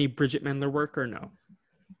familiar with any Bridget Mendler work or no?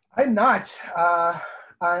 I'm not.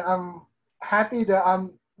 I'm happy to,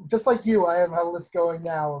 just like you, I have a list going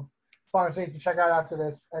now of songs I need to check out after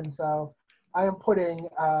this. And so I am putting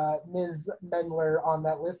Ms. Mendler on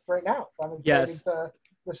that list right now. So I'm excited to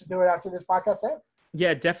listen to it after this podcast ends.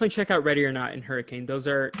 Yeah, definitely check out Ready or Not and Hurricane. Those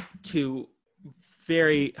are 2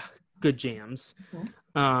 very good jams.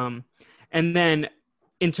 Mm-hmm. And then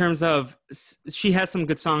in terms of, she has some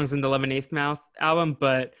good songs in the Lemonade Mouth album,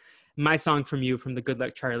 but My Song From You from the Good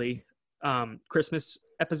Luck Charlie Christmas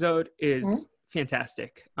episode is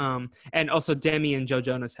fantastic. And also Demi and Joe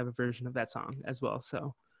Jonas have a version of that song as well.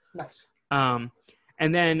 So nice.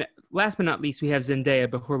 And then last but not least, we have Zendaya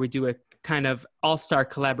before we do a kind of all-star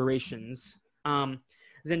collaborations.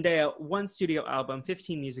 Zendaya, 1 studio album,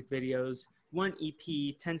 15 music videos, 1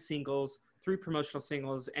 EP, 10 singles, 3 promotional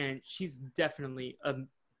singles, and she's definitely a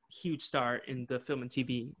huge star in the film and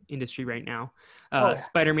TV industry right now.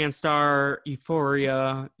 Spider-Man star,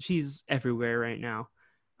 Euphoria, she's everywhere right now.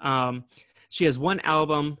 She has 1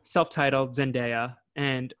 album, self-titled Zendaya,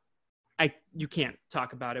 and you can't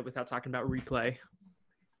talk about it without talking about Replay.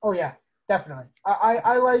 Oh yeah, definitely.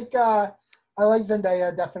 I like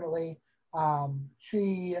Zendaya definitely.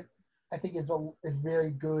 She, I think, is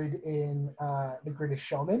very good in The Greatest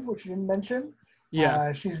Showman, which you didn't mention.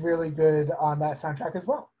 Yeah, she's really good on that soundtrack as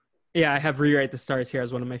well. Yeah, I have Rewrite the Stars here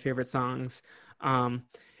as one of my favorite songs.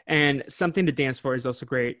 And Something to Dance For is also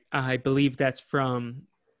great. I believe that's from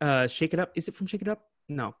Shake It Up. Is it from Shake It Up?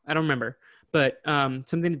 No, I don't remember. But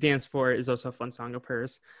Something to Dance For is also a fun song of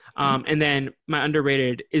hers. And then my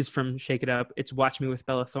underrated is from Shake It Up. It's Watch Me with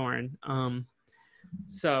Bella Thorne.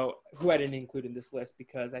 So who I didn't include in this list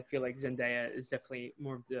because I feel like Zendaya is definitely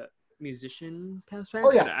more of the musician kind of fan.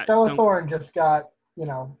 Oh yeah, Bella Thorne just got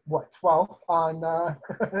 12th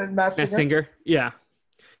on Masked Singer. Yeah.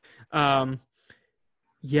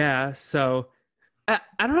 Yeah. So I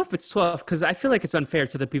don't know if it's 12 because I feel like it's unfair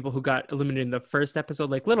to the people who got eliminated in the first episode.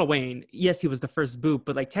 Like Lil Wayne, yes, he was the first boot,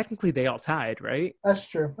 but like technically they all tied, right? That's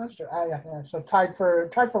true. Yeah. So tied for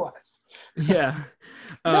last. Yeah.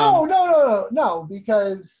 No,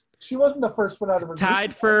 because she wasn't the first one out of her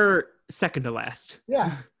tied group. For second to last.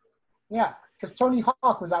 Yeah, because Tony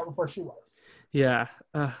Hawk was out before she was. Yeah,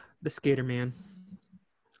 the skater man.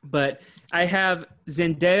 But I have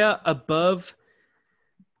Zendaya above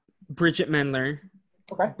Bridget Mendler.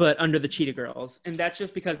 Okay. But under the Cheetah Girls. And that's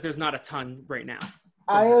just because there's not a ton right now. So,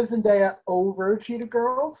 I have Zendaya over Cheetah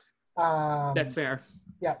Girls. that's fair.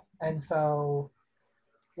 Yeah. And so,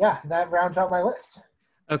 yeah, that rounds out my list.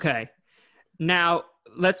 Okay. Now,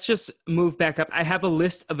 let's just move back up. I have a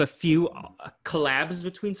list of a few collabs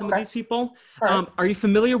between some of these people. Right. Are you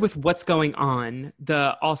familiar with What's Going On,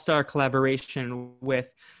 the all-star collaboration with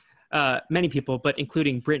many people, but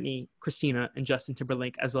including Britney, Christina, and Justin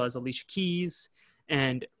Timberlake, as well as Alicia Keys,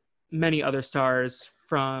 and many other stars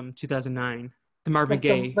from 2009. The Marvin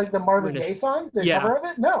Gaye. The Marvin Gaye song? The cover of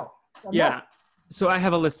it? No. Not. So I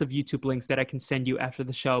have a list of YouTube links that I can send you after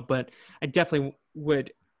the show, but I definitely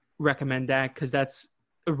would recommend that because that's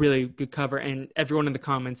a really good cover. And everyone in the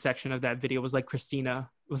comments section of that video was like, Christina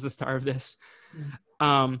was the star of this.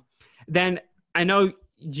 Mm-hmm. Then I know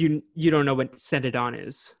you don't know what Send It On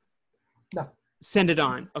is. No. Send It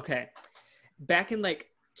On. Okay. Back in like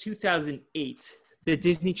 2008, the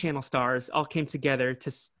Disney Channel stars all came together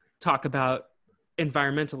to talk about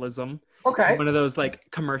environmentalism. Okay. One of those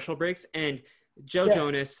like commercial breaks. And Joe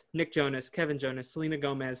Jonas, Nick Jonas, Kevin Jonas, Selena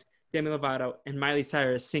Gomez, Demi Lovato, and Miley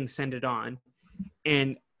Cyrus sing Send It On.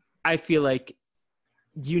 And I feel like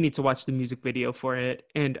you need to watch the music video for it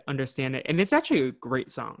and understand it. And it's actually a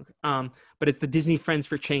great song. But it's the Disney Friends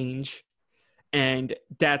for Change. And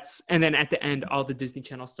then at the end, all the Disney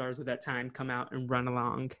Channel stars of that time come out and run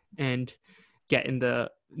along and get in the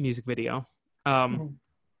music video.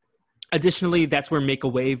 Additionally, that's where Make a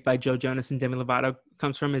Wave by Joe Jonas and Demi Lovato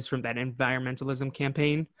comes from, is from that environmentalism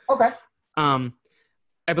campaign. Okay.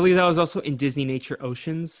 I believe that was also in Disney Nature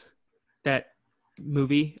Oceans, that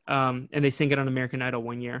movie. And they sing it on American Idol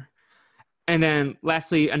one year. And then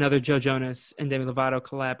lastly, another Joe Jonas and Demi Lovato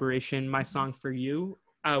collaboration, My Song for You,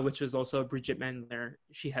 which was also Bridget Mendler.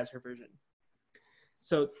 She has her version.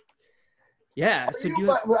 So, yeah.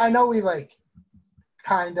 I know we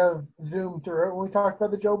kind of zoomed through it when we talked about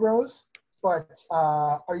the Joe Bros, but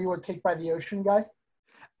are you a Cake by the Ocean guy?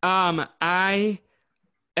 I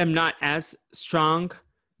am not as strong.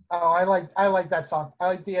 Oh, I like that song. I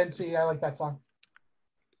like DNC. I like that song.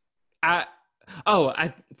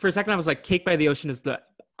 For a second I was like, Cake by the Ocean is the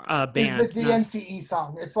band. It's the DNCE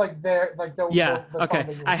song. It's like the okay.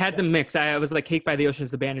 Song I had the mix. I was like, Cake by the Ocean is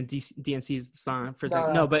the band and DNC is the song for a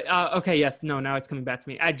second. No, but okay, yes, no, now it's coming back to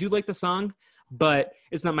me. I do like the song, but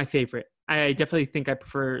it's not my favorite. I definitely think I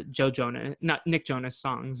prefer Nick Jonas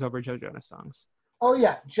songs over Joe Jonas songs. Oh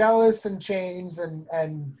yeah, Jealous and Chains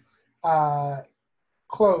and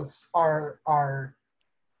Close are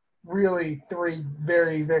really three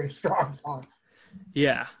very, very strong songs.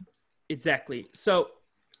 Yeah, exactly. So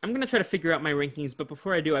I'm going to try to figure out my rankings, but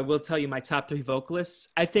before I do, I will tell you my top 3 vocalists.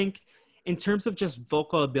 I think in terms of just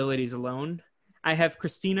vocal abilities alone, I have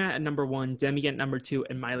Christina at number 1, Demi at number 2,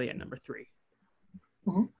 and Miley at number 3.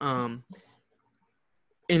 Mm-hmm.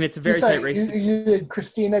 And it's a very tight race. You did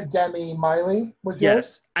Christina, Demi, Miley was yours?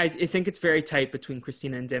 Yes, I think it's very tight between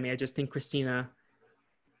Christina and Demi. I just think Christina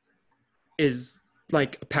is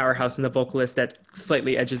like a powerhouse in the vocalist that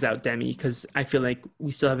slightly edges out Demi, because I feel like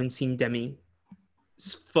we still haven't seen Demi's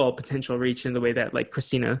full potential reach in the way that like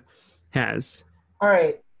Christina has. All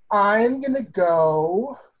right, I'm gonna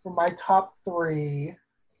go for my top 3.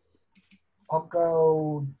 I'll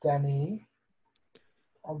go Demi.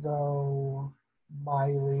 I'll go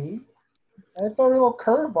Miley. And I throw a little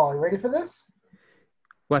curveball. You ready for this?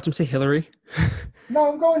 Watch him say Hillary. No,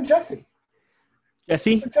 I'm going Jesse.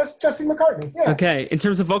 Jesse? Jesse McCartney, yeah. Okay, in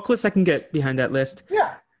terms of vocalists, I can get behind that list.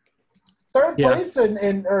 Yeah. Third place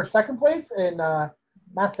or second place in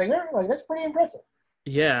Masked Singer, like that's pretty impressive.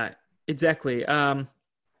 Yeah, exactly. I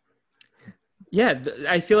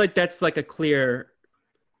feel like that's like a clear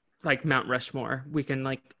like Mount Rushmore. We can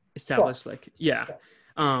like establish Sure.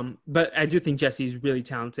 But I do think Jesse's really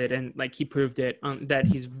talented, and like he proved it that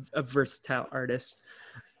he's a versatile artist.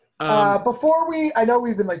 I know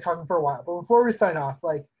we've been like talking for a while, but before we sign off,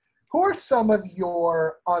 like, who are some of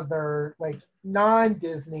your other like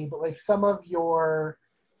non-Disney, but like some of your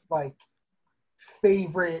like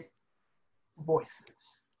favorite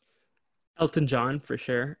voices? Elton John for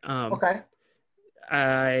sure. Okay.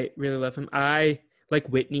 I really love him. I like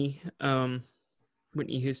Whitney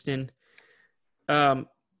Houston.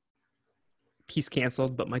 He's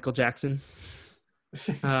canceled, but Michael Jackson.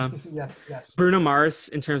 Yes. Bruno Mars,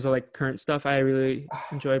 in terms of like current stuff, I really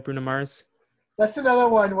enjoy Bruno Mars. That's another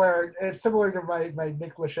one where it's similar to my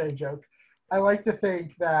Nick Lachey joke. I like to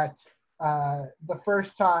think that the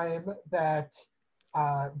first time that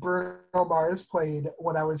Bruno Mars played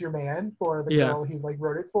When I Was Your Man for the girl he like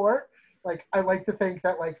wrote it for, like I like to think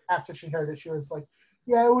that like after she heard it, she was like,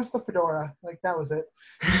 yeah, it was the fedora. Like that was it.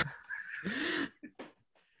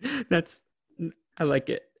 I like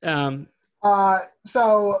it.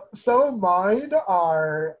 So some of mine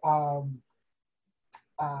are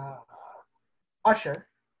Usher.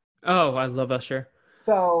 Oh, I love Usher.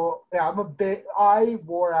 So yeah, I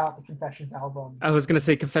wore out the Confessions album. I was gonna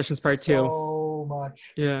say Confessions Part 2. So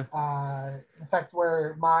much. Yeah. In fact,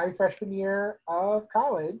 where my freshman year of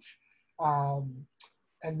college, and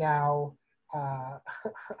now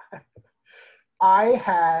I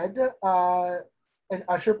had an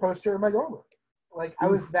Usher poster in my dorm room. Like I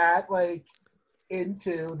was that like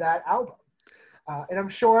into that album, and I'm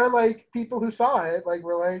sure like people who saw it like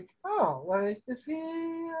were like, oh, like is he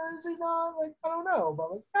or is he not? Like I don't know,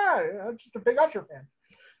 but like I'm just a big Usher fan.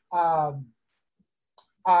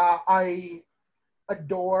 I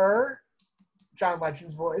adore John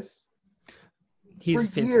Legend's voice. He's for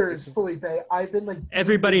fantastic. Years, Felipe. I've been like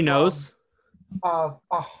everybody knows. Love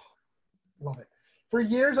it. For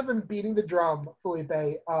years, I've been beating the drum,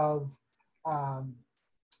 Felipe, of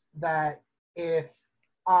that if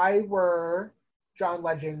I were John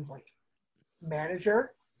Legend's like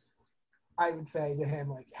manager, I would say to him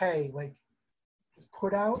like, hey, like just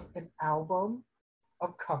put out an album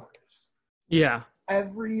of covers. Yeah.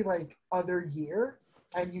 Every like other year,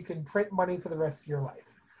 and you can print money for the rest of your life.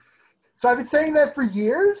 So I've been saying that for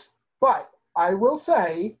years, but I will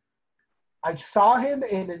say I saw him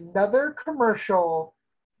in another commercial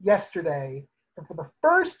yesterday, and for the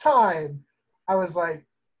first time, I was like,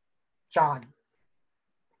 John,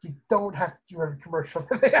 you don't have to do every commercial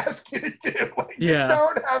that they ask you to do. Like, Yeah. You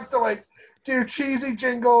don't have to like do cheesy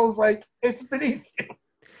jingles. Like, it's beneath you.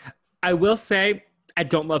 I will say I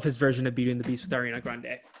don't love his version of Beauty and the Beast with Ariana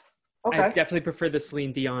Grande. Okay. I definitely prefer the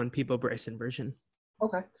Celine Dion, Peebo Bryson version.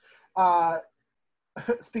 Okay.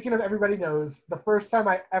 Speaking of Everybody Knows, the first time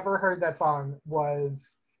I ever heard that song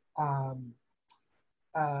was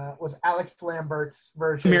Alex Lambert's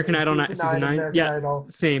version. American Idol season 9 9. American Yeah, Idol.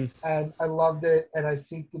 same. And I loved it, and I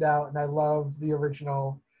seeked it out, and I love the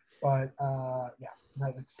original. But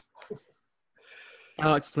it's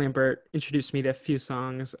Alex Lambert introduced me to a few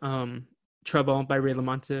songs. Trouble by Ray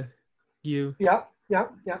LaMontague. yeah.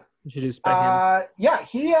 Introduced by him.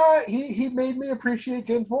 He made me appreciate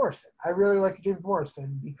James Morrison. I really like James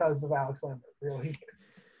Morrison because of Alex Lambert. Really.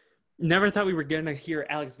 Never thought we were going to hear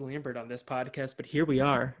Alex Lambert on this podcast, but here we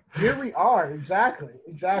are. Here we are. Exactly.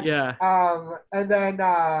 Yeah. And then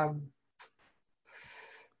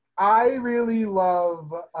I really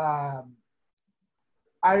love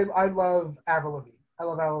I love Avril Lavigne. I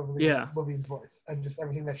love Avril Lavigne's voice and just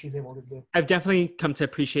everything that she's able to do. I've definitely come to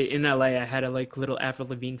appreciate in LA. I had a little Avril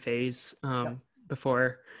Lavigne phase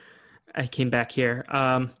before I came back here.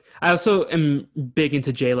 I also am big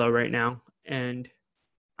into J-Lo right now, and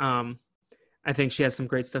I think she has some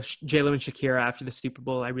great stuff. J-Lo and Shakira after the Super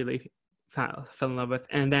Bowl, I really fell in love with.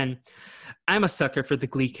 And then I'm a sucker for the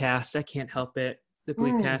Glee cast. I can't help it. The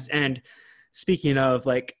Glee cast. And speaking of,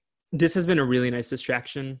 this has been a really nice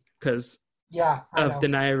distraction because of the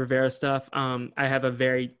Naya Rivera stuff. I have a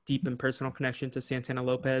very deep and personal connection to Santana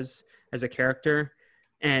Lopez as a character.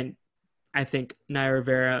 And I think Naya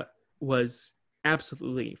Rivera was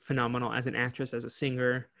absolutely phenomenal as an actress, as a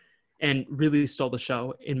singer, and really stole the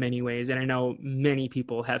show in many ways. And I know many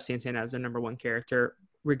people have Santana as their number one character,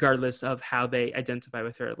 regardless of how they identify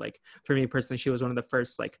with her. For me personally, she was one of the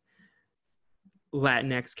first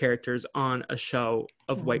Latinx characters on a show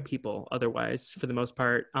of white people. Otherwise, for the most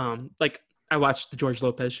part, I watched the George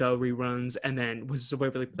Lopez show reruns, and then Was This a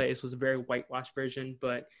Waverly Place was a very whitewashed version,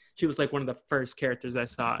 but she was one of the first characters I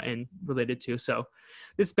saw and related to. So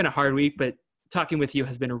this has been a hard week, but talking with you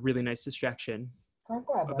has been a really nice distraction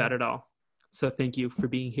about it all. So thank you for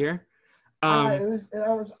being here. I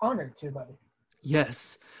was honored to, buddy.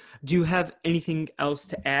 Yes. Do you have anything else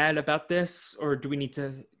to add about this, or do we need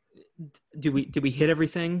to? Did we hit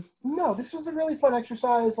everything? No, this was a really fun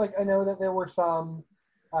exercise. I know that there were some,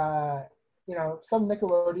 some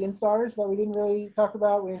Nickelodeon stars that we didn't really talk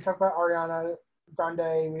about. We didn't talk about Ariana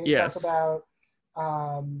Grande. We didn't talk about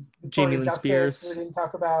Jamie Lynn Spears. We didn't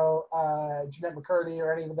talk about Jeanette McCurdy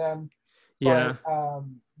or any of them. Yeah. But,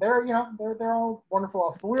 they're all wonderful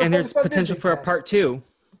also. And there's potential for a part 2.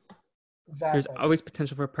 Exactly. There's always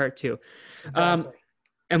potential for a part 2. Exactly.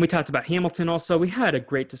 And we talked about Hamilton also. We had a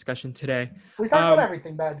great discussion today. We talked about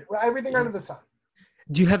everything, bud. Everything under the sun.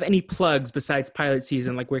 Do you have any plugs besides pilot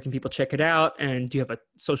season? Where can people check it out? And do you have a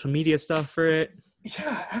social media stuff for it?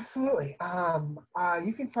 Yeah, absolutely.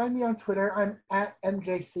 You can find me on Twitter. I'm at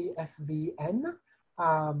MJCSVN.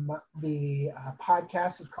 The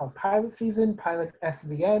podcast is called Pilot Season, Pilot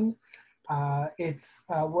SZN. It's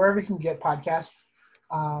wherever you can get podcasts.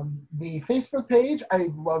 The Facebook page,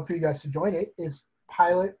 I'd love for you guys to join it, is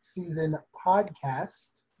Pilot Season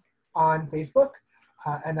Podcast on Facebook.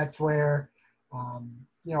 And that's where,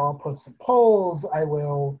 I'll post some polls. I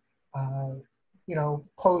will,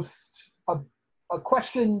 post a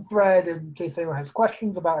question thread in case anyone has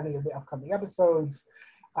questions about any of the upcoming episodes.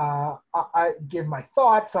 I give my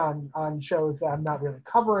thoughts on shows that I'm not really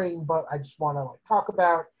covering, but I just want to talk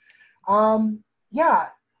about.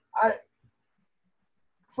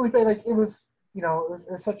 Felipe, it was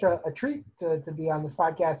such a treat to be on this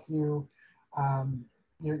podcast.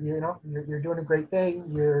 You're doing a great thing.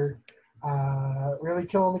 You're really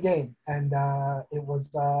killing the game, and it was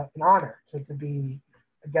an honor to be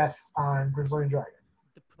a guest on Brazilian Dragon.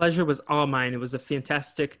 The pleasure was all mine. It was a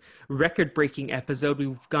fantastic, record-breaking episode.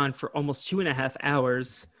 We've gone for almost 2.5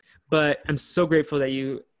 hours, but I'm so grateful that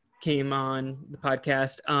you came on the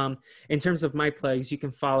podcast. In terms of my plugs, you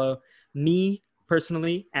can follow me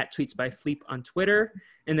personally at Tweets by Fleep on Twitter,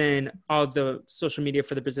 and then all the social media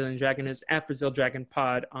for the Brazilian Dragon is at Brazil Dragon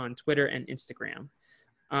Pod on Twitter and Instagram.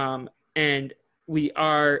 And we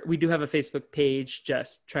do have a Facebook page.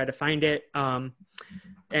 Just try to find it,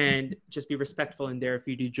 and just be respectful in there if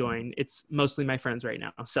you do join. It's mostly my friends right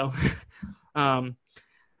now. So,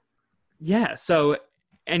 So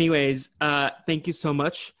anyways, thank you so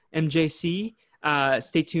much, MJC.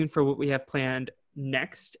 Stay tuned for what we have planned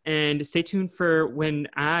next, and stay tuned for when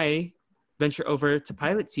I venture over to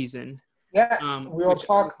pilot season. Yes, we'll which-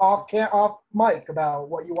 talk off mic about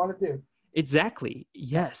what you want to do. Exactly.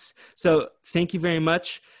 Yes. So thank you very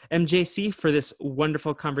much, MJC, for this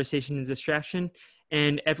wonderful conversation and distraction.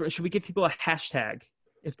 And should we give people a hashtag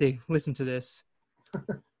if they listen to this?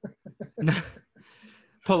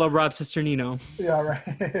 Polo Rob Cisternino. Yeah, right.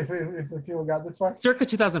 if people got this far. Circa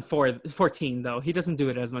 2014, though. He doesn't do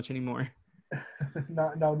it as much anymore.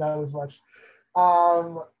 Not as much.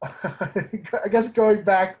 I guess going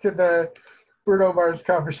back to the Bruno Mars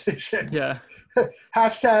conversation. Yeah.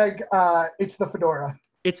 Hashtag it's the fedora.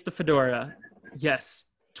 It's the fedora. Yes.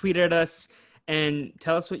 Tweet at us and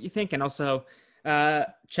tell us what you think. And also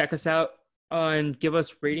check us out and give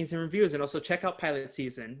us ratings and reviews. And also check out Pilot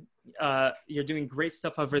Season. You're doing great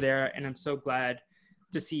stuff over there. And I'm so glad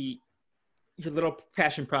to see your little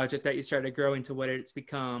passion project that you started grow into what it's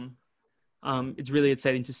become. It's really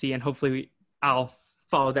exciting to see. And hopefully I'll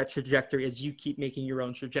follow that trajectory as you keep making your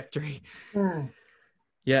own trajectory.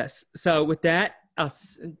 Yes. So with that, I'll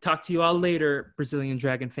talk to you all later, Brazilian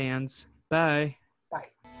Dragon fans. Bye. Bye.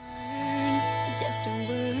 Just a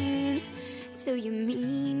word till you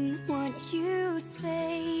mean what you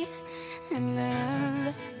say. And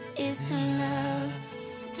love is love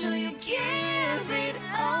till you